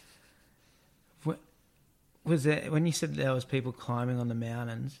 Was there... When you said there was people climbing on the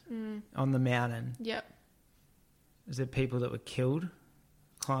mountains, on the mountain... Yep. Was there people that were killed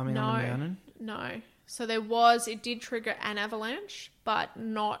climbing on the mountain? No. So it did trigger an avalanche, but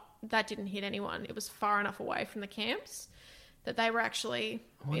that didn't hit anyone. It was far enough away from the camps that they were actually,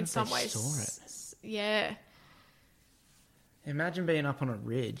 in some ways... saw it? Yeah. Imagine being up on a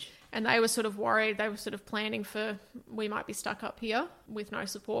ridge. And they were sort of worried. They were sort of planning for, we might be stuck up here with no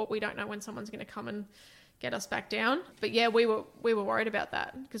support. We don't know when someone's going to come and get us back down. But yeah, we were worried about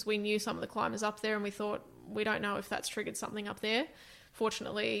that because we knew some of the climbers up there, and we thought, we don't know if that's triggered something up there.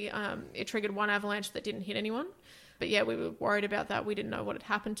 Fortunately, it triggered one avalanche that didn't hit anyone. But yeah, we were worried about that. We didn't know what had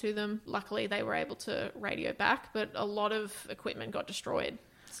happened to them. Luckily, they were able to radio back, but a lot of equipment got destroyed.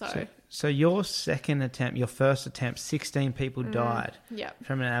 So your first attempt, 16 people died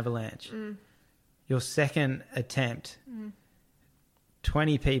from an avalanche. Your second attempt,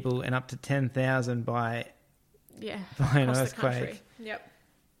 20 people and up to 10,000 by an earthquake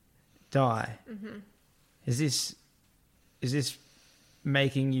die. Mm-hmm. Is this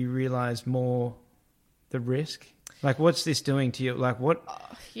making you realise more the risk? Like, what's this doing to you? Like, what?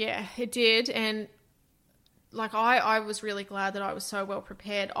 Yeah, it did. And like, I was really glad that I was so well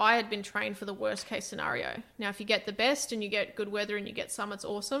prepared. I had been trained for the worst case scenario. Now, if you get the best and you get good weather and you get some, it's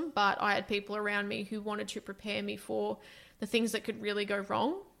awesome. But I had people around me who wanted to prepare me for the things that could really go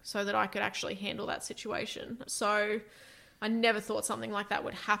wrong so that I could actually handle that situation. So I never thought something like that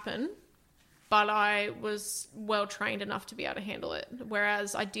would happen, but I was well trained enough to be able to handle it.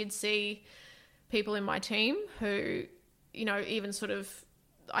 Whereas I did see people in my team who, even sort of,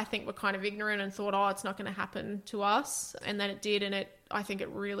 I think were kind of ignorant and thought, it's not going to happen to us. And then it did. And I think it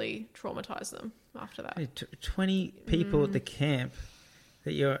really traumatized them after that. 20 people at the camp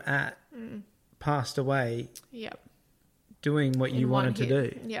that you're at passed away. Yep. Doing what you wanted to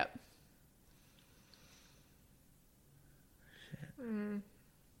do. Yep.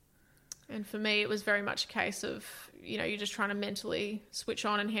 And for me, it was very much a case of, you're just trying to mentally switch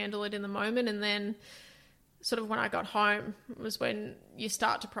on and handle it in the moment. And then sort of when I got home was when you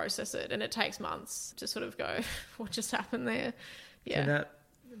start to process it, and it takes months to sort of go, what just happened there? Yeah. Did that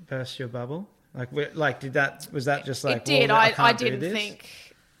burst your bubble? Was that just like, it did. well, I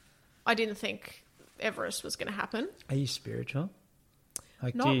didn't think Everest was going to happen. Are you spiritual?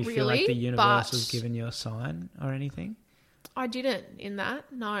 Like, Not do you feel like really, the universe was but giving you a sign or anything? I didn't in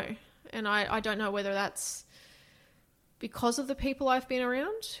that, no. And I don't know whether that's because of the people I've been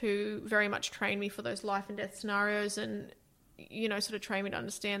around who very much train me for those life and death scenarios and, you know, sort of train me to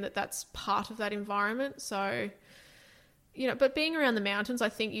understand that that's part of that environment. So, you know, but being around the mountains, I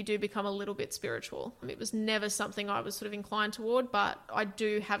think you do become a little bit spiritual. It was never something I was sort of inclined toward, but I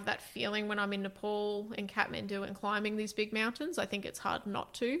do have that feeling when I'm in Nepal and Kathmandu and climbing these big mountains. I think it's hard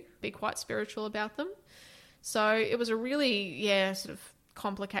not to be quite spiritual about them. So it was a really, sort of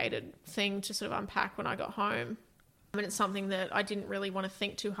complicated thing to sort of unpack when I got home. I mean, it's something that I didn't really want to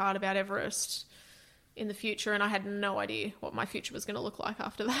think too hard about Everest in the future, and I had no idea what my future was going to look like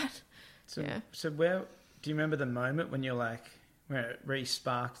after that. So where do you remember the moment when you're like, where it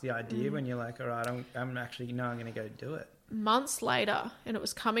re-sparked the idea when you're like, all right, I'm actually, I'm going to go do it? Months later, and it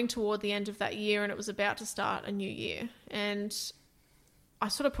was coming toward the end of that year, and it was about to start a new year. And I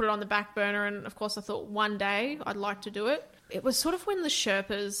sort of put it on the back burner, and of course I thought one day I'd like to do it. It was sort of when the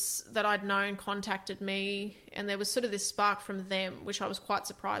Sherpas that I'd known contacted me, and there was sort of this spark from them, which I was quite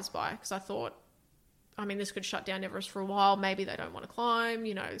surprised by, because I thought, I mean, this could shut down Everest for a while. Maybe they don't want to climb,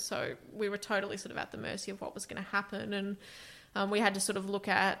 you know. So we were totally sort of at the mercy of what was going to happen. And we had to sort of look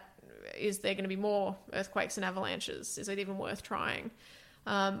at, is there going to be more earthquakes and avalanches? Is it even worth trying?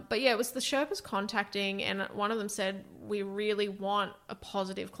 But yeah, it was the Sherpas contacting, and one of them said, we really want a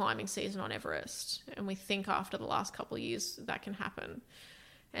positive climbing season on Everest. And we think after the last couple of years that can happen.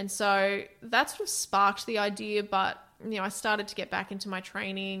 And so that sort of sparked the idea, but, you know, I started to get back into my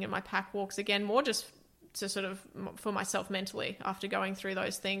training and my pack walks again, more just to sort of for myself mentally after going through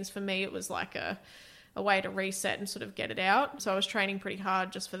those things. For me, it was like a way to reset and sort of get it out. So I was training pretty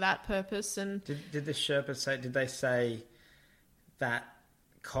hard just for that purpose. And did the Sherpas say, did they say that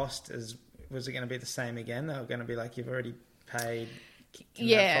cost was it going to be the same again? They were going to be like, you've already paid.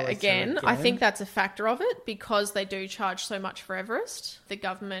 Again, I think that's a factor of it because they do charge so much for Everest. The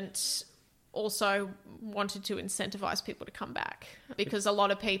government also wanted to incentivize people to come back because a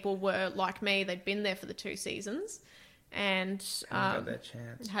lot of people were like me. They'd been there for the 2 seasons and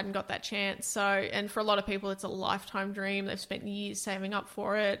hadn't got that chance. So, and for a lot of people, it's a lifetime dream. They've spent years saving up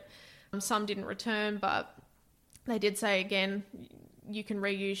for it. Some didn't return, but they did say again, you can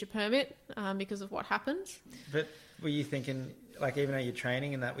reuse your permit because of what happened. But were you thinking, like, even though you're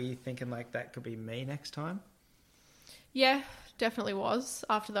training and that, were you thinking like that could be me next time? Yeah, definitely was.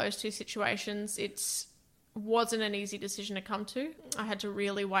 After those 2 situations, it wasn't an easy decision to come to. I had to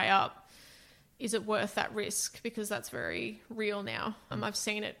really weigh up, is it worth that risk? Because that's very real now. I've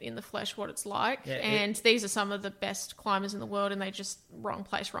seen it in the flesh, what it's like. Yeah, and these are some of the best climbers in the world, and they just wrong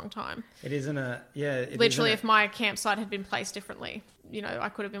place, wrong time. It isn't a... Yeah. Literally, if my campsite had been placed differently, you know, I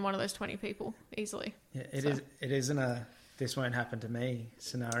could have been one of those 20 people easily. Yeah, it isn't a... This won't happen to me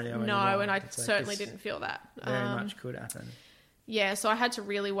scenario. No, anymore. And I certainly didn't feel that. Very much could happen. Yeah, so I had to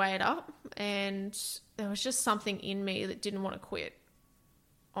really weigh it up, and there was just something in me that didn't want to quit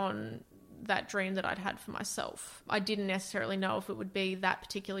on that dream that I'd had for myself. I didn't necessarily know if it would be that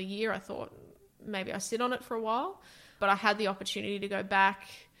particular year. I thought maybe I sit on it for a while, but I had the opportunity to go back.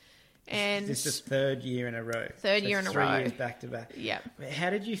 And this is the 3rd year in a row. 3rd year in a row. 3 years back to back. Yeah.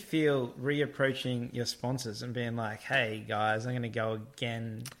 How did you feel reapproaching your sponsors and being like, hey guys, I'm going to go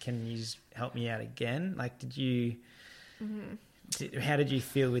again. Can you help me out again? Like, did you... Mm-hmm. How did you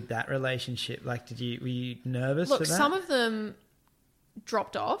feel with that relationship? Like, were you nervous for that? Look, some of them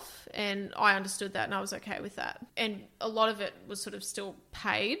dropped off, and I understood that, and I was okay with that. And a lot of it was sort of still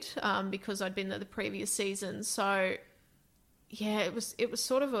paid because I'd been there the previous season. So, yeah, it was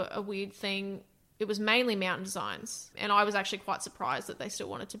sort of a weird thing. It was mainly Mountain Designs, and I was actually quite surprised that they still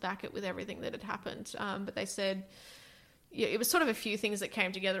wanted to back it with everything that had happened. But they said... Yeah, it was sort of a few things that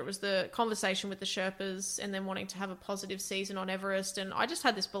came together. It was the conversation with the Sherpas and then wanting to have a positive season on Everest. And I just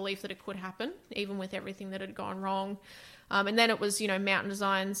had this belief that it could happen, even with everything that had gone wrong. And then it was, you know, Mountain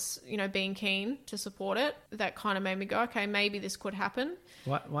Designs, you know, being keen to support it. That kind of made me go, okay, maybe this could happen.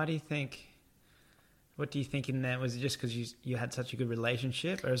 Why do you think... What do you think in that? Was it just because you had such a good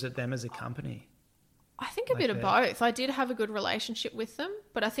relationship, or is it them as a company? I think a bit of both. I did have a good relationship with them,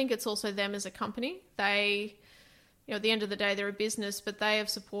 but I think it's also them as a company. They... You know, at the end of the day, they're a business, but they have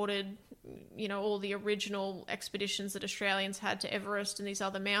supported, you know, all the original expeditions that Australians had to Everest and these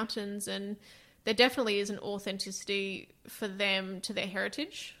other mountains. And there definitely is an authenticity for them to their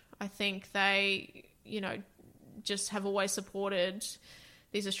heritage. I think they just have always supported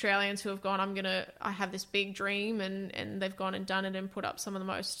these Australians who have gone, I have this big dream, and they've gone and done it and put up some of the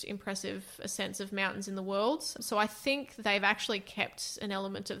most impressive ascents of mountains in the world. So I think they've actually kept an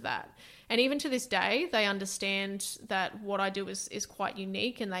element of that. And even to this day, they understand that what I do is quite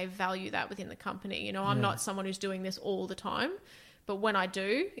unique, and they value that within the company. I'm not someone who's doing this all the time, but when I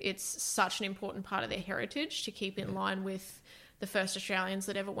do, it's such an important part of their heritage to keep in line with the first Australians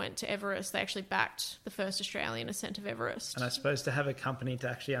that ever went to Everest. They actually backed the first Australian ascent of Everest. And I suppose to have a company to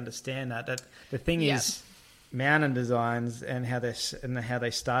actually understand that the thing is, Mountain Designs and how they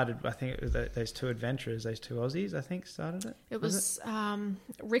started. I think it was those two adventurers, those two Aussies, I think started it. It was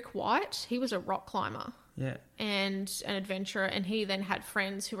Rick White. He was a rock climber. Yeah. And an adventurer, and he then had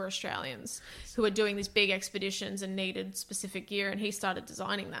friends who were Australians who were doing these big expeditions and needed specific gear, and he started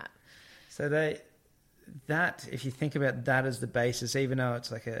designing that. So if you think about that as the basis, even though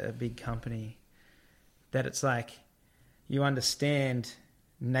it's like a big company, that it's like you understand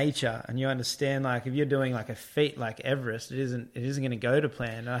nature, and you understand, like, if you're doing like a feat like Everest, it isn't going to go to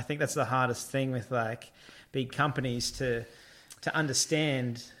plan. And I think that's the hardest thing with like big companies to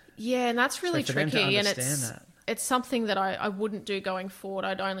understand. Yeah, and that's really tricky, and that. It's something that I wouldn't do going forward.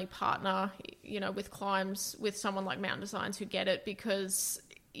 I'd only partner, with climbs with someone like Mountain Designs who get it, because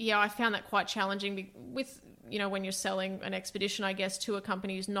I found that quite challenging with, when you're selling an expedition, I guess, to a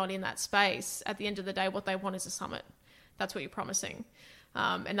company who's not in that space. At the end of the day, what they want is a summit. That's what you're promising.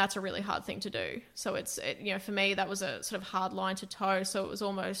 And that's a really hard thing to do. So for me, that was a sort of hard line to toe. So it was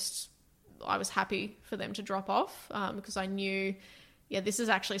almost, I was happy for them to drop off, because I knew, this is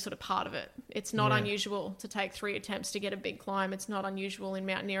actually sort of part of it. It's not unusual to take 3 attempts to get a big climb. It's not unusual in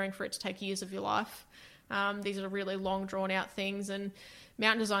mountaineering for it to take years of your life. These are really long, drawn-out things, and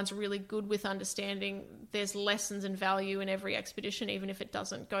Mountain Design's are really good with understanding there's lessons and value in every expedition, even if it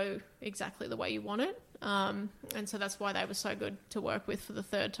doesn't go exactly the way you want it. And so that's why they were so good to work with for the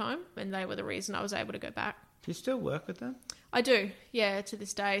third time, and they were the reason I was able to go back. Do you still work with them? I do, to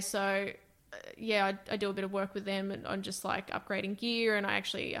this day. So, I do a bit of work with them on just like upgrading gear, and I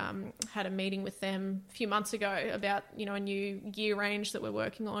actually had a meeting with them a few months ago about, a new gear range that we're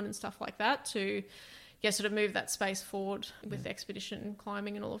working on and stuff like that to sort of move that space forward with expedition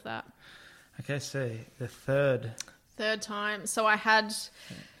climbing and all of that. Okay, so the third time. So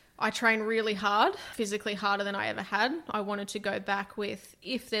I trained really hard, physically harder than I ever had. I wanted to go back with,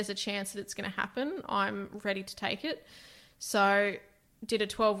 if there's a chance that it's going to happen, I'm ready to take it. So did a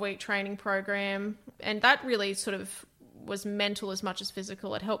 12-week training program, and that really sort of was mental as much as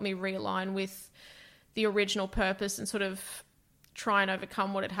physical. It helped me realign with the original purpose and sort of try and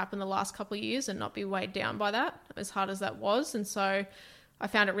overcome what had happened the last couple of years and not be weighed down by that, as hard as that was. And so I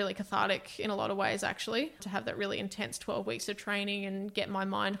found it really cathartic in a lot of ways, actually, to have that really intense 12 weeks of training and get my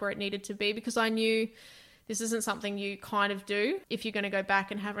mind where it needed to be, because I knew this isn't something you kind of do. If you're going to go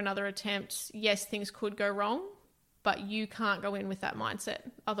back and have another attempt, yes, things could go wrong, but you can't go in with that mindset.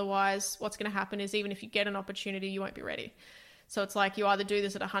 Otherwise, what's going to happen is, even if you get an opportunity, you won't be ready. So it's like you either do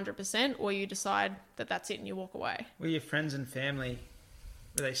this at 100% or you decide that that's it and you walk away. Were your friends and family,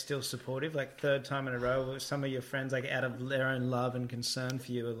 were they still supportive? Like third time in a row, were some of your friends, like out of their own love and concern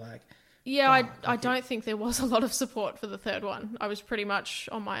for you, were like... Yeah, I don't think there was a lot of support for the third one. I was pretty much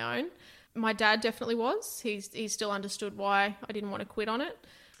on my own. My dad definitely was. He still understood why I didn't want to quit on it.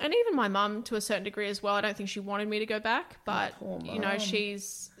 And even my mum, to a certain degree as well. I don't think she wanted me to go back, but, she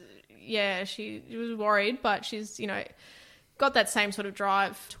was worried, but she's, got that same sort of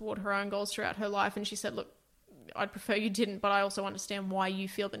drive toward her own goals throughout her life. And she said, look, I'd prefer you didn't, but I also understand why you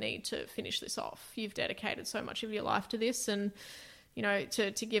feel the need to finish this off. You've dedicated so much of your life to this, and,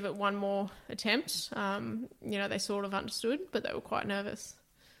 to give it one more attempt, they sort of understood, but they were quite nervous.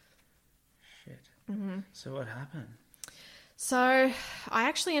 Shit. Mm-hmm. So what happened? So I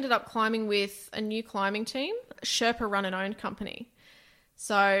actually ended up climbing with a new climbing team, Sherpa Run and Own company.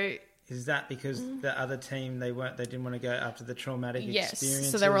 So... Is that because the other team, they didn't want to go after the traumatic experiences?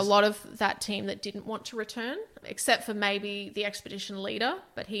 So there were a lot of that team that didn't want to return, except for maybe the expedition leader,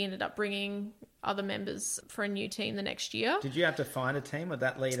 but he ended up bringing other members for a new team the next year. Did you have to find a team, or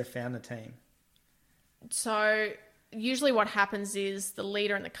that leader found the team? So usually what happens is the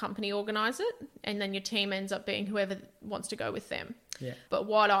leader and the company organise it, and then your team ends up being whoever wants to go with them. Yeah. But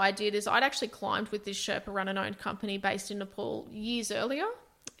what I did is I'd actually climbed with this Sherpa Run and Own company based in Nepal years earlier,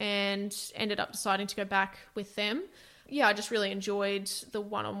 and ended up deciding to go back with them. Yeah, I just really enjoyed the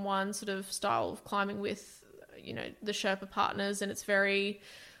one-on-one sort of style of climbing with, the Sherpa partners. And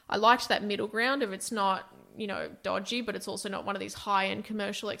I liked that middle ground of, it's not, dodgy, but it's also not one of these high-end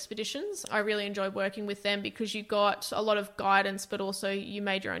commercial expeditions. I really enjoyed working with them because you got a lot of guidance, but also you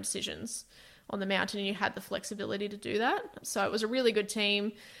made your own decisions. on the mountain, and you had the flexibility to do that. So it was a really good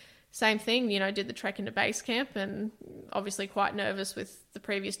team. Same thing, did the trek into base camp, and obviously quite nervous with the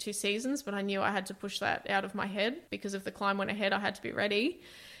previous 2 seasons, but I knew I had to push that out of my head because if the climb went ahead, I had to be ready.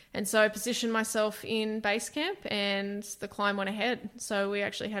 And so I positioned myself in base camp and the climb went ahead. So we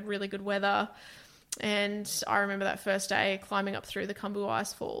actually had really good weather. And I remember that first day climbing up through the Khumbu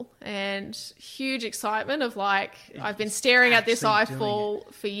Icefall and huge excitement of I've been staring at this icefall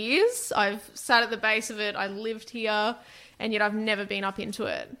for years. I've sat at the base of it. I lived here. And yet I've never been up into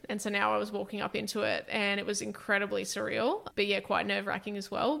it. And so now I was walking up into it and it was incredibly surreal. But yeah, quite nerve-wracking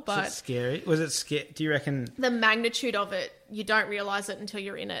as well. But was it scary? Was it scary? Do you reckon? The magnitude of it, you don't realise it until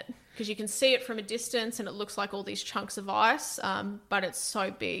you're in it. Because you can see it from a distance and it looks like all these chunks of ice. But it's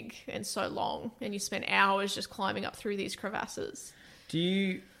so big and so long. And you spend hours just climbing up through these crevasses. Do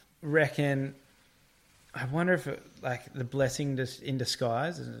you reckon... I wonder if the blessing in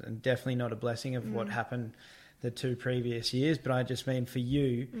disguise, and definitely not a blessing of what happened the 2 previous years, but I just mean for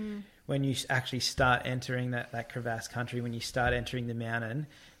you, when you actually start entering that crevasse country, when you start entering the mountain,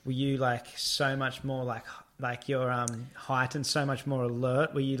 were you so much more like your heightened, so much more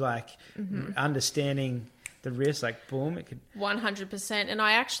alert? Were you understanding the risk, boom, it could 100%? And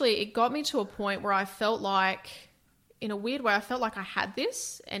it got me to a point where I felt like, in a weird way, I felt like I had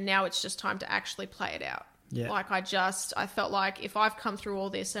this, and now it's just time to actually play it out. Yeah. I felt like if I've come through all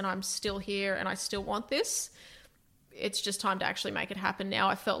this and I'm still here and I still want this, it's just time to actually make it happen now.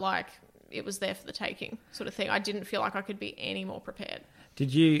 I felt like it was there for the taking, sort of thing. I didn't feel like I could be any more prepared.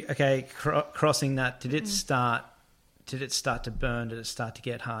 Did you, crossing that, did it start to burn? Did it start to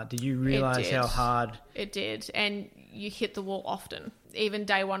get hard? Did you realise how hard? It did. And you hit the wall often. Even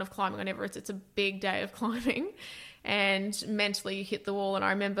day 1 of climbing on Everest, it's a big day of climbing. And mentally you hit the wall. And I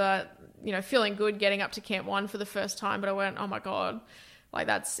remember, feeling good getting up to Camp 1 for the first time, but I went, oh my God,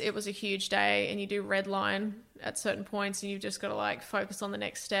 it was a huge day, and you do red line at certain points and you've just got to focus on the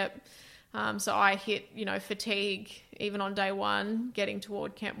next step. So I hit, fatigue even on day 1, getting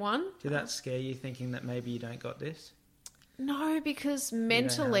toward Camp 1. Did that scare you, thinking that maybe you don't got this? No, because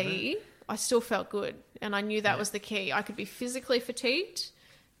mentally I still felt good, and I knew that was the key. I could be physically fatigued,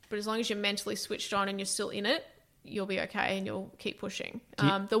 but as long as you're mentally switched on and you're still in it, you'll be okay and you'll keep pushing.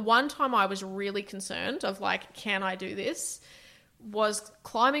 The one time I was really concerned of can I do this, was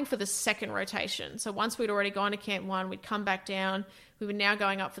climbing for the second rotation. So once we'd already gone to Camp 1, we'd come back down. We were now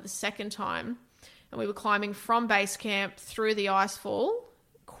going up for the second time, and we were climbing from base camp through the icefall.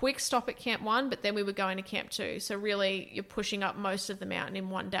 Quick stop at Camp 1, but then we were going to Camp 2. So really you're pushing up most of the mountain in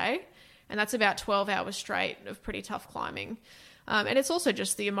one day, and that's about 12 hours straight of pretty tough climbing. And it's also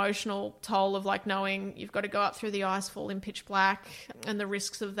just the emotional toll of knowing you've got to go up through the icefall in pitch black and the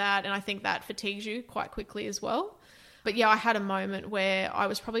risks of that. And I think that fatigues you quite quickly as well. But yeah, I had a moment where I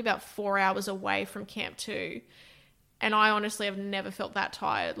was probably about 4 hours away from Camp 2. And I honestly have never felt that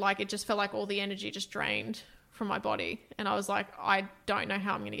tired. It just felt like all the energy just drained from my body. And I was like, I don't know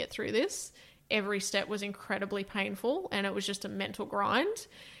how I'm going to get through this. Every step was incredibly painful, and it was just a mental grind.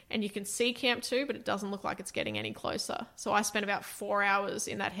 And you can see Camp 2, but it doesn't look like it's getting any closer. So I spent about 4 hours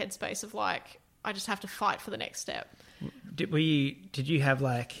in that headspace of I just have to fight for the next step. Did you have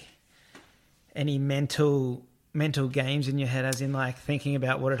any mental games in your head, as in thinking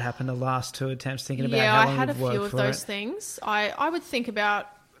about what had happened the last 2 attempts, thinking about how long I had a few of those it? things. I would think about,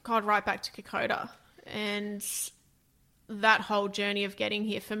 God, right back to Kokoda, and that whole journey of getting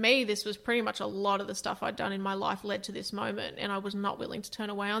here. For me, this was pretty much a lot of the stuff I'd done in my life led to this moment, and I was not willing to turn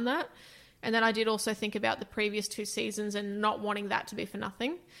away on that. And then I did also think about the previous 2 seasons and not wanting that to be for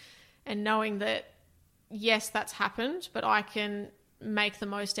nothing, and knowing that, yes, that's happened, but I can make the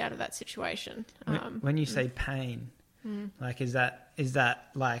most out of that situation. When you say pain, is that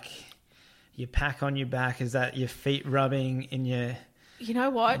your pack on your back? Is that your feet rubbing in your... You know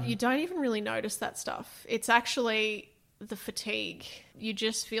what? You don't even really notice that stuff. It's actually the fatigue. You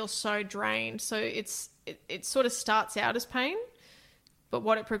just feel so drained. So it sort of starts out as pain, but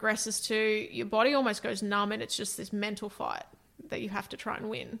what it progresses to, your body almost goes numb, and it's just this mental fight that you have to try and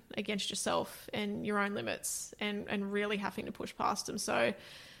win against yourself and your own limits, and really having to push past them. So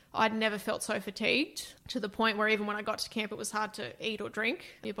I'd never felt so fatigued, to the point where even when I got to camp, it was hard to eat or drink.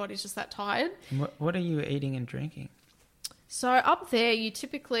 Your body's just that tired. What are you eating and drinking? So up there,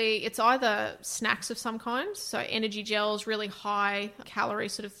 it's either snacks of some kind, so energy gels, really high calorie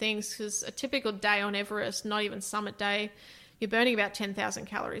sort of things, because a typical day on Everest, not even summit day, you're burning about 10,000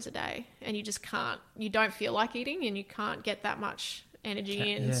 calories a day, and you don't feel like eating, and you can't get that much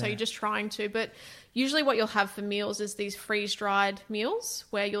energy in. So you're just trying to. But usually what you'll have for meals is these freeze-dried meals,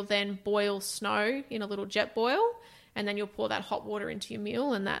 where you'll then boil snow in a little jet boil, and then you'll pour that hot water into your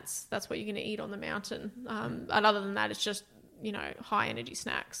meal, and that's what you're going to eat on the mountain. And other than that, it's just, you know, high energy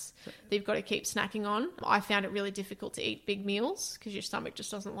snacks that you've got to keep snacking on. I found it really difficult to eat big meals because your stomach just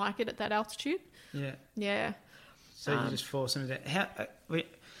doesn't like it at that altitude. Yeah. So you just force them to. How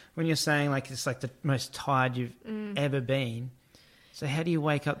when you're saying like it's like the most tired you've ever been, so how do you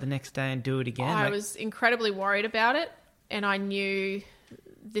wake up the next day and do it again? I was incredibly worried about it, and I knew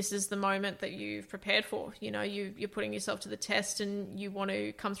this is the moment that you've prepared for. You know, you're putting yourself to the test, and you want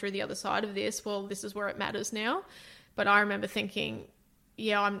to come through the other side of this. Well, this is where it matters now. But I remember thinking,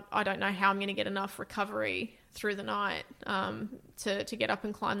 I don't know how I'm going to get enough recovery through the night to get up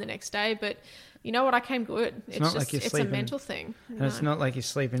and climb the next day. But you know what? I came good. It's a mental thing. And it's not like you're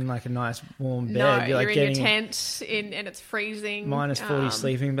sleeping in like a nice warm bed. No, you're like in your tent and it's freezing. Minus 40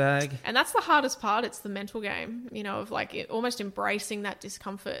 sleeping bag. And that's the hardest part. It's the mental game, you know, of like almost embracing that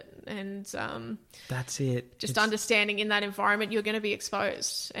discomfort. And that's it. Just understanding in that environment you're going to be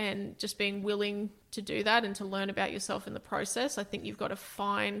exposed, and just being willing to do that and to learn about yourself in the process. I think you've got to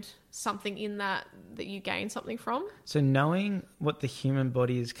find something in that you gain something from. So knowing what the human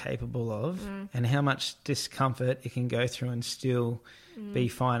body is capable of and how much discomfort it can go through and still be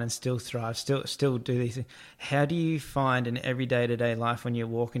fine and still thrive, still do these things. How do you find in everyday to day life when you're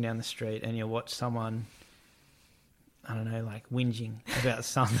walking down the street and you watch someone, I don't know, like whinging about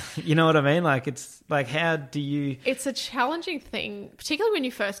something, you know what I mean? Like, it's like, how do you... It's a challenging thing, particularly when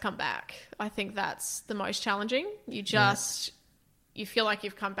you first come back. I think that's the most challenging. You just, you feel like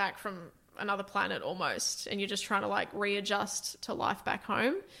you've come back from another planet almost, and you're just trying to like readjust to life back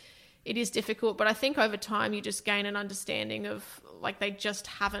home. It is difficult, but I think over time you just gain an understanding of like, they just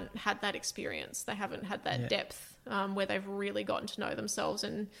haven't had that experience. They haven't had that depth where they've really gotten to know themselves.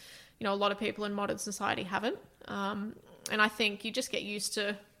 And, you know, a lot of people in modern society haven't. And I think you just get used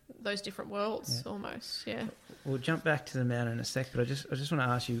to those different worlds almost. Yeah. We'll jump back to the mountain in a sec, but I just want to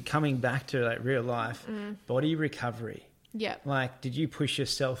ask you, coming back to like real life, body recovery. Yeah. Like, did you push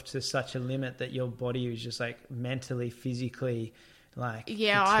yourself to such a limit that your body was just like mentally, physically, like...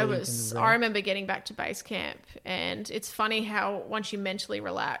 Yeah, I remember getting back to base camp, and it's funny how once you mentally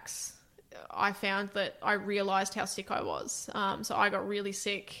relax, I found that I realized how sick I was. So I got really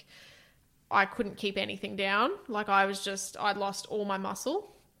sick. I couldn't keep anything down. Like, I'd lost all my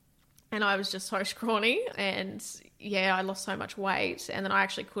muscle, and I was just so scrawny, and I lost so much weight, and then I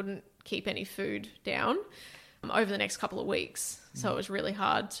actually couldn't keep any food down over the next couple of weeks. So it was really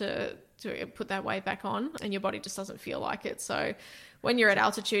hard to put that weight back on, and your body just doesn't feel like it. So when you're at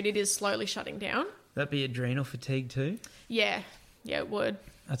altitude, it is slowly shutting down. That'd be adrenal fatigue too? Yeah, it would.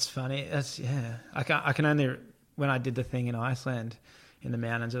 That's funny. I can only, when I did the thing in Iceland, in the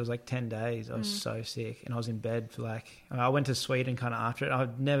mountains, it was like 10 days. I was so sick, and I was in bed for I went to Sweden kind of after it.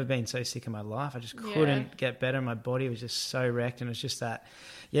 I've never been so sick in my life. I just couldn't get better. My body was just so wrecked, and it was just that.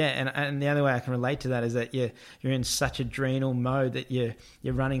 Yeah, and the only way I can relate to that is that you're in such adrenal mode that you're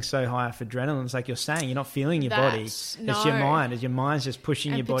running so high off adrenaline. It's like you're saying, you're not feeling your body. It's your mind. Your mind's just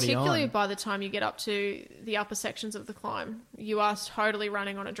pushing your body on. Particularly by the time you get up to the upper sections of the climb, you are totally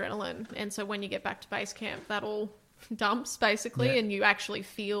running on adrenaline. And so when you get back to base camp, that all dumps basically, and you actually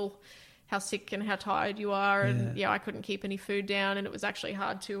feel how sick and how tired you are. And I couldn't keep any food down, and it was actually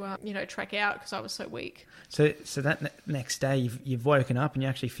hard to trek out because I was so weak. So that next day you've woken up and you're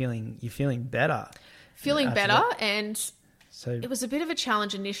actually feeling better. And so it was a bit of a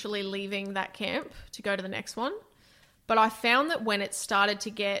challenge initially leaving that camp to go to the next one. But I found that when it started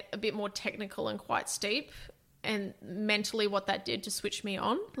to get a bit more technical and quite steep, and mentally what that did to switch me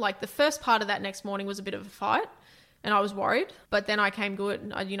on, like the first part of that next morning was a bit of a fight, and I was worried, but then I came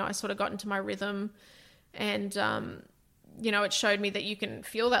good. I sort of got into my rhythm, and, it showed me that you can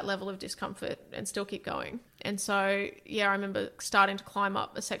feel that level of discomfort and still keep going. And so, I remember starting to climb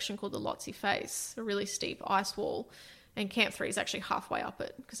up a section called the Lhotse Face, a really steep ice wall, and Camp 3 is actually halfway up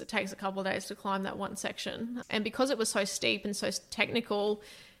it because it takes a couple of days to climb that one section. And because it was so steep and so technical,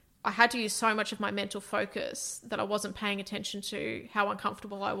 I had to use so much of my mental focus that I wasn't paying attention to how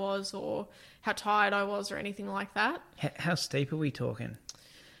uncomfortable I was or how tired I was or anything like that. How steep are we talking?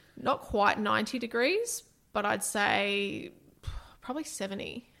 Not quite 90 degrees, but I'd say probably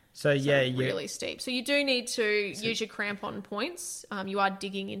 70. So really steep. So you do need to use your crampon points. You are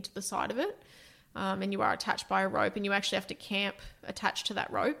digging into the side of it, and you are attached by a rope, and you actually have to camp attached to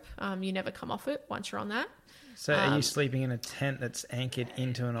that rope. You never come off it once you're on that. So are you sleeping in a tent that's anchored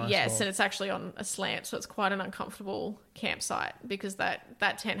into an ice wall? Yes, and it's actually on a slant, so it's quite an uncomfortable campsite because that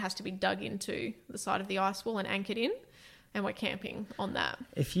tent has to be dug into the side of the ice wall and anchored in, and we're camping on that.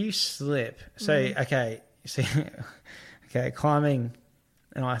 If you slip, climbing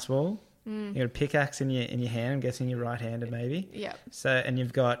an ice wall, You got a pickaxe in your hand. I'm guessing you're right-handed, maybe. Yep. So, and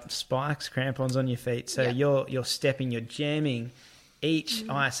you've got spikes, crampons on your feet. So you're stepping, you're jamming each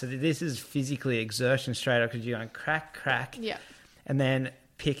ice. So this is physically exertion straight up because you're going crack, crack. Yeah. And then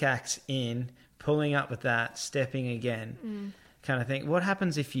pickaxe in, pulling up with that, stepping again, kind of thing. What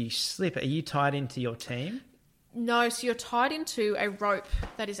happens if you slip? Are you tied into your team? No, so you're tied into a rope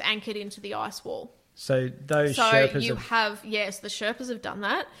that is anchored into the ice wall. So those So Sherpas you have, yes, the Sherpas have done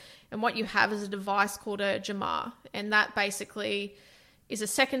that. And what you have is a device called a Jamar. And that basically is a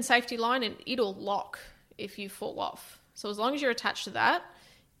second safety line, and it'll lock if you fall off. So as long as you're attached to that,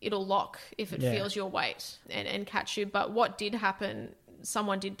 it'll lock if it feels your weight and catch you. But what did happen,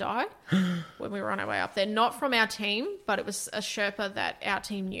 someone did die when we were on our way up there. Not from our team, but it was a Sherpa that our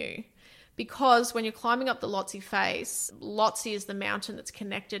team knew. Because when you're climbing up the Lhotse face, Lhotse is the mountain that's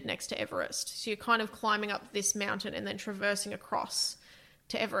connected next to Everest. So you're kind of climbing up this mountain and then traversing across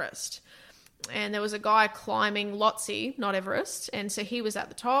to Everest. And there was a guy climbing Lhotse, not Everest, and so he was at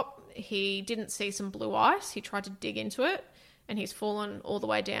the top. He didn't see some blue ice. He tried to dig into it, and he's fallen all the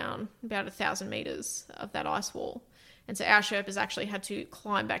way down about 1,000 meters of that ice wall. And so our Sherpas actually had to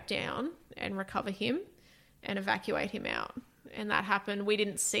climb back down and recover him and evacuate him out. And that happened. We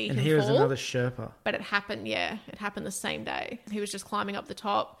didn't see him fall. And here was another Sherpa. But it happened, It happened the same day. He was just climbing up the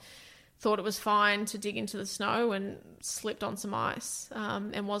top, thought it was fine to dig into the snow, and slipped on some ice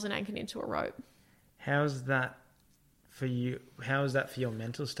and wasn't anchored into a rope. How's that for you? How is that for your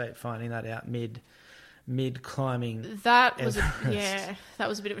mental state, finding that out mid climbing? That was Everest? that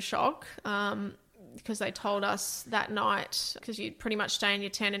was a bit of a shock because they told us that night, because you pretty much stay in your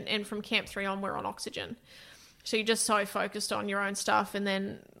tent, and from Camp 3 on, we're on oxygen. So you're just so focused on your own stuff. And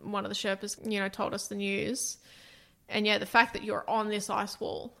then one of the Sherpas, told us the news. And the fact that you're on this ice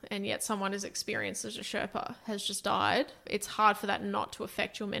wall and yet someone as experienced as a Sherpa has just died, it's hard for that not to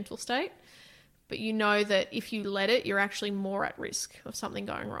affect your mental state. But you know that if you let it, you're actually more at risk of something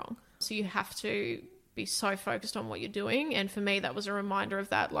going wrong. So you have to be so focused on what you're doing. And for me, that was a reminder of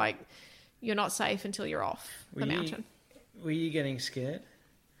that, like, you're not safe until you're off the mountain. Were you getting scared?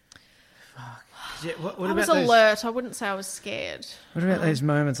 Fuck. What I about was those, alert. I wouldn't say I was scared. What about those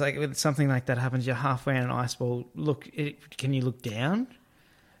moments, like when something like that happens, you're halfway on an ice wall, can you look down?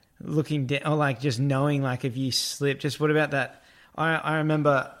 Looking down, or like just knowing, like, if you slip, just what about that? I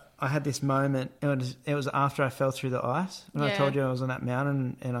remember I had this moment, it was after I fell through the ice, when I told you I was on that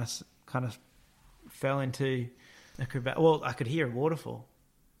mountain and I kind of fell into a crevasse. Well, I could hear a waterfall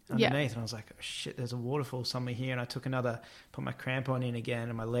underneath, and I was like, oh, shit, there's a waterfall somewhere here. And I took put my crampon in again,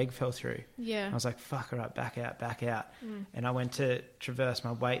 and my leg fell through. Yeah. I was like, fuck, all right, back out. And I went to traverse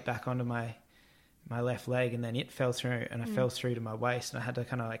my weight back onto my left leg, and then it fell through, and I fell through to my waist, and I had to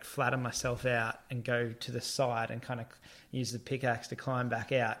kind of like flatten myself out and go to the side and kind of use the pickaxe to climb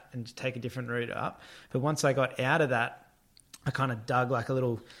back out and to take a different route up. But once I got out of that, I kind of dug like a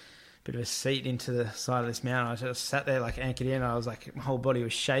little bit of a seat into the side of this mountain. I just sat there like anchored in. I was like, my whole body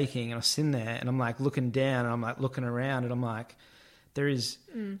was shaking, and I was sitting there, and I'm like looking down, and I'm like looking around, and I'm like,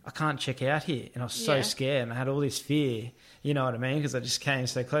 I can't check out here. And I was so scared, and I had all this fear, you know what I mean? Because I just came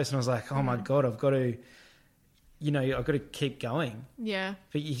so close, and I was like, oh my God, I've got to keep going. Yeah.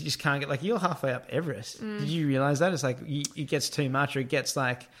 But you just can't get, like, you're halfway up Everest. Did you realize that? It's like, it gets too much, or it gets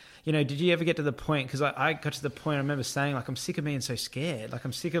like, did you ever get to the point? Because I got to the point, I remember saying, like, I'm sick of being so scared. Like,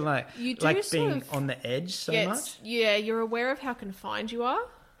 I'm sick of being on the edge so much. Yeah, you're aware of how confined you are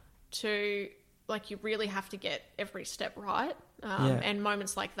to, like, you really have to get every step right. And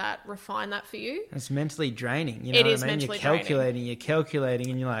moments like that refine that for you. It's mentally draining. You know what I mean? You're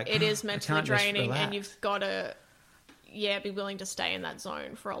calculating, and you're like, it is mentally draining, and you've got to, be willing to stay in that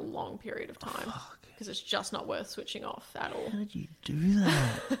zone for a long period of time. Because it's just not worth switching off at all. How did you do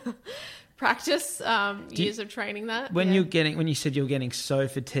that? Practice, years of training that. When you said you're getting so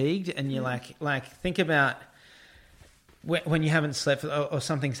fatigued, and you're like think about when you haven't slept or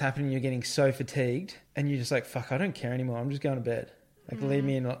something's happening, you're getting so fatigued, and you're just like, fuck, I don't care anymore. I'm just going to bed. Like, leave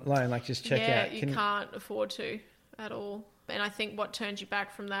me alone. Like, just check out. You can't afford to at all. And I think what turns you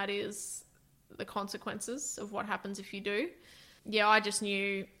back from that is the consequences of what happens if you do. Yeah, I just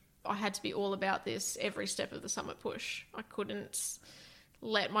knew I had to be all about this every step of the summit push. I couldn't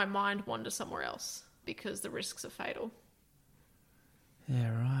let my mind wander somewhere else because the risks are fatal. Yeah,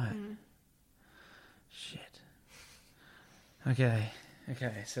 right. Shit. Okay.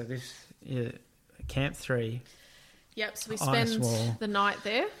 So this Camp 3. Yep. So we spend the night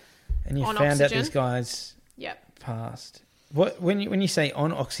there. And you found oxygen. out this guy's passed. What when you say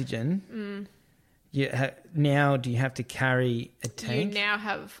on oxygen? Now do you have to carry a tank? You now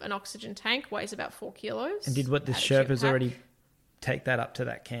have an oxygen tank, weighs about 4 kilos. And did what the Sherpas already take that up to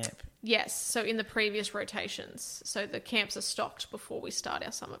that camp? Yes. So in the previous rotations, so the camps are stocked before we start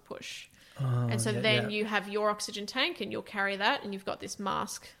our summit push. And so then you have your oxygen tank and you'll carry that, and you've got this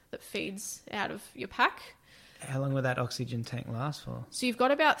mask that feeds out of your pack. How long will that oxygen tank last for? So you've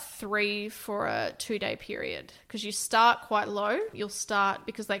got about 3 for a 2-day period, because you start quite low. You'll start,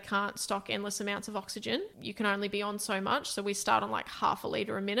 because they can't stock endless amounts of oxygen, you can only be on so much. So we start on like half a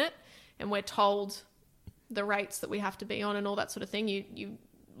litre a minute, and we're told the rates that we have to be on and all that sort of thing. You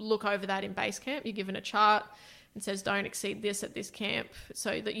look over that in base camp. You're given a chart and says don't exceed this at this camp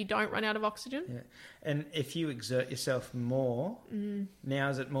so that you don't run out of oxygen. Yeah. And if you exert yourself more, now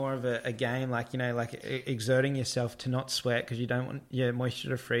is it more of a game, like, like exerting yourself to not sweat because you don't want your moisture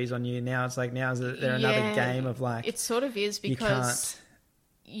to freeze on you? Now it's like, now is there another game of like... It sort of is, because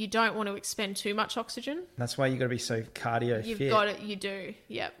you don't want to expend too much oxygen. That's why you got to be so cardio You've fit. got it, you do,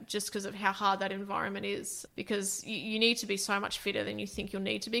 yeah, just because of how hard that environment is. Because you need to be so much fitter than you think you'll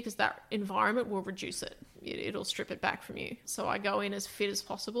need to be, because that environment will reduce it. It'll strip it back from you. So I go in as fit as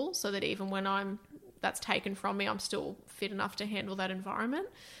possible so that even when that's taken from me, I'm still fit enough to handle that environment.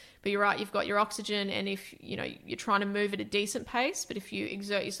 But you're right, you've got your oxygen, and if you're trying to move at a decent pace, but if you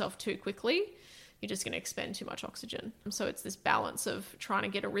exert yourself too quickly, you're just going to expend too much oxygen. So it's this balance of trying to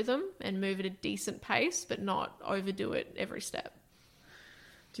get a rhythm and move at a decent pace, but not overdo it every step.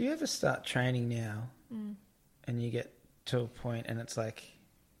 Do you ever start training now and you get to a point and it's like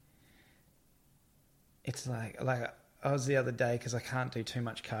I was the other day, because I can't do too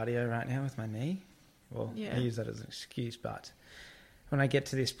much cardio right now with my knee. Well, I use that as an excuse, but when I get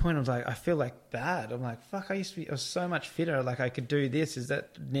to this point, I was like, I feel like bad. I'm like, fuck, I was so much fitter. Like I could do this. Is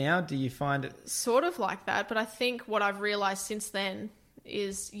that now? Do you find it? Sort of like that. But I think what I've realized since then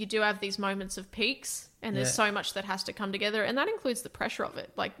is you do have these moments of peaks, and there's so much that has to come together. And that includes the pressure of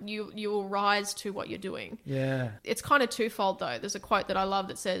it. Like you will rise to what you're doing. Yeah. It's kind of twofold though. There's a quote that I love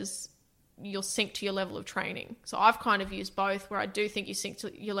that says, you'll sink to your level of training. So I've kind of used both, where I do think you sink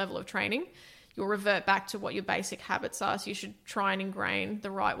to your level of training. You'll revert back to what your basic habits are. So you should try and ingrain the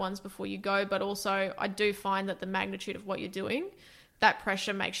right ones before you go. But also I do find that the magnitude of what you're doing, that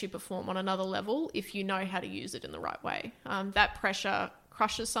pressure makes you perform on another level if you know how to use it in the right way. That pressure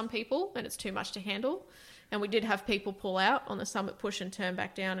crushes some people and it's too much to handle. And we did have people pull out on the summit push and turn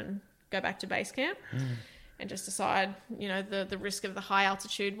back down and go back to base camp. And just decide, the risk of the high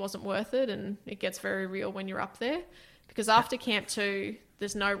altitude wasn't worth it, and it gets very real when you're up there. Because after Camp 2,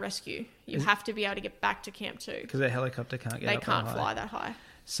 there's no rescue. You have to be able to get back to Camp 2. Because the helicopter can't get up that high. They can't fly that high.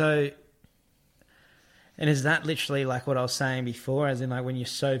 So, and is that literally like what I was saying before, as in like when you're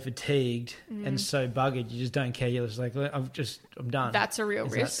so fatigued and so buggered, you just don't care, you're just like, I'm done? That's a real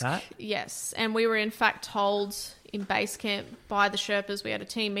risk. That? Yes. And we were in fact told in base camp by the Sherpas, we had a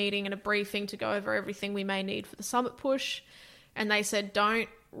team meeting and a briefing to go over everything we may need for the summit push. And they said, don't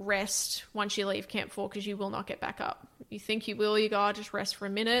rest once you leave Camp 4, because you will not get back up. You think you will, you go, just rest for a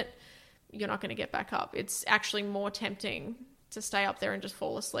minute. You're not going to get back up. It's actually more tempting to stay up there and just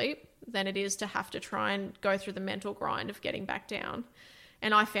fall asleep than it is to have to try and go through the mental grind of getting back down.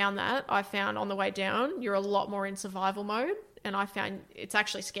 And I found on the way down, you're a lot more in survival mode. And I found it's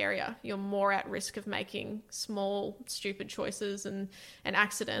actually scarier. You're more at risk of making small, stupid choices and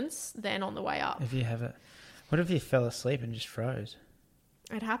accidents than on the way up. If you have it. What if you fell asleep and just froze?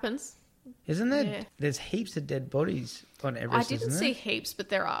 It happens. Isn't there? Yeah. There's heaps of dead bodies on Everest, I didn't see heaps, but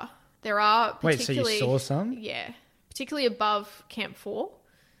there are. Wait, so you saw some? Yeah. Particularly above Camp 4.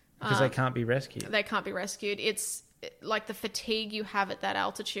 Because they can't be rescued. They can't be rescued. It's like the fatigue you have at that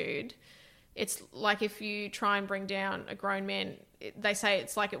altitude. It's like if you try and bring down a grown man, they say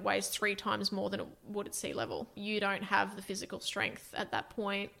it's like it weighs 3 times more than it would at sea level. You don't have the physical strength at that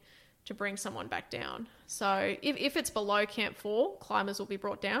point to bring someone back down. So if it's below Camp 4, climbers will be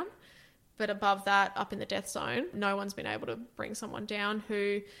brought down. But above that, up in the death zone, no one's been able to bring someone down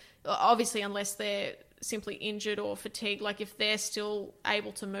who, obviously unless they're simply injured or fatigued, like if they're still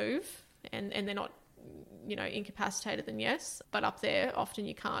able to move and they're not, incapacitated, then yes. But up there, often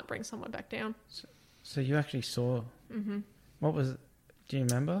you can't bring someone back down. So you actually saw... What was... Do you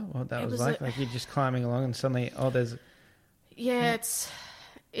remember what that was like? Like you're just climbing along and suddenly, there's... Yeah,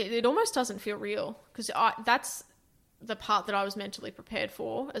 it almost doesn't feel real, because that's the part that I was mentally prepared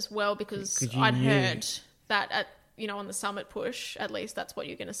for as well, because I'd heard that on the summit push, at least that's what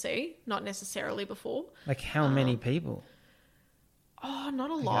you're going to see, not necessarily before. Like how many people? Oh, not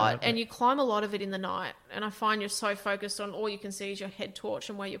a lot. And you climb a lot of it in the night. And I find you're so focused on all you can see is your head torch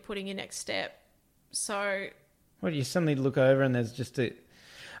and where you're putting your next step. So... Well, you suddenly look over and there's just a...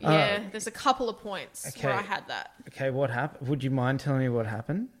 there's a couple of points where I had that. Okay, what happened? Would you mind telling me what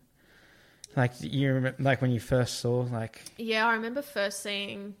happened? Like you remember, like when you first saw, like Yeah, I remember first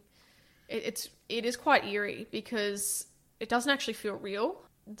seeing it. It is quite eerie because it doesn't actually feel real.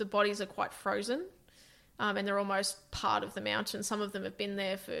 The bodies are quite frozen, and they're almost part of the mountain. Some of them have been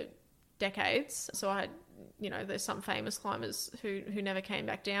there for decades. So I had, there's some famous climbers who never came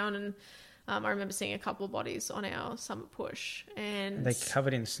back down, and I remember seeing a couple of bodies on our summit push. And are they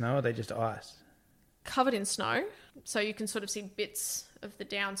covered in snow or are they just ice? Covered in snow, so you can sort of see bits of the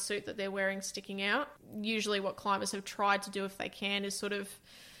down suit that they're wearing sticking out. Usually what climbers have tried to do if they can is sort of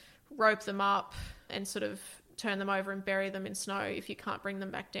rope them up and sort of turn them over and bury them in snow if you can't bring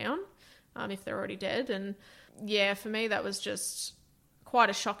them back down, if they're already dead. And yeah, for me that was just quite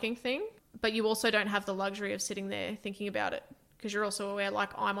a shocking thing. But you also don't have the luxury of sitting there thinking about it, because you're also aware, like,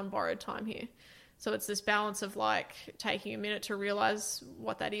 I'm on borrowed time here. So it's this balance of like taking a minute to realize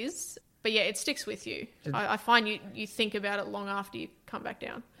what that is. But yeah, it sticks with you. I find you think about it long after you come back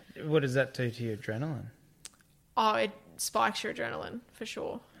down. What does that do to your adrenaline? Oh, it spikes your adrenaline for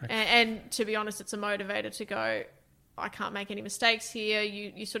sure. Okay. And to be honest, it's a motivator to go, I can't make any mistakes here.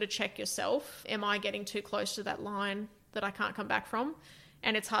 You sort of check yourself. Am I getting too close to that line that I can't come back from?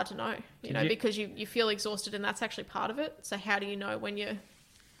 And it's hard to know, because you feel exhausted, and that's actually part of it. So how do you know when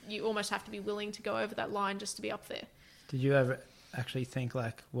you almost have to be willing to go over that line just to be up there? Did you ever actually think,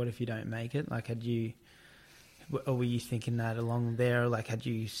 like, what if you don't make it? Like, or were you thinking that along there? Like, had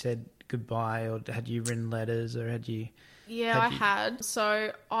you said goodbye, or had you written letters, or had you... Yeah, I had.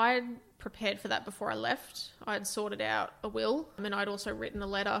 So I'd prepared for that before I left. I'd sorted out a will, and I'd also written a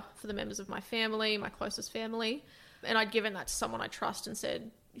letter for the members of my family, my closest family, and I'd given that to someone I trust and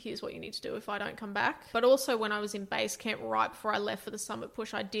said, here's what you need to do if I don't come back. But also when I was in base camp right before I left for the summit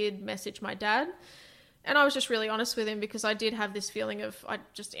push, I did message my dad. And I was just really honest with him, because I did have this feeling of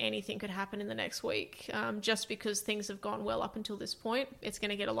just anything could happen in the next week. Just because things have gone well up until this point, it's going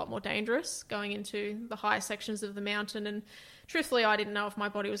to get a lot more dangerous going into the higher sections of the mountain. And truthfully, I didn't know if my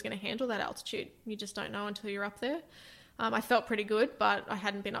body was going to handle that altitude. You just don't know until you're up there. I felt pretty good, but I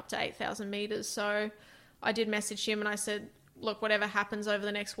hadn't been up to 8,000 meters. So I did message him and I said, look, whatever happens over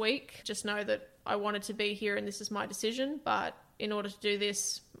the next week, just know that I wanted to be here and this is my decision. But in order to do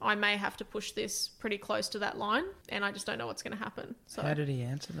this, I may have to push this pretty close to that line, and I just don't know what's going to happen. So how did he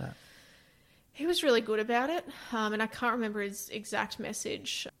answer that? He was really good about it, and I can't remember his exact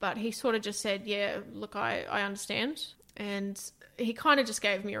message, but he sort of just said, yeah, look, I understand. And he kind of just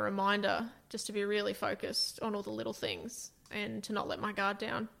gave me a reminder just to be really focused on all the little things and to not let my guard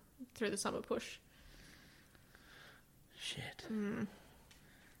down through the summer push. Shit.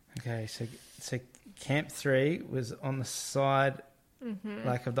 Okay, so Camp 3 was on the side,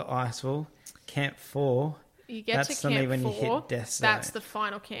 like, of the ice wall. Camp 4, you get to Camp 4, when you hit death zone. That's the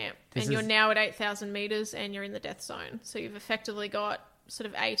final camp. You're now at 8,000 metres and you're in the death zone. So you've effectively got sort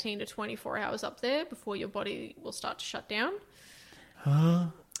of 18 to 24 hours up there before your body will start to shut down.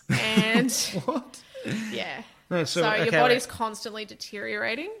 And what? Yeah. No, so your body's constantly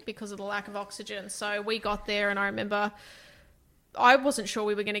deteriorating because of the lack of oxygen. So we got there and I remember I wasn't sure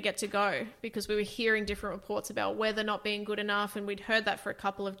we were going to get to go because we were hearing different reports about weather not being good enough, and we'd heard that for a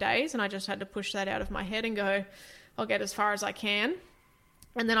couple of days, and I just had to push that out of my head and go, I'll get as far as I can.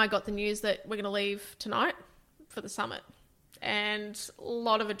 And then I got the news that we're going to leave tonight for the summit. And a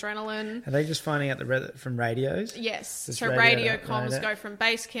lot of adrenaline. Are they just finding out from radios? Yes. Just so radio comms go from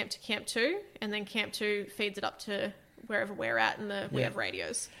base camp to Camp 2, and then Camp 2 feeds it up to wherever we're at, and we have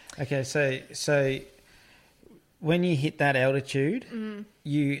radios. Okay, so when you hit that altitude,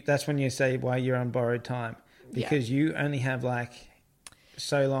 that's when you say why you're on borrowed time, because you only have like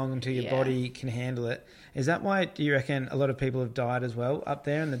so long until your body can handle it. Is that why, do you reckon, a lot of people have died as well up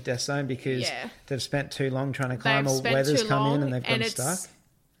there in the death zone because they've spent too long trying to climb, or weather's come in and they've gotten stuck?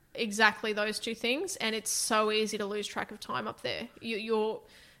 Exactly those two things, and it's so easy to lose track of time up there. Your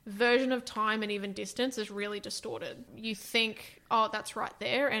version of time and even distance is really distorted. You think, oh, that's right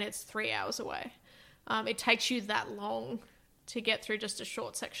there, and it's 3 hours away. It takes you that long to get through just a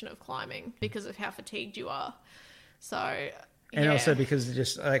short section of climbing because of how fatigued you are. So... And also because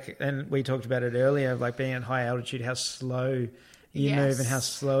just like, and we talked about it earlier, of like being at high altitude, how slow you move and how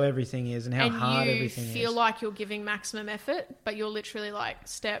slow everything is and how hard everything is. You feel like you're giving maximum effort, but you're literally like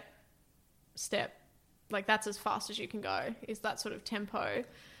step, like that's as fast as you can go, is that sort of tempo.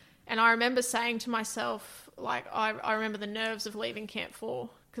 And I remember saying to myself, like, I remember the nerves of leaving Camp 4,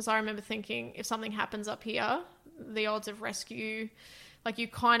 because I remember thinking, if something happens up here, the odds of rescue... Like, you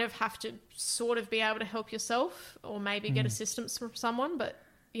kind of have to sort of be able to help yourself or maybe get assistance from someone, but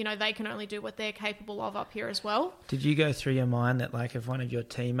you know, they can only do what they're capable of up here as well. Did you go through your mind that, like, if one of your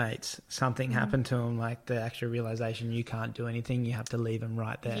teammates, something happened to them, like the actual realization you can't do anything, you have to leave them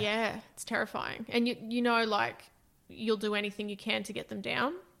right there? Yeah, it's terrifying. And you know, like, you'll do anything you can to get them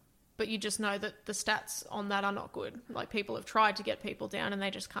down, but you just know that the stats on that are not good. Like, people have tried to get people down and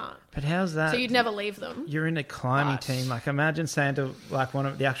they just can't. But how's that? So you'd never leave them. You're in a climbing But- team. Like, imagine saying to, like, one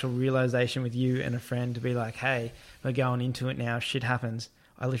of the actual realization with you and a friend to be like, hey, we're going into it now. Shit happens.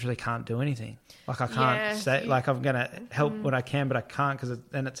 I literally can't do anything. Like, I can't Yeah, say, like, I'm going to help what I can, but I can't because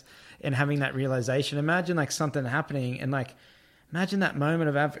and having that realization. Imagine, like, something happening and, like, imagine that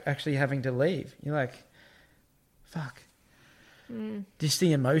moment of actually having to leave. You're like, fuck. Just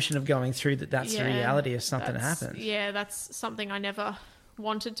the emotion of going through that's the reality of something happens. Yeah, that's something I never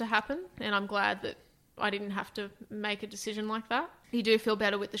wanted to happen. And I'm glad that I didn't have to make a decision like that. You do feel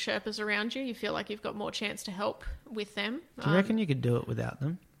better with the Sherpas around you. You feel like you've got more chance to help with them. Do you reckon you could do it without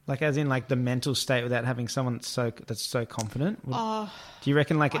them? Like, as in, like, the mental state without having someone that's so confident? Do you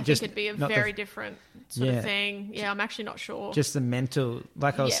reckon, like, I think it'd be a very different sort of thing. Yeah, I'm actually not sure. Just the mental,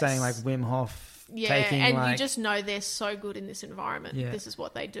 like I was saying, like Wim Hof taking, and like, you just know they're so good in this environment. Yeah. This is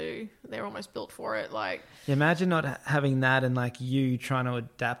what they do. They're almost built for it. Like, imagine not having that and, like, you trying to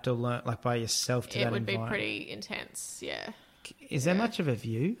adapt or learn, like, by yourself to that environment. It would be pretty intense. Yeah. Is there much of a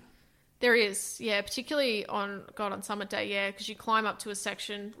view? There is, yeah, particularly on Summit Day, yeah, because you climb up to a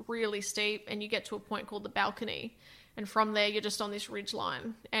section really steep and you get to a point called the balcony. And from there, you're just on this ridge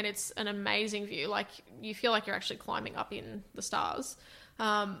line and it's an amazing view. Like, you feel like you're actually climbing up in the stars.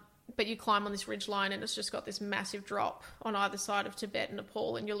 But you climb on this ridge line and it's just got this massive drop on either side of Tibet and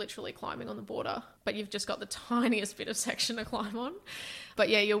Nepal and you're literally climbing on the border. But you've just got the tiniest bit of section to climb on. But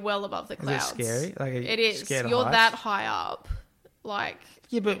yeah, you're well above the clouds. Is it scary? Like, it is. Scared of you're heights? that high up. Like...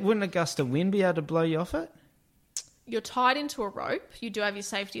 Yeah, but wouldn't a gust of wind be able to blow you off it? You're tied into a rope. You do have your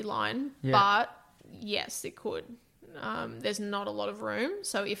safety line, Yeah. but yes, it could. There's not a lot of room.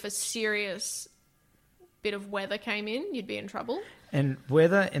 So if a serious bit of weather came in, you'd be in trouble. And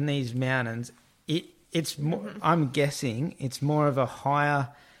weather in these mountains, it's more, I'm guessing it's more of a higher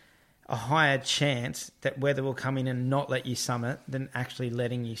chance that weather will come in and not let you summit than actually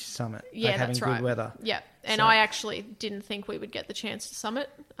letting you summit. Yeah, like having that's right. good weather. Yeah, and So- I actually didn't think we would get the chance to summit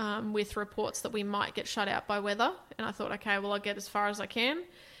with reports that we might get shut out by weather. And I thought, okay, well, I'll get as far as I can.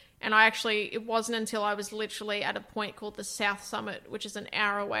 And it wasn't until I was literally at a point called the South Summit, which is an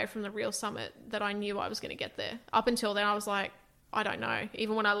hour away from the real summit, that I knew I was going to get there. Up until then, I was like, I don't know.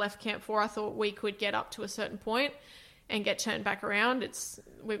 Even when I left Camp 4, I thought we could get up to a certain point and get turned back around.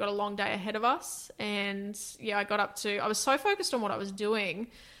 We've got a long day ahead of us. And yeah, I was so focused on what I was doing.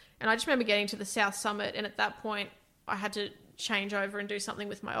 And I just remember getting to the South Summit. And at that point, I had to change over and do something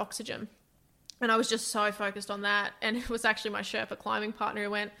with my oxygen. And I was just so focused on that. And it was actually my Sherpa climbing partner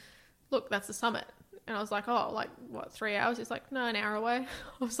who went, look, that's the summit. And I was like, oh, like, what, 3 hours? He's like, no, an hour away.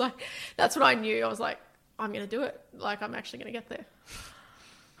 I was like, that's what I knew. I was like, I'm going to do it. Like, I'm actually going to get there.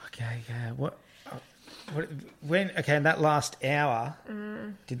 Okay. In that last hour,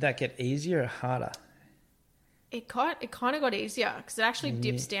 did that get easier or harder? It kind of got easier because it actually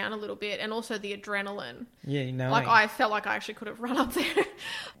dips down a little bit, and also the adrenaline. Yeah, you know. Like, I felt like I actually could have run up there.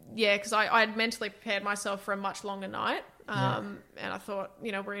 Yeah, because I had mentally prepared myself for a much longer night. And I thought,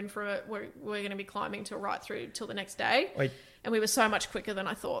 you know, we're in for it. We're going to be climbing right through till the next day. Wait. And we were so much quicker than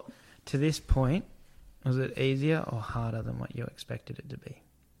I thought. To this point, was it easier or harder than what you expected it to be?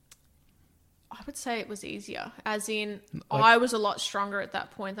 I would say it was easier, as in Like- I was a lot stronger at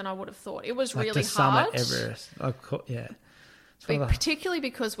that point than I would have thought. It was Like really to summit hard. Everest. Yeah. It's one But of the- particularly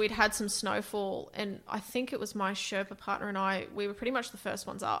because we'd had some snowfall, and I think it was my Sherpa partner and I, we were pretty much the first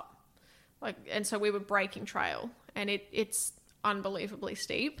ones up. And so we were breaking trail, and it's unbelievably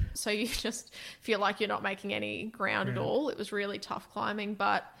steep. So you just feel like you're not making any ground at all. It was really tough climbing,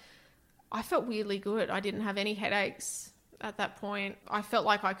 but I felt weirdly good. I didn't have any headaches at that point. I felt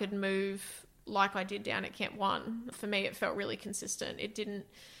like I could move like I did down at Camp 1. For me, it felt really consistent.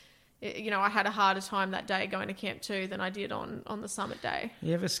 I had a harder time that day going to Camp 2 than I did on the summit day.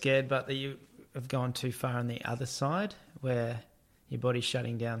 You ever scared but that you have gone too far on the other side where your body's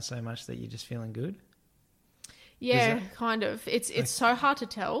shutting down so much that you're just feeling good? Yeah, Is it? kind of. It's so hard to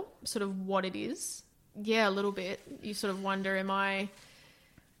tell sort of what it is. Yeah, a little bit. You sort of wonder, am I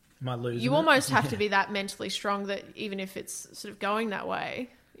losing You it? almost have to be that mentally strong that even if it's sort of going that way,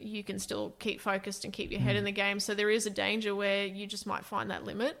 you can still keep focused and keep your head in the game. So there is a danger where you just might find that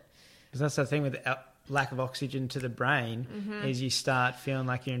limit. Because that's the thing with lack of oxygen to the brain is you start feeling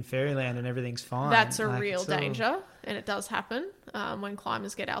like you're in fairyland and everything's fine. That's a Like, real it's all- danger, and it does happen when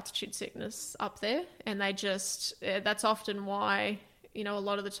climbers get altitude sickness up there, and they just that's often why You know, a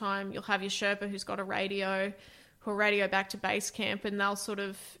lot of the time you'll have your Sherpa who's got a radio, who'll radio back to base camp, and they'll sort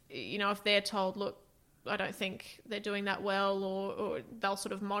of, you know, if they're told, look, I don't think they're doing that well, or they'll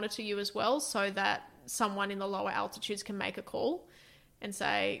sort of monitor you as well so that someone in the lower altitudes can make a call and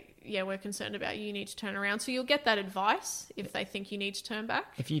say, yeah, we're concerned about you, you need to turn around. So you'll get that advice if they think you need to turn back.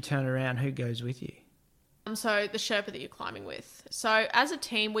 If you turn around, who goes with you? So the Sherpa that you're climbing with. So as a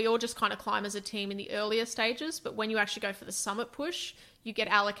team, we all just kind of climb as a team in the earlier stages, but when you actually go for the summit push, you get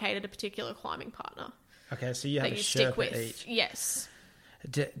allocated a particular climbing partner. Okay, so you have that a you stick Sherpa with. each. Yes.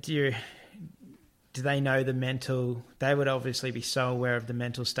 Do they know the mental? They would obviously be so aware of the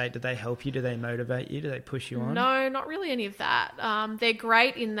mental state. Do they help you? Do they motivate you? Do they push you on? No, not really any of that. They're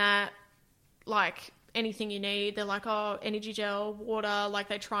great in that, like, anything you need. They're like, oh, energy gel, water. Like,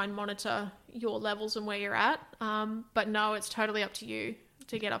 they try and monitor your levels and where you're at. But no, it's totally up to you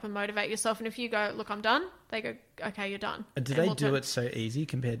to get up and motivate yourself. And if you go, look, I'm done, they go, okay, you're done. Do they do it so easy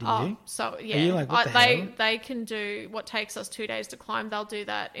compared to you? So yeah, Are you like, what the hell? They can do what takes us 2 days to climb. They'll do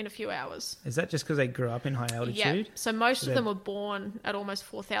that in a few hours. Is that just because they grew up in high altitude? Yeah. So most of them were born at almost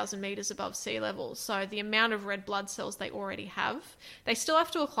 4,000 meters above sea level. So the amount of red blood cells they already have, they still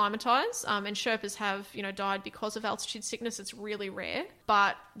have to acclimatize. And Sherpas have, you know, died because of altitude sickness. It's really rare,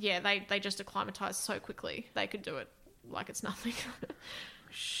 but yeah, they just acclimatize so quickly. They could do it like it's nothing.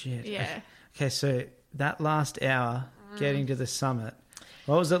 Shit. Yeah. Okay, so that last hour getting to the summit,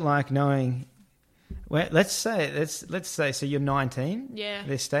 what was it like knowing? Well, let's say so you're 19. Yeah. At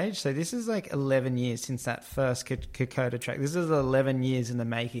this stage, so this is like 11 years since that first Kokoda track. This is 11 years in the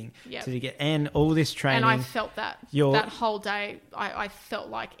making. Yep. So you get and all this training. And I felt that that whole day. I felt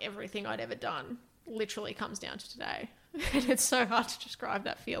like everything I'd ever done literally comes down to today, and it's so hard to describe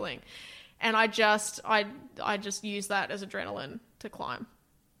that feeling. And I just use that as adrenaline to climb.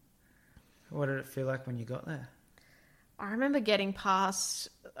 What did it feel like when you got there? I remember getting past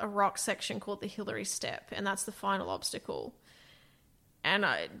a rock section called the Hillary Step, and that's the final obstacle. And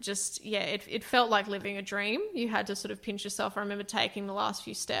I just, yeah, it felt like living a dream. You had to sort of pinch yourself. I remember taking the last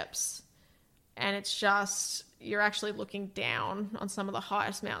few steps, and it's just, you're actually looking down on some of the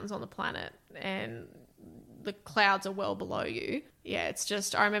highest mountains on the planet, and the clouds are well below you. Yeah, it's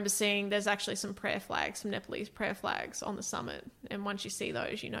just, I remember seeing there's actually some prayer flags, some Nepalese prayer flags on the summit. And once you see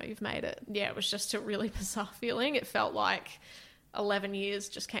those, you know you've made it. Yeah, it was just a really bizarre feeling. It felt like 11 years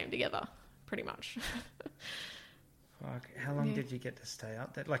just came together, pretty much. Fuck, how long did you get to stay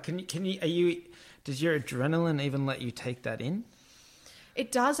up there? Like, does your adrenaline even let you take that in?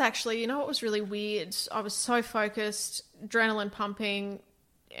 It does actually. You know what was really weird? I was so focused, adrenaline pumping,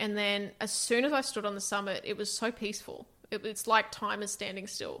 and then as soon as I stood on the summit, it was so peaceful. It's like time is standing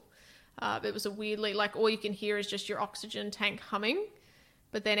still. It was a weirdly, like, all you can hear is just your oxygen tank humming,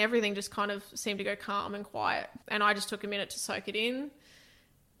 but then everything just kind of seemed to go calm and quiet. And I just took a minute to soak it in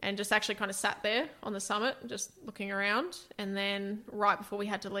and just actually kind of sat there on the summit, just looking around. And then right before we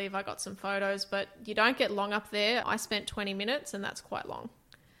had to leave, I got some photos, but you don't get long up there. I spent 20 minutes and that's quite long.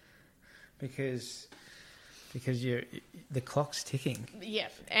 Because the clock's ticking. Yeah,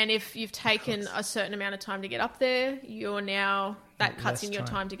 and if you've taken a certain amount of time to get up there, you're now, that cuts in your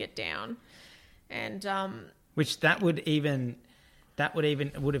time to get down. And which would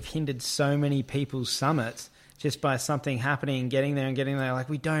have hindered so many people's summits just by something happening, getting there. Like,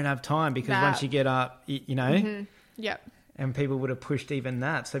 we don't have time because once you get up, you know. Mm-hmm. Yep. And people would have pushed even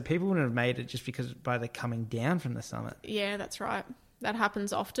that. So people wouldn't have made it just because by the coming down from the summit. Yeah, that's right. That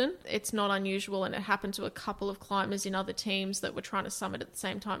happens often. It's not unusual, and it happened to a couple of climbers in other teams that were trying to summit at the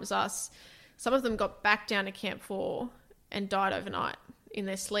same time as us. Some of them got back down to Camp 4 and died overnight in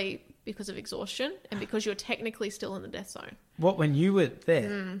their sleep because of exhaustion and because you're technically still in the death zone. What, when you were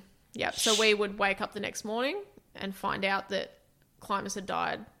there? Yeah, so we would wake up the next morning and find out that climbers had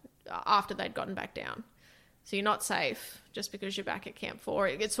died after they'd gotten back down. So you're not safe just because you're back at Camp 4.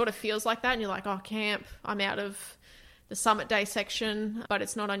 It sort of feels like that, and you're like, oh, camp, I'm out of the summit day section, but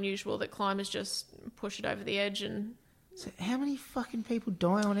it's not unusual that climbers just push it over the edge. And so how many fucking people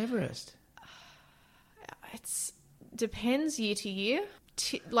die on Everest? It depends year to year.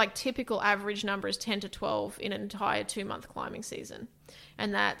 Like, typical average number is 10 to 12 in an entire 2-month climbing season.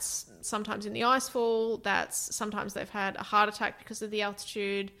 And that's sometimes in the icefall, that's sometimes they've had a heart attack because of the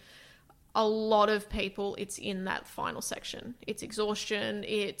altitude. A lot of people, it's in that final section. It's exhaustion,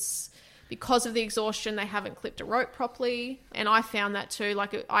 it's because of the exhaustion, they haven't clipped a rope properly. And I found that too.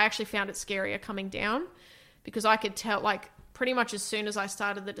 Like, I actually found it scarier coming down because I could tell, like, pretty much as soon as I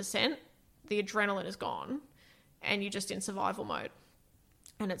started the descent, the adrenaline is gone and you're just in survival mode.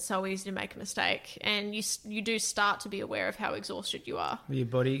 And it's so easy to make a mistake. And you do start to be aware of how exhausted you are. Were your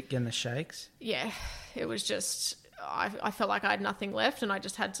body getting the shakes? Yeah, it was just, I felt like I had nothing left and I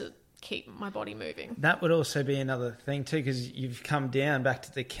just had to keep my body moving. That would also be another thing too, because you've come down back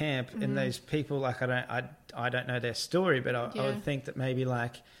to the camp and those people, like I don't know their story, but I would think that maybe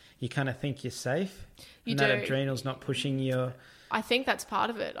like you kind of think you're safe. You and do. that adrenal's not pushing you. I think that's part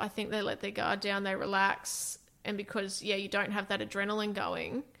of it. I think they let their guard down, they relax, and because you don't have that adrenaline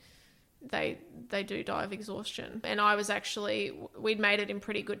going, they do die of exhaustion. And I was actually, we'd made it in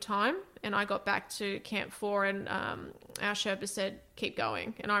pretty good time, and I got back to Camp 4 and our Sherpa said, keep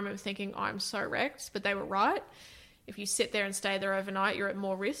going. And I remember thinking, I'm so wrecked, but they were right. If you sit there and stay there overnight, you're at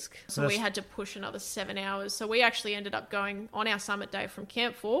more risk. So we had to push another 7 hours. So we actually ended up going on our summit day from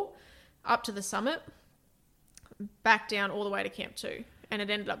Camp 4 up to the summit, back down all the way to Camp 2. And it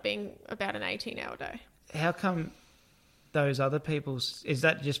ended up being about an 18-hour day. How come those other people's, is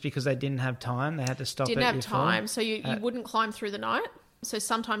that just because they didn't have time? They had to stop Didn't at have your time. fall? So you wouldn't climb through the night. So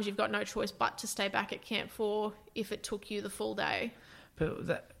sometimes you've got no choice but to stay back at Camp 4 if it took you the full day.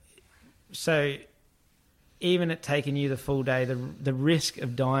 So even at taking you the full day, the risk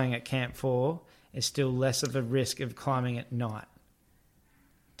of dying at Camp 4 is still less of a risk of climbing at night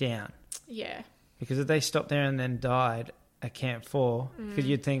down. Yeah. Because if they stopped there and then died at Camp 4, because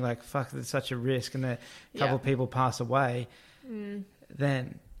you'd think like, fuck, there's such a risk, and a couple of people pass away,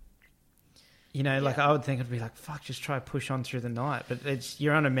 then, like I would think it'd be like, fuck, just try push on through the night. But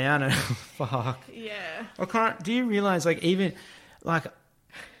you're on a mountain. Fuck. Yeah. Do you realise, like, even, like,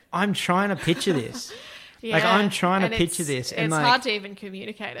 I'm trying to picture this. Yeah. Like, I'm trying to picture this. And it's like, hard to even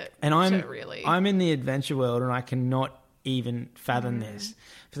communicate it. And really. I'm in the adventure world and I cannot even fathom this.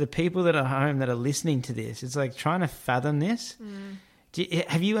 For the people that are home that are listening to this, it's like trying to fathom this.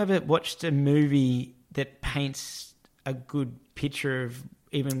 Have you ever watched a movie that paints a good picture of,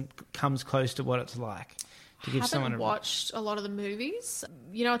 even comes close to what it's like to give someone? I haven't watched a lot of the movies.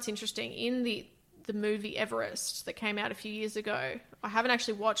 You know, it's interesting. In the movie Everest that came out a few years ago, I haven't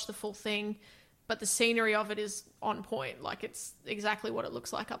actually watched the full thing, but the scenery of it is on point. Like, it's exactly what it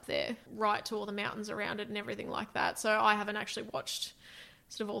looks like up there, right to all the mountains around it and everything like that. So I haven't actually watched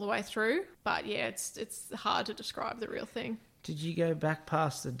sort of all the way through. But yeah, it's hard to describe the real thing. Did you go back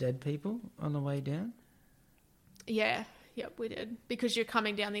past the dead people on the way down? Yeah. Yep, we did. Because you're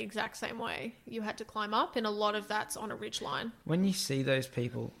coming down the exact same way. You had to climb up, and a lot of that's on a ridge line. When you see those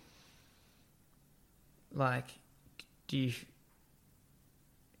people, like, do you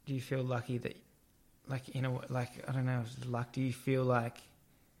feel lucky that, like, you know, like, I don't know, if it's luck, do you feel like,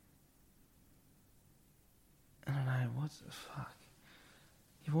 I don't know, what the fuck?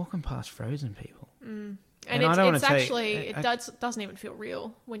 You're walking past frozen people. And it doesn't even feel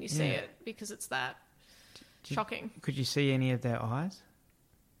real when you see it, because it's that shocking. Could you see any of their eyes?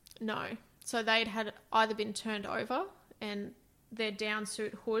 No. So they'd had either been turned over and their down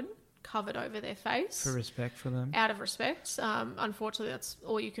suit hood covered over their face. For respect for them? Out of respect. Unfortunately, that's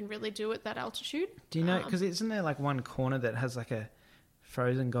all you can really do at that altitude. Do you know, because isn't there like one corner that has like a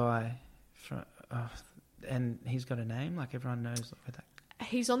frozen guy and he's got a name? Like, everyone knows where that...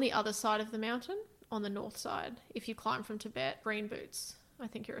 He's on the other side of the mountain, on the north side. If you climb from Tibet, Green Boots, I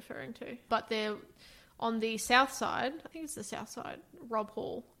think you're referring to. But they're on the south side, I think it's the south side, Rob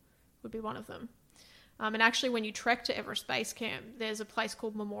Hall would be one of them. And actually, when you trek to Everest Base Camp, there's a place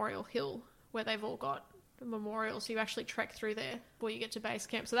called Memorial Hill where they've all got memorials. So you actually trek through there before you get to base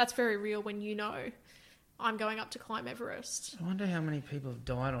camp. So that's very real when you know, I'm going up to climb Everest. I wonder how many people have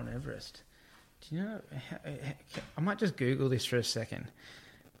died on Everest. Do you know? I might just Google this for a second.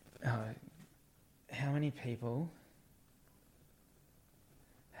 How many people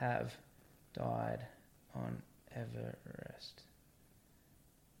have died on Everest?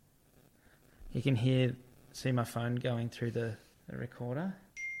 You can see my phone going through the recorder.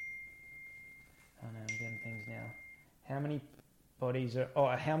 Oh no, I'm getting things now. How many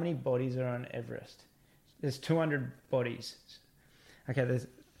bodies are on Everest? There's 200 bodies. Okay,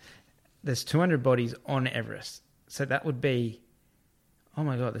 there's 200 bodies on Everest. So that would be, oh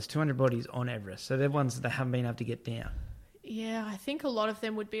my God, there's 200 bodies on Everest. So they're ones that haven't been able to get down. Yeah, I think a lot of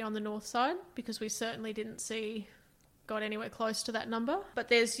them would be on the north side, because we certainly got anywhere close to that number. But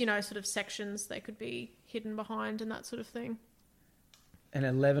there's, sort of sections they could be hidden behind and that sort of thing. And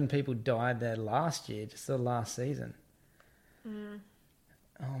 11 people died there last year, just the last season.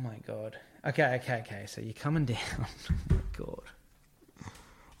 Oh my God. Okay. So you're coming down. Oh my God.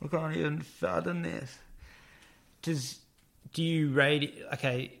 I can't even fathom this. Do you rate it?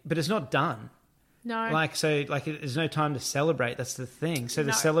 Okay, but it's not done. No. There's no time to celebrate. That's the thing. So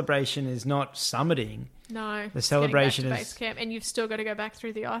the celebration is not summiting. No. The celebration is base camp, and you've still got to go back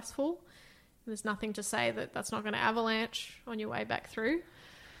through the icefall. There's nothing to say that that's not going to avalanche on your way back through.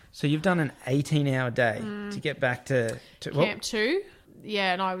 So you've done an 18-hour day to get back to Camp 2.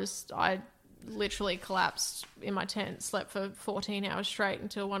 Yeah, and I literally collapsed in my tent, slept for 14 hours straight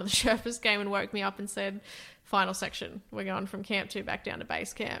until one of the Sherpas came and woke me up and said, final section, we're going from Camp 2 back down to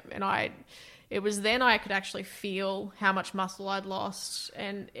base camp. And it was then I could actually feel how much muscle I'd lost.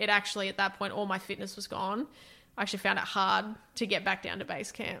 And it actually, at that point, all my fitness was gone. I actually found it hard to get back down to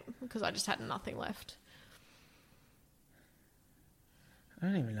base camp because I just had nothing left. I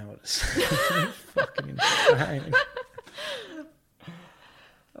don't even know what to say. It's fucking insane.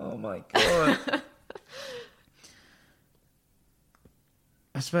 Oh my God.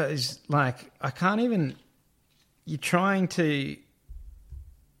 I suppose, like, I can't even... You're trying to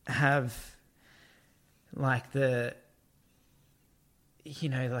have, like, the... You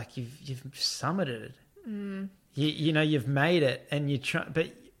know, like, you've summited. You know, you've made it, and you try...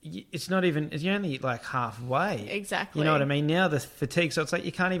 But it's not even... You're only, like, halfway. Exactly. You know what I mean? Now the fatigue, so it's like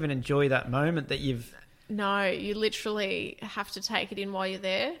you can't even enjoy that moment that you've... No, you literally have to take it in while you're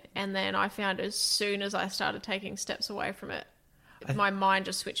there. And then I found as soon as I started taking steps away from it, my mind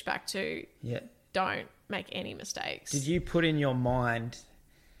just switched back to don't make any mistakes. Did you put in your mind,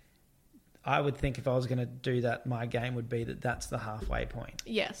 I would think if I was going to do that, my game would be that's the halfway point.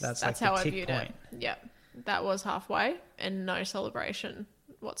 Yes, that's like how the I tick viewed point. it. Yeah, that was halfway and no celebration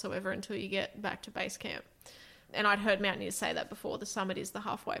whatsoever until you get back to base camp. And I'd heard mountaineers say that before, the summit is the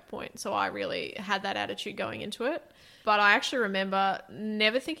halfway point. So I really had that attitude going into it. But I actually remember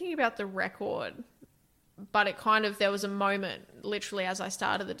never thinking about the record, but it kind of, there was a moment literally as I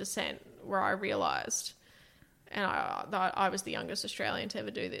started the descent where I realised, and I was the youngest Australian to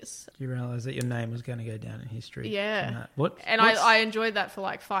ever do this. You realise that your name was going to go down in history. Yeah. What? And I enjoyed that for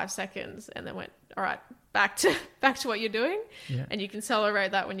like 5 seconds and then went, all right, back to what you're doing. Yeah. And you can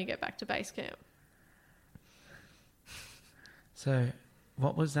celebrate that when you get back to base camp. So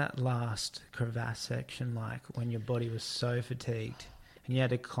what was that last crevasse section like when your body was so fatigued and you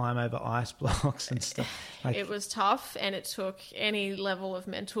had to climb over ice blocks and stuff? Like, it was tough, and it took any level of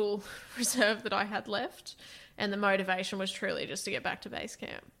mental reserve that I had left. And the motivation was truly just to get back to base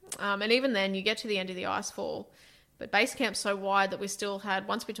camp. And even then, you get to the end of the ice fall, but base camp's so wide that we still had,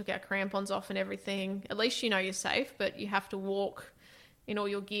 once we took our crampons off and everything, at least you know you're safe, but you have to walk in all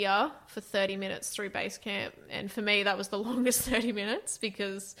your gear for 30 minutes through base camp. And for me, that was the longest 30 minutes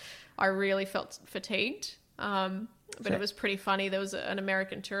because I really felt fatigued. But it was pretty funny. There was an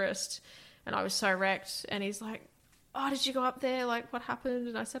American tourist and I was so wrecked. And he's like, oh, did you go up there? Like, what happened?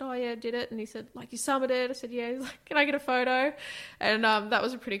 And I said, oh, yeah, I did it. And he said, like, you summited? I said, yeah. He's like, can I get a photo? And that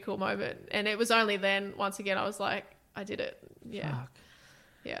was a pretty cool moment. And it was only then, once again, I was like, I did it. Yeah. Fuck.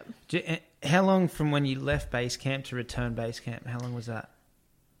 Yeah. How long from when you left base camp to return base camp? How long was that?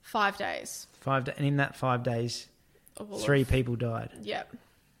 5 days. 5 days. And in that 5 days, 3 people died. Yep.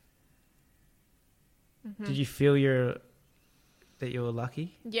 Mm-hmm. Did you feel that you were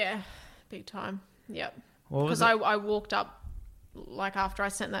lucky? Yeah, big time. Yep. Because I walked up, like after I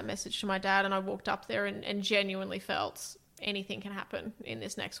sent that message to my dad, and I walked up there and genuinely felt anything can happen in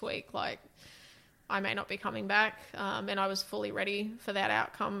this next week. Like, I may not be coming back. And I was fully ready for that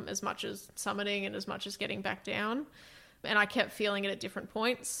outcome, as much as summiting and as much as getting back down. And I kept feeling it at different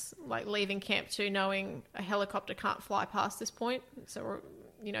points, like leaving Camp 2 knowing a helicopter can't fly past this point. So,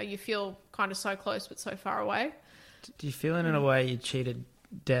 you know, you feel kind of so close but so far away. Do you feel in a way you cheated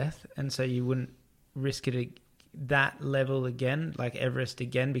death and so you wouldn't risk it at that level again, like Everest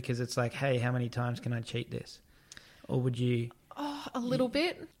again, because it's like, hey, how many times can I cheat this? Or would you... Oh, a little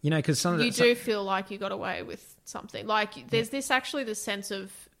bit. You know, because you do feel like you got away with something. Like there's this sense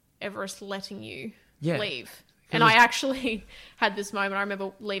of Everest letting you leave. And I actually had this moment. I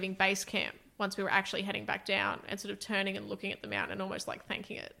remember leaving base camp once we were actually heading back down and sort of turning and looking at the mountain and almost like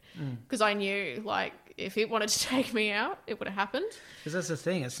thanking it. Because I knew, like, if it wanted to take me out, it would have happened. Because that's the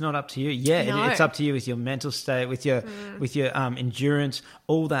thing. It's not up to you. Yeah, No. it's up to you with your mental state, with your endurance.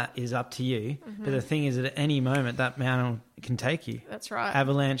 All that is up to you. Mm-hmm. But the thing is that at any moment, that mountain can take you. That's right.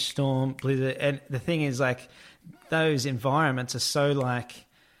 Avalanche, storm, blizzard. And the thing is, like, those environments are so, like...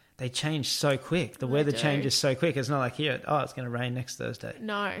 They change so quick. The weather changes so quick. It's not like here, it's going to rain next Thursday.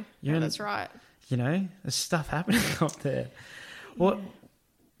 No, that's right. You know, there's stuff happening up there. What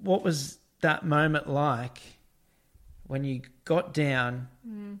was that moment like when you got down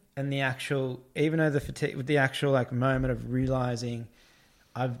and the actual, even though the fatigue, with the actual like moment of realizing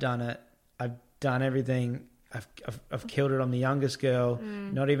I've done it, I've done everything, I've killed it. I'm the youngest girl,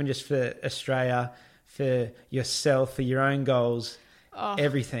 not even just for Australia, for yourself, for your own goals. Oh,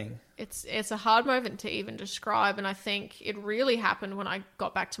 everything. It's a hard moment to even describe, and I think it really happened when I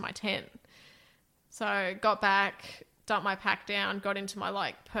got back to my tent. So got back, dumped my pack down, got into my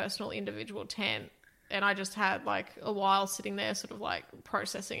like personal individual tent, and I just had like a while sitting there sort of like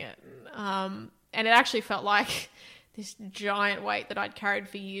processing it. And it actually felt like this giant weight that I'd carried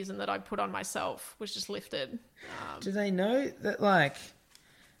for years and that I'd put on myself was just lifted. Do they know that, like,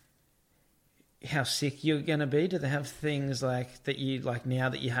 how sick you're going to be? Do they have things like that you, like, now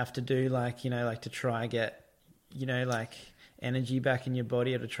that you have to do, like, you know, like to try get, you know, like energy back in your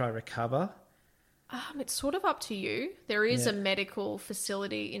body or to try recover? It's sort of up to you. There is a medical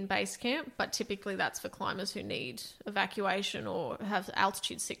facility in base camp, but typically that's for climbers who need evacuation or have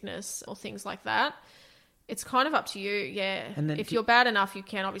altitude sickness or things like that. It's kind of up to you, yeah. And then if you're bad enough, you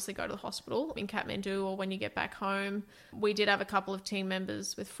can obviously go to the hospital in Kathmandu or when you get back home. We did have a couple of team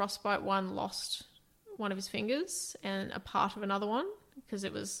members with frostbite. One lost one of his fingers and a part of another one because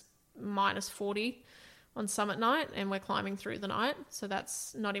it was minus 40 on summit night and we're climbing through the night. So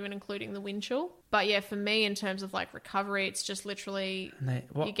that's not even including the wind chill. But yeah, for me, in terms of like recovery, it's just literally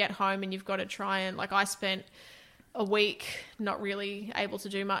you get home and you've got to try and, like, I spent a week not really able to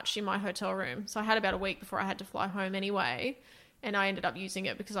do much in my hotel room. So I had about a week before I had to fly home anyway. And I ended up using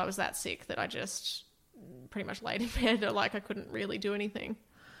it because I was that sick that I just pretty much laid in bed or like I couldn't really do anything.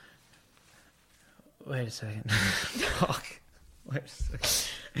 Wait a second. Fuck. Wait a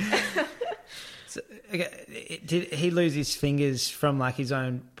second. So, okay, did he lose his fingers from like his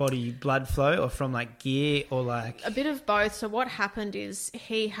own body blood flow or from like gear or like... A bit of both. So what happened is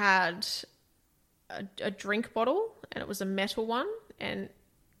he had a drink bottle and it was a metal one and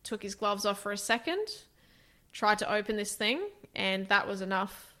took his gloves off for a second, tried to open this thing, and that was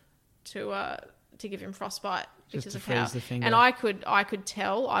enough to give him frostbite because of how... And I could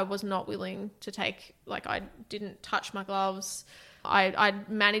tell I was not willing to take... Like, I didn't touch my gloves. I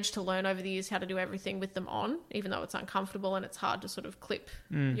managed to learn over the years how to do everything with them on, even though it's uncomfortable and it's hard to sort of clip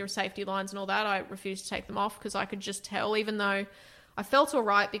your safety lines and all that. I refused to take them off because I could just tell, even though I felt all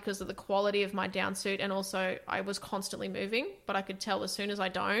right because of the quality of my down suit and also I was constantly moving, but I could tell as soon as I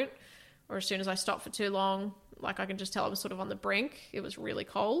don't or as soon as I stop for too long, like I can just tell I was sort of on the brink. It was really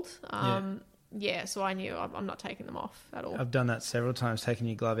cold. So I knew I'm not taking them off at all. I've done that several times, taking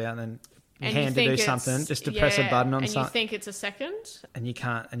your glove out and then... hand to do something just to press a button on something, and you think it's a second, and you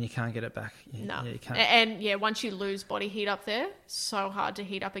can't get it back. No, you can't. And once you lose body heat up there, so hard to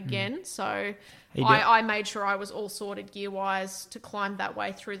heat up again. So I made sure I was all sorted gear wise to climb that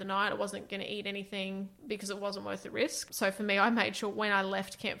way through the night. I wasn't going to eat anything because it wasn't worth the risk. So for me, I made sure when I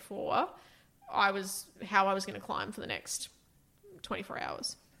left Camp 4, I was going to climb for the next 24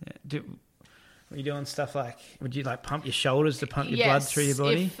 hours. Yeah. Were you doing stuff like, would you like pump your shoulders to pump your blood through your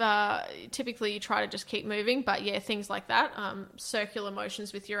body? Typically you try to just keep moving, but yeah, things like that. Circular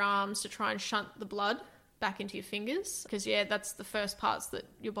motions with your arms to try and shunt the blood back into your fingers. Because that's the first parts that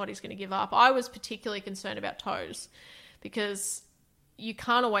your body's going to give up. I was particularly concerned about toes because you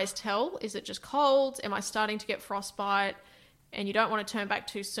can't always tell, is it just cold? Am I starting to get frostbite? And you don't want to turn back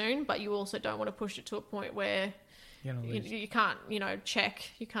too soon, but you also don't want to push it to a point where... You can't, check.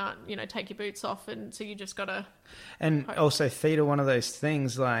 You can't, take your boots off, and so you just gotta. And hope. Also, feet are one of those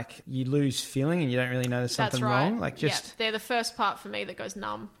things like you lose feeling, and you don't really know there's something wrong. Like they're the first part for me that goes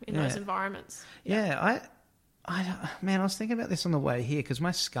numb in those environments. Yeah, I was thinking about this on the way here because my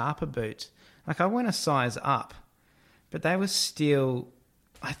Scarpa boots, like I went a size up, but they were still.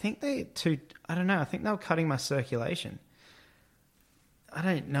 I think I think they were cutting my circulation. I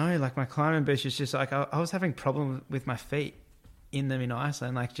don't know, like my climbing boots is just like, I was having problems with my feet in them in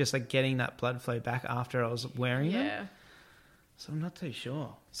Iceland, like just like getting that blood flow back after I was wearing them. So I'm not too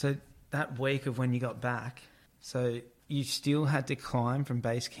sure. So that week of when you got back, so you still had to climb from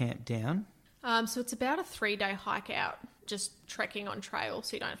base camp down? So it's about a 3-day hike out, just trekking on trail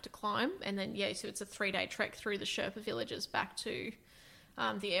so you don't have to climb. And then, so it's a 3-day trek through the Sherpa villages back to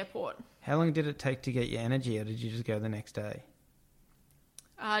the airport. How long did it take to get your energy, or did you just go the next day?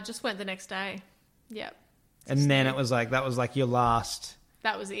 Just went the next day. Yep. And then that was like your last...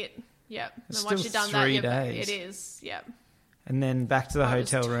 That was it. Yep. It's and once you've done 3 that, days. It is. Yep. And then back to the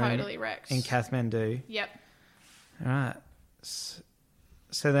hotel room. Totally wrecked. In Kathmandu. Yep. All right.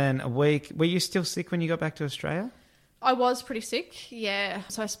 So then a week... Were you still sick when you got back to Australia? I was pretty sick, yeah.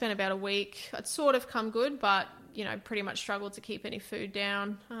 So I spent about a week. I'd sort of come good, but... pretty much struggled to keep any food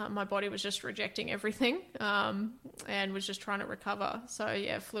down. My body was just rejecting everything and was just trying to recover.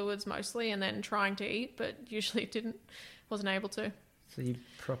 So, fluids mostly and then trying to eat, but usually wasn't able to. So you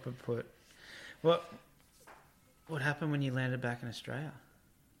proper put... What happened when you landed back in Australia?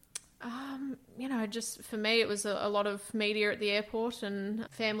 Just for me, it was a lot of media at the airport and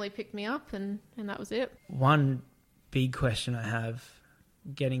family picked me up and that was it. One big question I have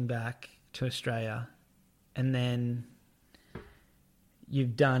getting back to Australia and then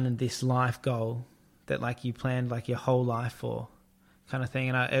you've done this life goal that like you planned like your whole life for, kind of thing.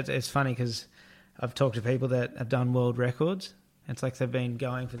 And it's funny because I've talked to people that have done world records. It's like they've been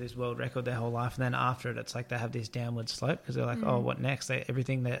going for this world record their whole life, and then after it, it's like they have this downward slope because they're like, oh, what next?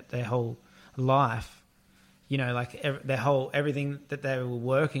 Everything that their whole life, you know, like everything that they were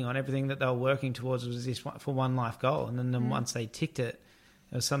working on, everything that they were working towards was this for one life goal. And then once they ticked it,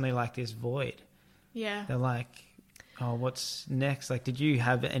 it was suddenly like this void. Yeah. They're like, oh, what's next? Like, did you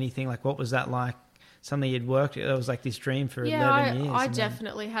have anything, like, what was that like? Something you'd worked, it was like this dream for 11 years. I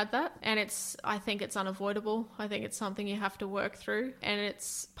definitely had that. And I think it's unavoidable. I think it's something you have to work through. And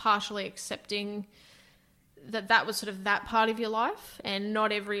it's partially accepting that was sort of that part of your life. And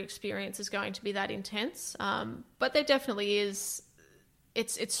not every experience is going to be that intense. But there definitely is,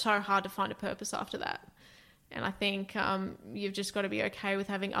 it's so hard to find a purpose after that. And I think you've just got to be okay with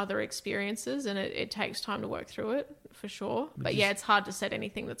having other experiences, and it takes time to work through it, for sure. But yeah, it's hard to set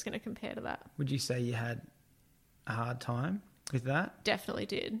anything that's going to compare to that. Would you say you had a hard time with that? Definitely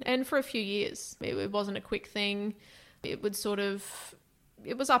did. And for a few years. It wasn't a quick thing. It was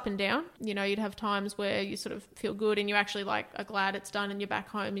up and down. You know, you'd have times where you sort of feel good and you actually like are glad it's done and you're back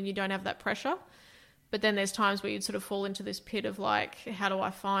home and you don't have that pressure. But then there's times where you'd sort of fall into this pit of like, how do I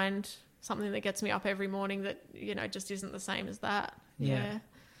find something that gets me up every morning that, you know, just isn't the same as that. Yeah.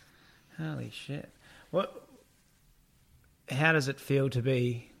 Holy shit. How does it feel to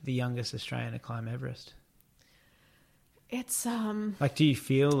be the youngest Australian to climb Everest? It's like, do you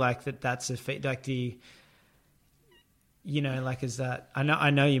feel like that's a feat? Like, do you know, like, is that,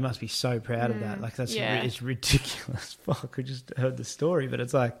 I know you must be so proud of that. Like, it's ridiculous. Fuck, I just heard the story, but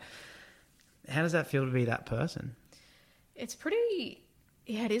it's like, how does that feel to be that person? It's pretty,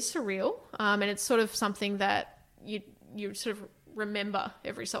 it is surreal. And it's sort of something that you sort of remember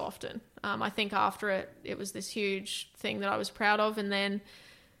every so often. I think after it was this huge thing that I was proud of. And then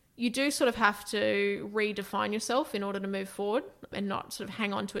you do sort of have to redefine yourself in order to move forward and not sort of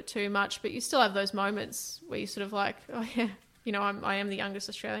hang on to it too much. But you still have those moments where you sort of like, oh yeah, you know, I am the youngest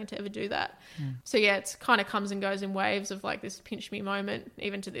Australian to ever do that. So yeah, it's kind of comes and goes in waves of like this pinch me moment,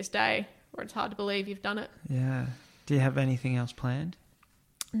 even to this day, where it's hard to believe you've done it. Yeah. Do you have anything else planned?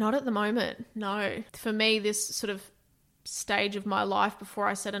 Not at the moment, no. For me, this sort of stage of my life before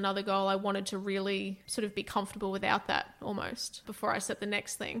I set another goal, I wanted to really sort of be comfortable without that almost before I set the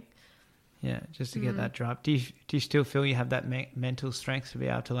next thing. Yeah, just to get that drive. Do you still feel you have that mental strength to be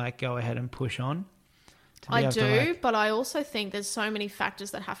able to like go ahead and push on? I do, but I also think there's so many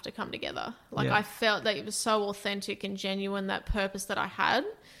factors that have to come together. Like I felt that it was so authentic and genuine, that purpose that I had,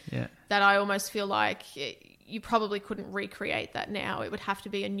 that I almost feel like you probably couldn't recreate that now. It would have to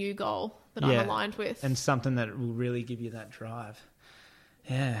be a new goal that I'm aligned with. And something that will really give you that drive.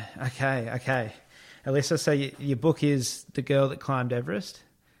 Yeah, okay. Alyssa, so your book is The Girl That Climbed Everest,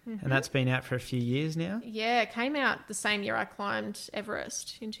 and that's been out for a few years now? Yeah, it came out the same year I climbed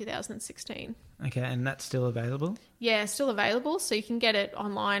Everest in 2016. Okay, and that's still available? Yeah, still available. So you can get it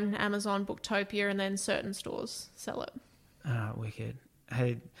online, Amazon, Booktopia, and then certain stores sell it. Oh, wicked.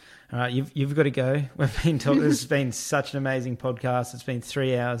 Hey, all right, you've got to go. We've been talking. This has been such an amazing podcast. It's been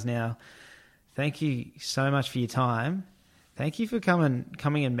 3 hours now. Thank you so much for your time. Thank you for coming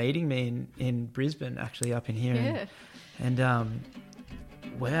and meeting me in Brisbane, actually up in here. Yeah. And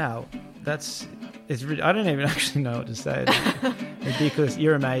wow, I don't even actually know what to say. Ridiculous.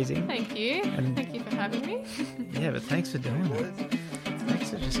 You're amazing. Thank you. And thank you for having me. Yeah, but thanks for doing it. Thanks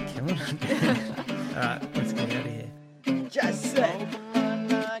for just killing it. All right, let's get out of here. Just say.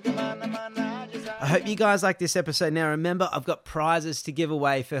 I hope you guys like this episode. Now, remember, I've got prizes to give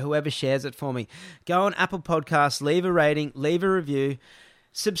away for whoever shares it for me. Go on Apple Podcasts, leave a rating, leave a review,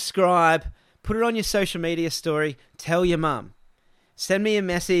 subscribe, put it on your social media story, tell your mum. Send me a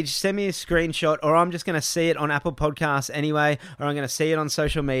message, send me a screenshot, or I'm just going to see it on Apple Podcasts anyway, or I'm going to see it on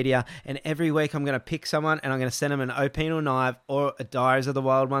social media, and every week I'm going to pick someone and I'm going to send them an Opinel Knife or a Diaries of the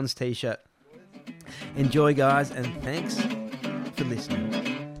Wild Ones t-shirt. Enjoy, guys, and thanks for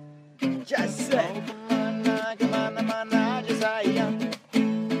listening. Just say.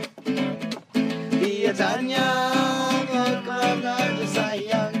 Iya tanya karena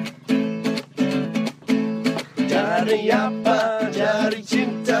sayang. Cari apa? Cari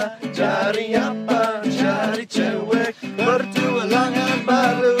cinta. Cari apa? Cari cewek. Bertualangan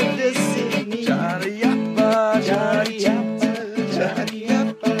baru di sini. Cari apa? Cari cinta. Cari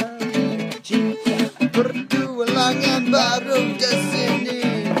apa? Cinta. Bertualangan baru di sini.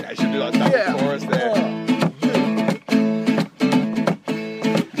 I should do like that for us there.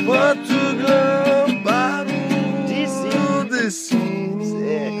 Bertualangan baru di sini.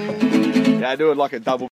 Yeah, I do it like a double.